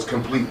about was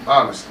complete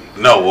honesty.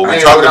 No, what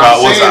we're talking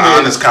about was an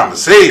honest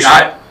conversation.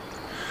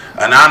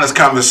 An honest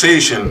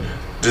conversation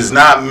does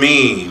not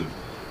mean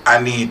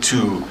I need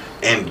to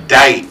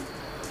indict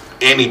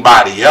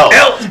anybody else.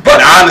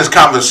 But an honest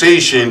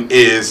conversation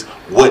is,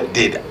 what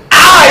did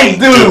I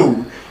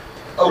do?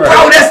 Okay.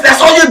 Bro,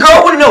 that's all your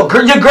girl want to know.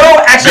 Your girl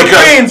actually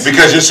friends.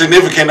 Because your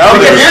significant other.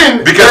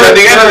 Because at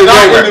the end of the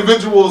day,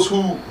 individuals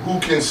who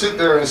can sit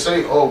there and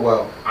say, "Oh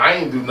well, I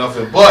ain't do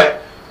nothing,"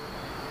 but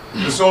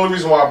it's the only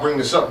reason why I bring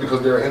this up,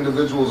 because there are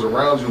individuals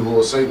around you who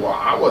will say, "Well,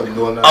 I wasn't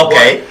doing nothing."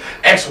 Okay.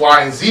 X,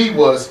 Y, and Z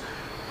was.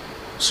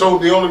 So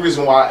the only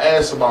reason why I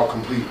asked about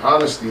complete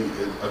honesty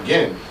is,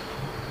 again,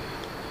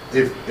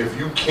 if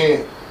you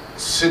can't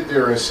sit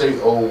there and say,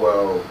 "Oh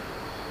well,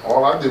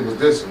 all I did was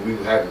this," and we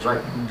had a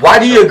drink. Why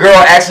do your girl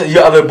ask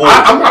your other boys?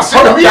 I'm not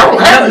saying me. I don't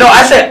have. No,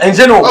 I said in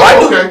general.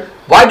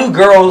 Why do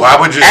girls? Why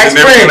would your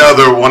significant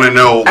other want to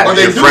know what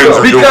your friends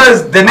are doing?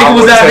 Because the nigga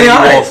was out being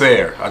honest.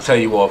 I'll tell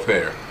you all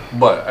fair.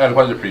 But I have a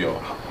question for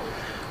y'all.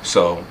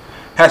 So,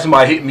 had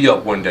somebody hit me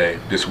up one day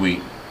this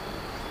week,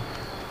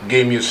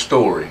 gave me a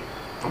story.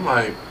 I'm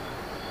like,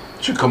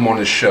 you should come on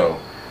this show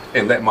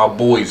and let my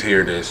boys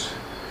hear this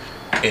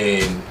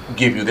and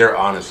give you their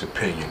honest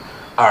opinion.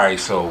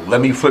 Alright, so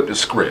let me flip the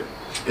script.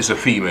 It's a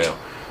female.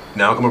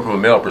 Now I'm coming from a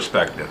male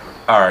perspective.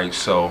 Alright,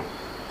 so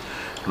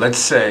let's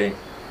say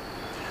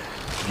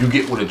you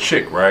get with a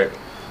chick, right?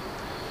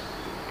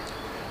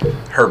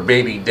 Her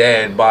baby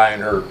dad buying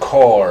her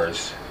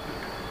cars.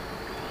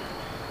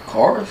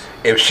 Cars?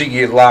 If she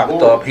get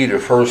locked up, he the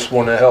first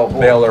one to help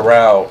bail her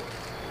out.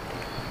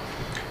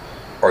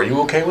 Are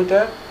you okay with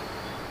that?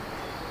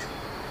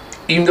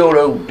 Even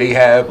though they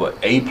have an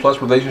A+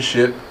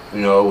 relationship,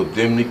 you know, with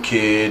them, the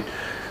kid,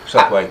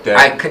 stuff like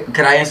that.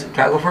 Can I answer?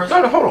 Can I go first?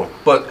 No, hold on.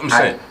 But I'm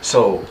saying,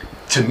 so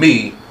to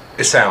me,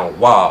 it sounds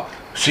wild.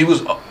 She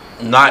was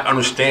not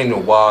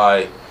understanding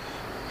why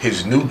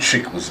his new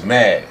chick was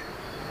mad.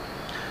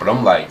 But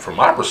I'm like, from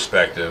my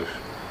perspective,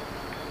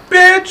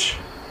 bitch.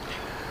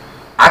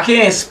 I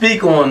can't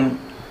speak on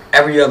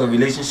every other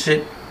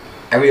relationship,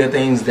 every other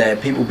things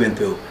that people been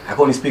through. I can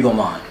only speak on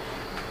mine.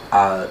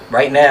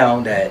 Right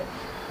now that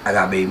I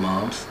got baby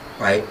moms,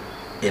 right?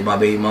 If my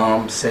baby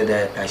mom said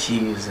that she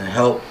was in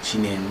help, she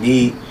didn't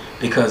need,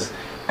 because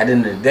at the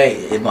end of the day,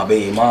 if my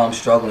baby mom's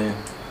struggling,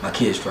 my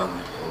kid's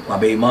struggling. My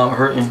baby mom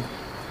hurting,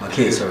 my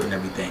kid's hurting,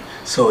 everything.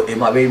 So if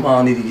my baby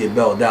mom need to get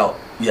bailed out,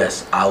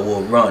 yes, I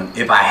will run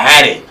if I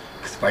had it.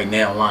 Because right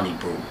now, Lonnie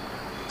broke.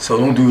 So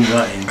don't do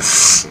nothing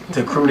to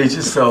incriminate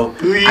yourself.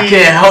 I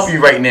can't help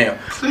you right now.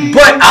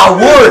 But I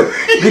would.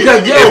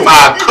 Because, yo, if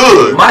I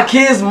could. My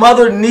kid's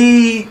mother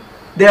need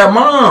their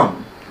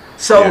mom.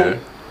 So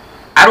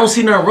I don't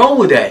see nothing wrong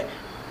with that.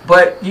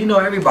 But, you know,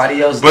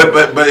 everybody else.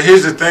 But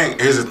here's the thing.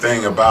 Here's the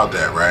thing about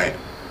that, right?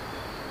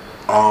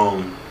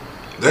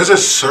 There's a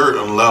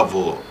certain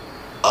level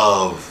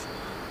of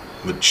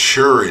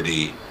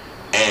maturity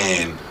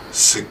and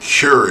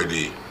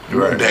security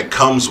that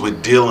comes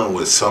with dealing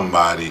with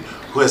somebody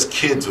who has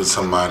kids with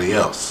somebody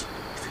else.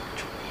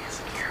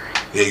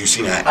 Yeah, you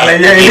see that?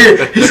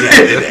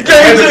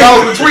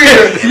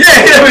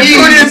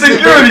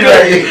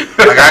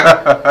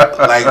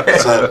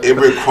 So it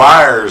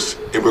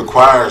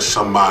requires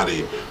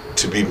somebody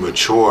to be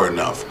mature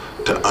enough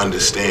to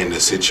understand the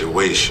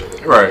situation.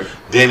 Right.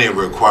 Then it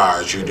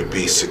requires you to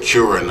be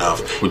secure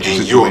enough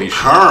in your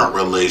current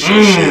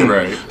relationship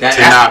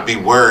to not be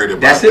worried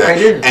about that.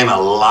 Right, and a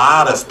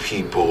lot of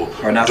people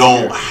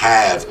don't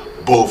have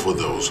both of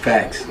those.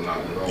 Facts.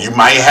 You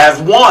might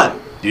have one.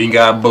 You ain't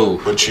got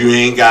both. But you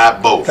ain't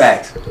got both.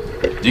 Facts.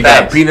 You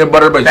got peanut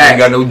butter, but you ain't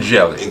got no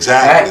jelly.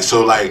 Exactly. Facts.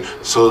 So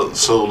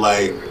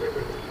like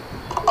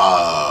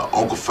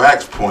Uncle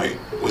Fact's point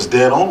was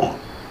dead on.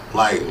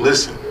 Like,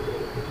 listen,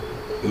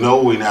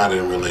 no, we not in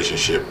a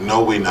relationship.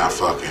 No, we not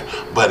fucking.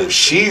 But if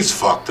she's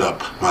fucked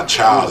up, my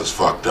child is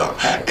fucked up.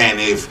 And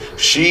if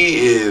she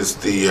is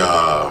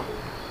if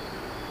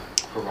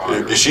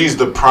she's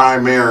the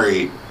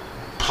primary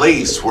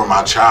place where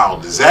my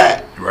child is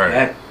at,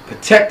 right?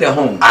 Protect the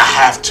home. I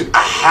have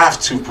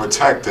to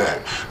protect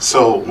that.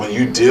 So when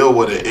you deal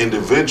with an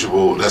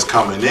individual that's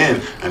coming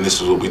in, and this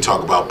is what we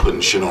talk about,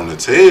 putting shit on the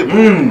table.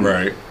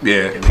 Right.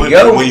 Yeah.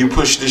 When you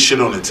push this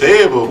shit on the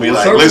table, be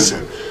like,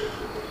 listen,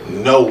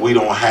 no, we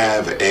don't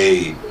have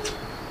a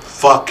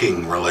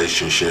fucking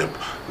relationship,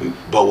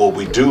 but what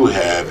we do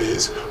have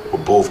is we're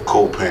both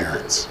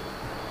co-parents,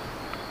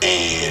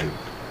 and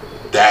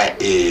that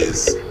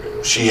is,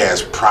 she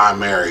has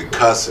primary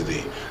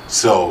custody.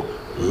 So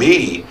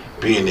me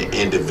being the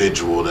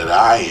individual that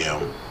I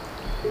am,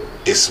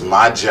 it's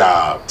my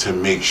job to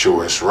make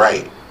sure it's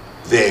right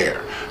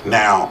there.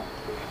 Now,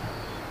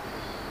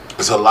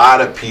 there's a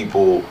lot of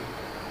people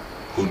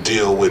who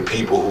deal with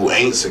people who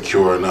ain't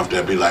secure enough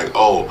that be like,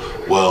 oh,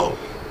 well,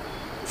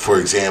 for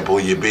example,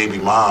 your baby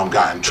mom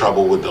got in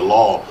trouble with the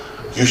law,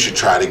 you should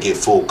try to get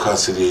full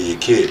custody of your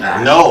kid.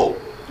 No,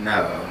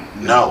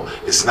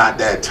 it's not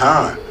that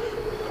time.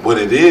 What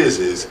it is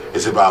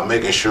it's about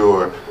making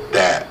sure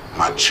that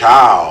my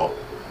child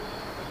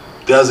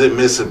doesn't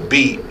miss a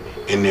beat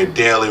in their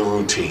daily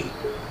routine.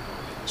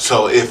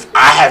 So if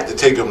I have to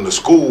take them to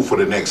school for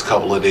the next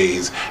couple of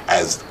days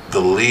as the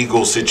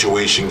legal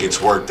situation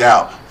gets worked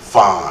out,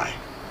 fine.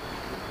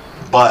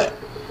 But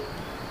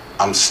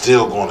I'm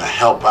still going to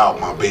help out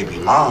my baby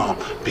mom,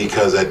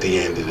 because at the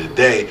end of the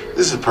day,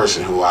 this is a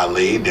person who I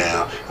laid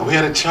down and we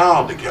had a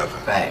child together.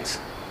 Facts.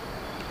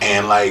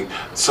 And like,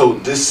 so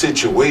this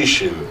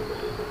situation,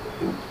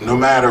 no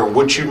matter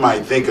what you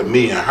might think of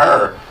me and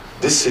her,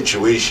 this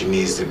situation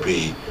needs to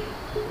be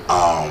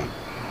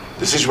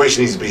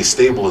as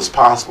stable as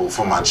possible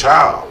for my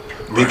child,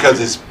 because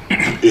it's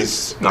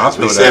as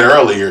we said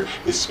earlier,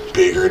 it's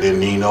bigger than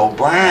Nino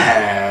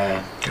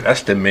Brown.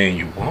 That's the man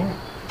you want.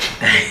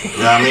 You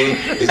know what I mean?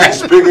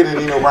 It's bigger than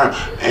Nino Brown.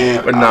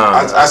 And but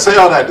nah, I say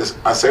all that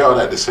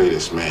to say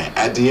this, man.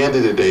 At the end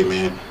of the day,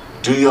 man,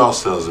 do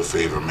yourselves a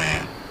favor,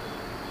 man.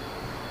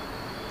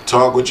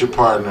 Talk with your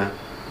partner,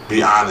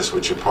 be honest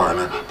with your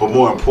partner, but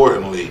more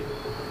importantly,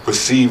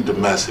 receive the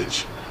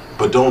message.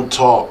 But don't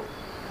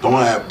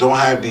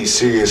have these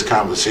serious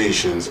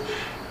conversations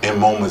in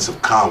moments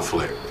of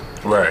conflict.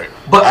 Right.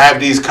 But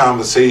have these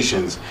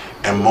conversations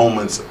in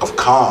moments of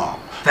calm.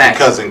 Facts.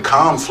 Because in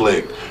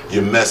conflict,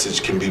 your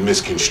message can be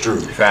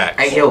misconstrued.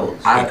 Facts. Hey, yo,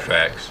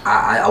 facts.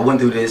 I went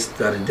through this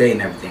the other day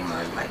and everything.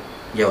 Like,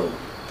 yo,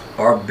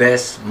 our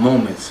best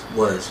moments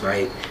was,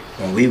 right,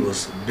 when we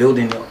was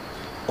building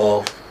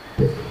off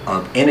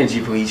of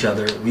energy for each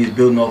other. We was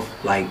building off,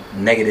 like,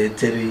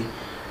 negativity.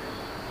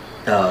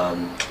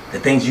 The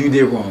things you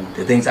did wrong,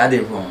 the things I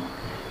did wrong.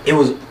 It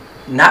was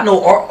not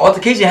no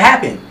altercation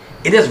happened.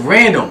 It just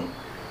random.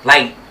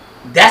 Like,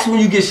 that's when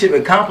you get shit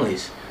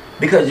accomplished.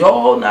 Because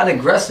y'all not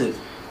aggressive.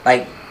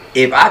 Like,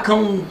 if I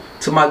come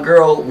to my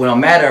girl when I'm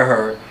mad at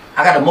her,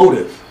 I got a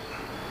motive.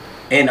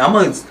 And I'm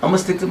gonna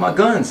stick to my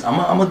guns. I'm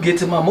gonna get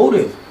to my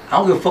motive. I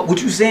don't give a fuck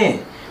what you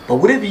saying. But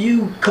what if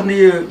you come to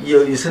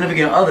your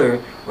significant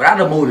other without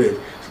a motive?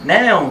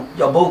 Now,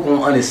 y'all both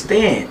gonna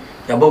understand.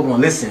 Y'all both gonna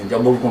listen.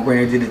 Y'all both gonna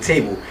bring it to the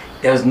table.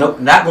 There's not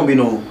gonna be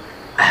no,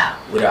 I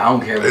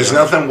don't care. There's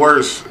nothing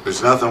worse.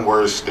 There's nothing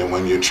worse than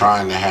when you're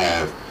trying to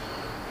have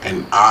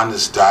an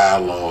honest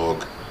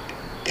dialogue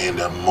in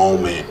a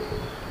moment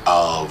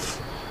of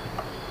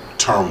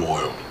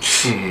turmoil.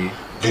 Mm-hmm.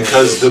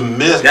 Because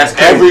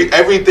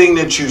everything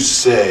that you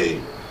say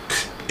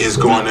is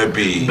going to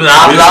be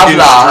blah blah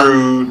blah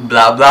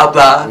blah blah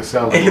blah.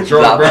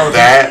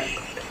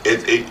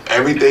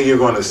 Everything you're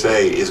going to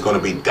say is going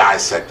to be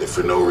dissected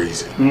for no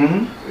reason.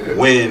 Mm-hmm.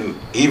 When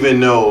even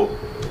though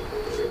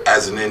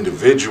as an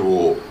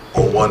individual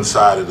on one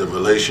side of the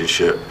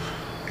relationship,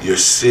 you're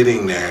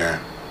sitting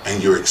there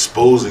and you're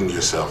exposing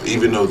yourself,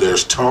 even though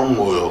there's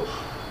turmoil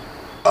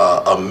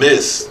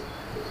amiss,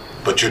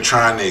 but you're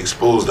trying to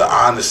expose the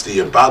honesty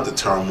about the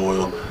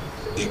turmoil.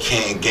 You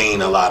can't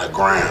gain a lot of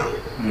ground.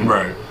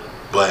 Right.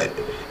 But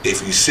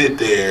if you sit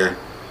there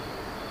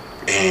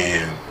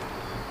and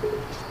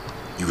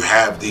you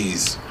have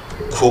these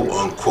quote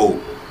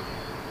unquote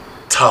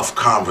tough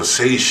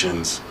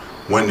conversations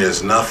when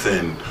there's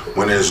nothing,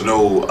 when there's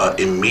no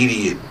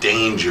immediate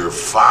danger,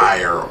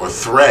 fire, or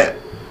threat,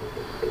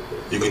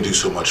 you can do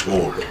so much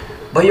more.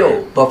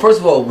 But first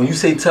of all, when you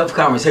say tough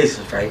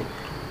conversations, right?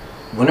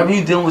 Whenever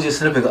you're dealing with your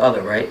significant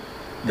other, right?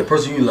 The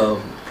person you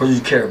love, the person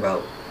you care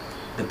about,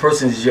 the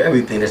person is your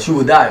everything that you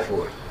would die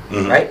for,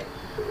 right?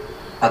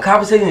 A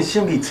conversation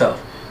shouldn't be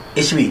tough.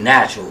 It should be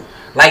natural.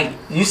 Like,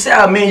 you say,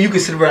 man, you can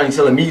sit around and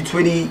tell me,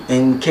 Twitty,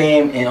 and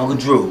Cam, and Uncle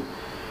Drew.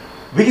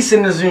 We can sit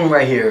in this room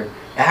right here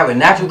and have a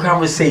natural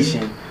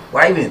conversation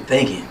without even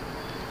thinking.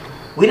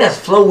 We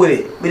just flow with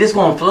it. We just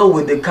gonna flow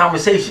with the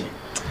conversation.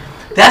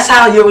 That's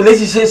how your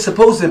relationship's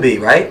supposed to be,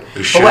 right?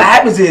 But what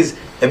happens is,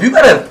 if you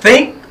gotta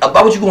think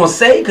about what you're gonna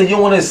say because you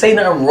don't want to say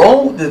nothing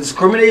wrong to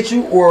discriminate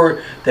you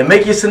or to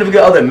make your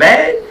significant other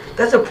mad,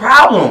 that's a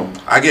problem.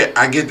 I get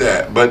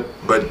that, but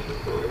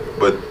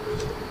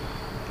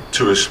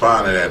to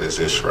respond to that is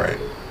this, right?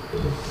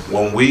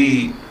 When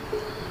we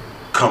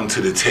come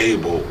to the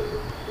table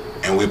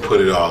and we put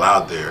it all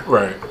out there,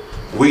 right?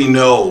 We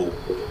know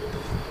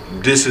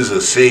this is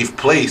a safe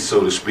place,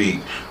 so to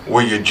speak,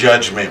 where you're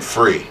judgment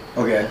free.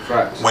 Okay.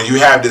 Right. When you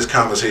have this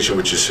conversation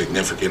with your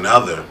significant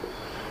other,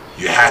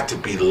 you have to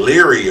be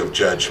leery of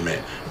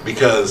judgment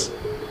because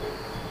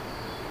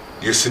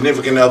your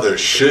significant other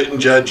shouldn't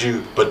judge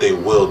you, but they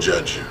will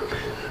judge you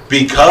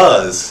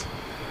because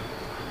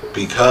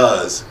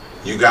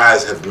you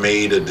guys have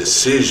made a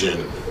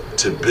decision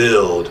to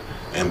build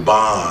and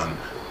bond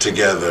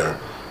together,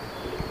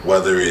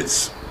 whether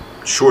it's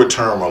short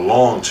term or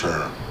long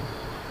term.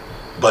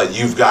 But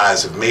you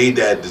guys have made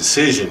that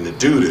decision to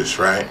do this,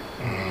 right?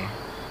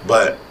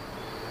 But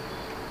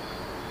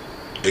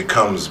it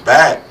comes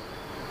back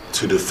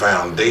to the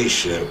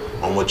foundation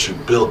on what you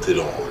built it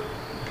on.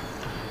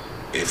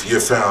 If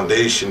your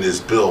foundation is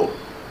built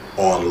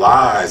on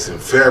lies and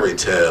fairy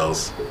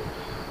tales,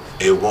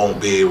 it won't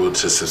be able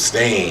to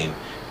sustain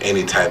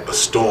any type of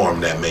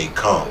storm that may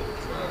come.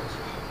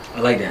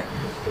 I like that.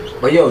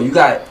 But you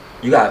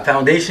got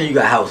foundation, you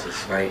got houses,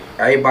 right?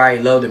 Everybody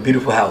love the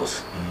beautiful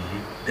house.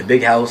 The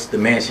big house, the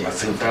mansion. I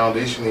think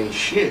foundation ain't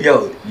shit.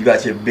 You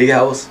got your big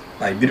house,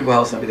 like beautiful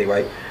house and everything,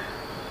 right?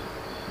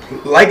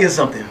 Liking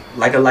something,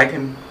 like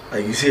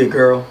you see a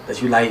girl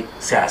that you like,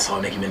 say I saw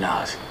Nicki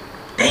Minaj.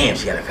 Damn,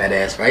 she got a fat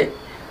ass, right?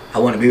 I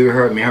want to be with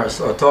her, me and her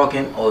start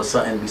talking, all of a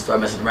sudden we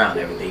start messing around and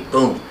everything.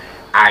 Boom.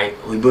 Alright,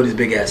 we build this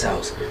big ass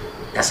house.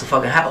 That's a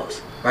fucking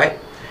house, right?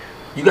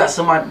 You got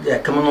somebody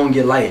that come along in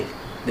your life,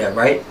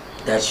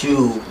 that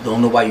you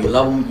don't know why you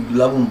love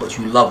them, but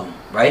you love them,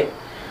 right?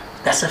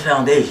 That's a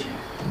foundation,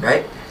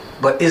 right?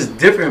 But it's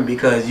different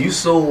because you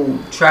so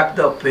trapped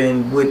up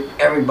in what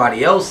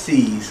everybody else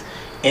sees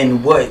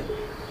and what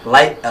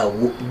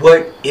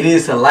it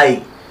is to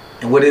like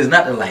and what it is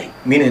not to like.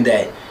 Meaning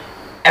that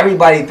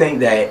everybody think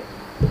that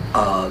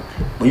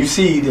when you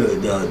see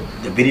the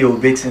video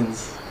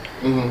vixens,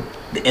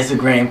 the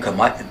Instagram come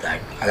out, I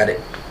got an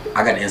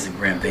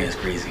Instagram thing. It's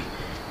crazy.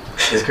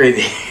 It's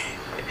crazy.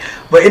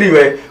 But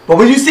anyway,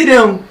 when you see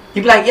them,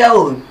 you be like,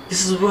 yo,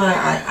 this is what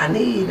I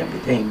need and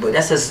everything. But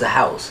that's just a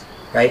house,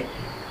 right?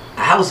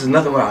 A house is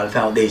nothing without a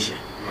foundation.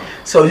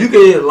 So you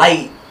can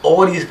like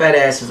all these fat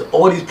asses,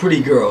 all these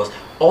pretty girls,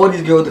 all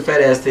these girls with the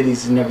fat ass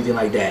titties and everything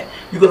like that.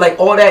 You could like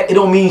all that, it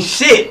don't mean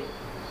shit.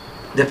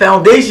 The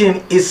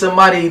foundation is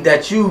somebody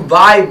that you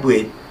vibe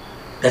with,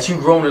 that you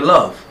grown to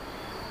love.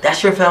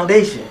 That's your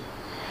foundation.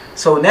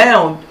 So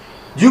now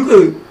you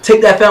could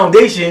take that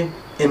foundation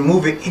and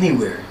move it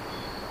anywhere.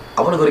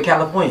 I want to go to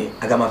California.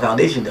 I got my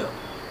foundation though.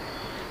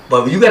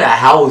 But when you got a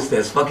house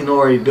that's fucking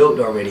already built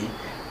already,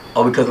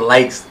 or because of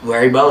likes where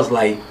everybody else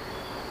like,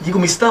 you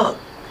gonna be stuck.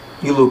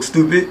 You look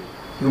stupid.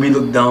 You gonna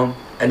look dumb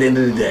at the end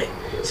of the day.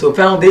 So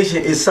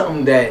foundation is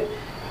something that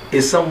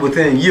is something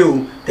within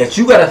you that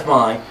you gotta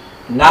find,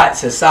 not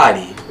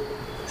society.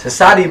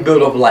 Society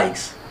built up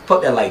likes.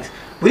 Fuck that likes.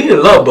 We need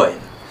a love button.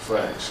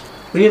 Facts.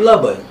 We need a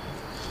love button.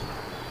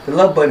 The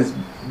love button is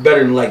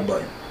better than like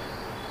button.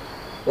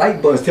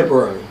 Like button is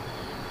temporary.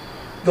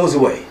 Goes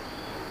away.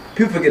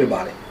 People forget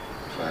about it.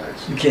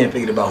 Facts. You can't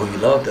forget about who you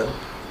love though.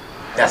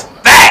 That's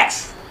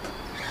facts.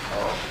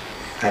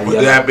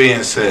 With that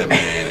being said,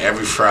 man,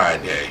 every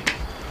Friday,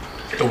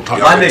 Don't touch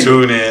y'all my can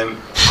tune in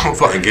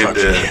and get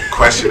the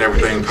Question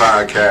Everything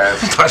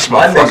podcast. Touch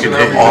my fucking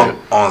head.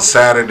 On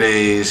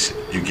Saturdays,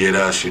 you get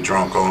us, your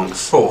Drunk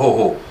Unks.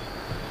 Ho.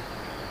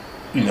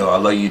 You know, I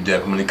love you,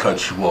 Deck. I'm going to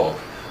cut you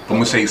off. But I'm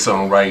going to say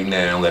something right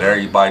now and let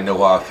everybody know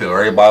how I feel.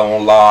 Everybody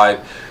on live,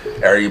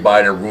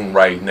 everybody in the room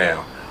right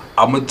now.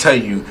 I'm gonna tell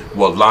you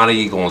what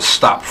Lonnie gonna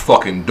stop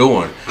fucking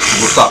doing. He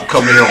gonna stop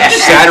coming here on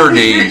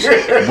Saturdays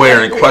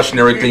wearing question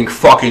everything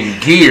fucking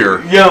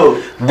gear. Yo,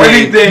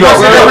 everything.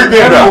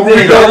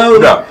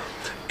 No.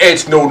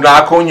 It's no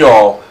knock on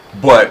y'all,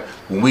 but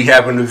when we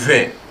have an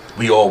event,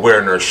 we all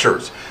wearing our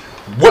shirts.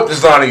 What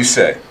does Lonnie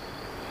say?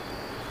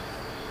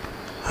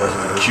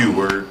 Q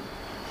word.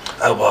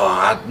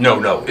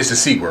 No, it's a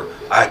C word.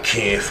 I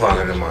can't find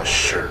it in my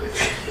shirt.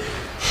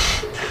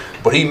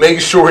 But he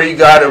makes sure he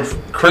got a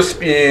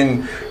crispy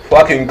and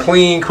fucking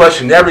clean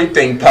question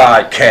everything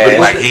podcast.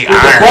 Like he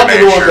ironed that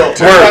shirt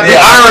too. He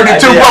ironed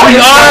it too, bro. He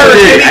ironed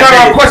it. He got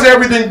our question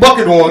everything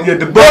bucket on. Yeah,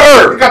 the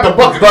bucket. He got the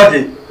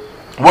bucket.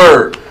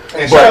 Word.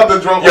 And shout out to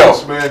Drunk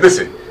Unks, man.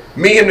 Listen,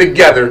 me and him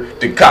together,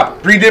 they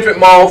cop 3 different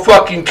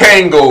motherfucking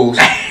Kangos.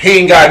 He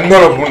ain't got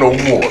none of them no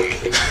more.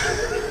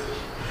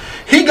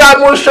 He got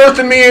more shirts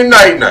than me and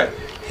Night Night.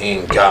 He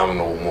ain't got them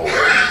no more.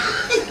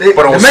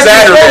 But on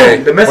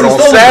Saturday, the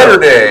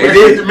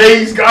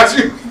Maze got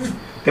you.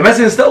 The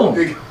message is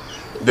stolen.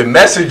 The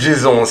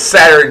messages on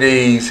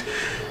Saturdays,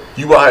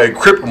 you out here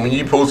crippling when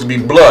you supposed to be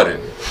blooding.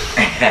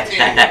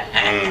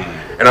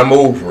 And I'm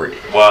over it.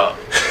 Well,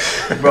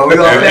 Bro, we in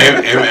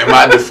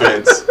my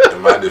defense,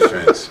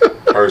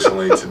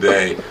 personally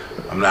today,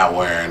 I'm not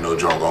wearing no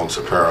Drunk Unks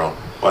apparel.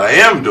 What I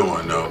am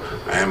doing though,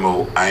 I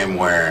am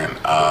wearing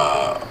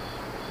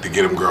the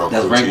Get 'Em Girl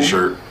crew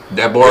t-shirt.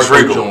 That bar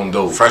wrinkled on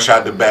though. Fresh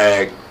out the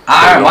bag.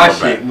 I iron my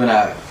shit when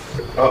I.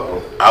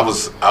 I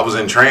was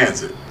in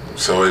transit,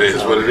 so it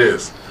is what it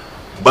is.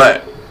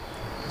 But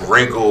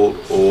wrinkled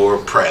or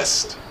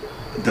pressed,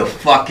 The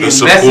fucking the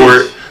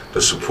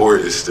support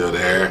is still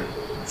there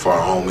for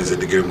our homies at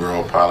the Get 'Em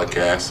Girl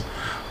podcast.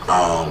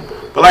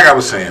 But like I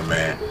was saying,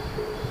 man,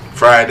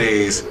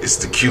 Fridays it's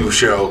the Q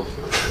show.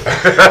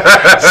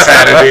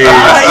 Saturdays is the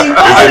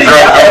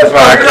Drunk Unks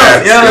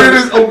podcast.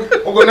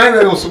 Uncle Night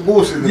Night on some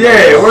bullshit.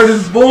 Yeah, where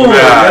this bull?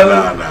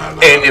 Nah.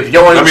 And if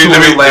y'all ain't tuned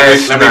in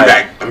last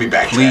night, let me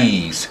back.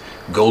 please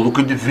go look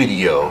at the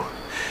video.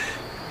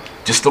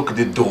 Just look at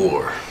the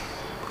door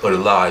of the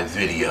live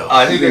video.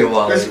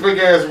 This big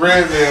ass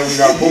red man we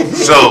got both.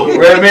 So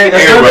Red man,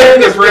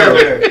 That's red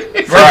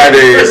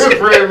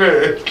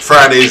man.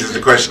 Fridays is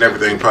the Question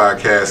Everything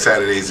podcast.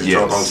 Saturdays is Yes.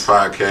 Drunk Unks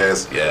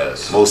podcast.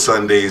 Yes. Most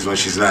Sundays when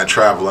she's not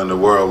traveling the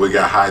world, we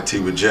got High Tea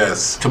with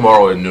Jess.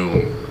 Tomorrow at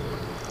noon.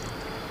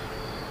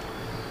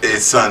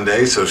 It's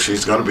Sunday, so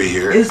she's gonna be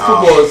here. It's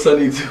football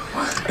Sunday too.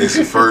 It's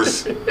the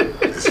first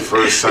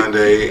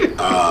Sunday.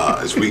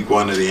 It's week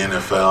 1 of the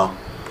NFL.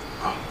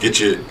 Get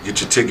your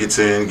tickets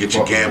in. Get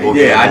your gamble.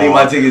 Yeah, game I need on.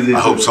 my tickets in. I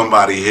hope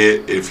somebody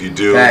hit. If you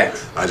do,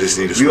 Facts. I just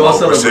need a We all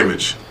small celebrate.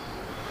 percentage.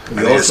 I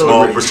need a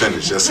small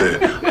percentage. That's it.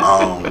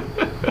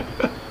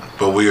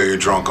 But we are your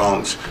Drunk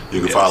Unks. You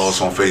can follow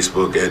us on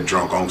Facebook at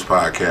Drunk Unks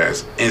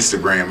Podcast,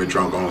 Instagram at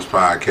Drunk Unks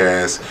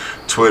Podcast,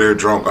 Twitter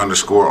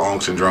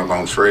Drunk_Unks and Drunk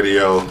Unks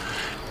Radio.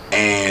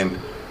 And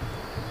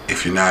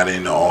if you're not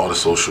into all the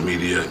social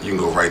media, you can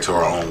go right to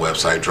our own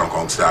website,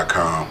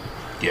 drunkunks.com.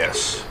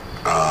 Yes.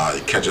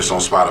 You catch us on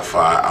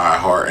Spotify,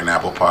 iHeart, and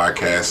Apple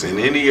Podcasts, and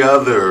any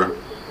other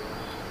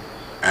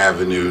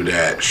avenue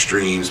that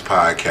streams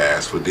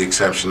podcasts, with the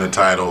exception of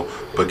Tidal.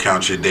 But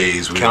count your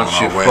days. We Count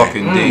on your our way.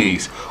 fucking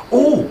days.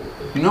 Oh,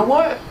 you know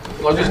what?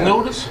 I just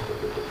noticed.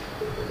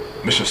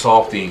 Mr.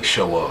 Softy ain't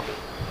show up.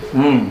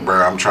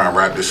 Bro, I'm trying to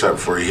wrap this up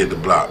before you hit the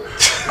block. Do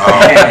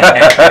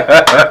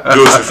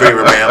us a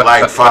favor, man.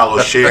 Like, follow,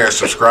 share,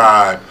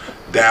 subscribe,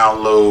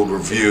 download,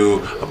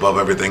 review. Above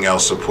everything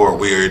else, support.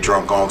 We are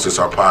Drunk Unks. It's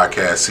our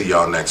podcast. See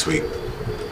y'all next week.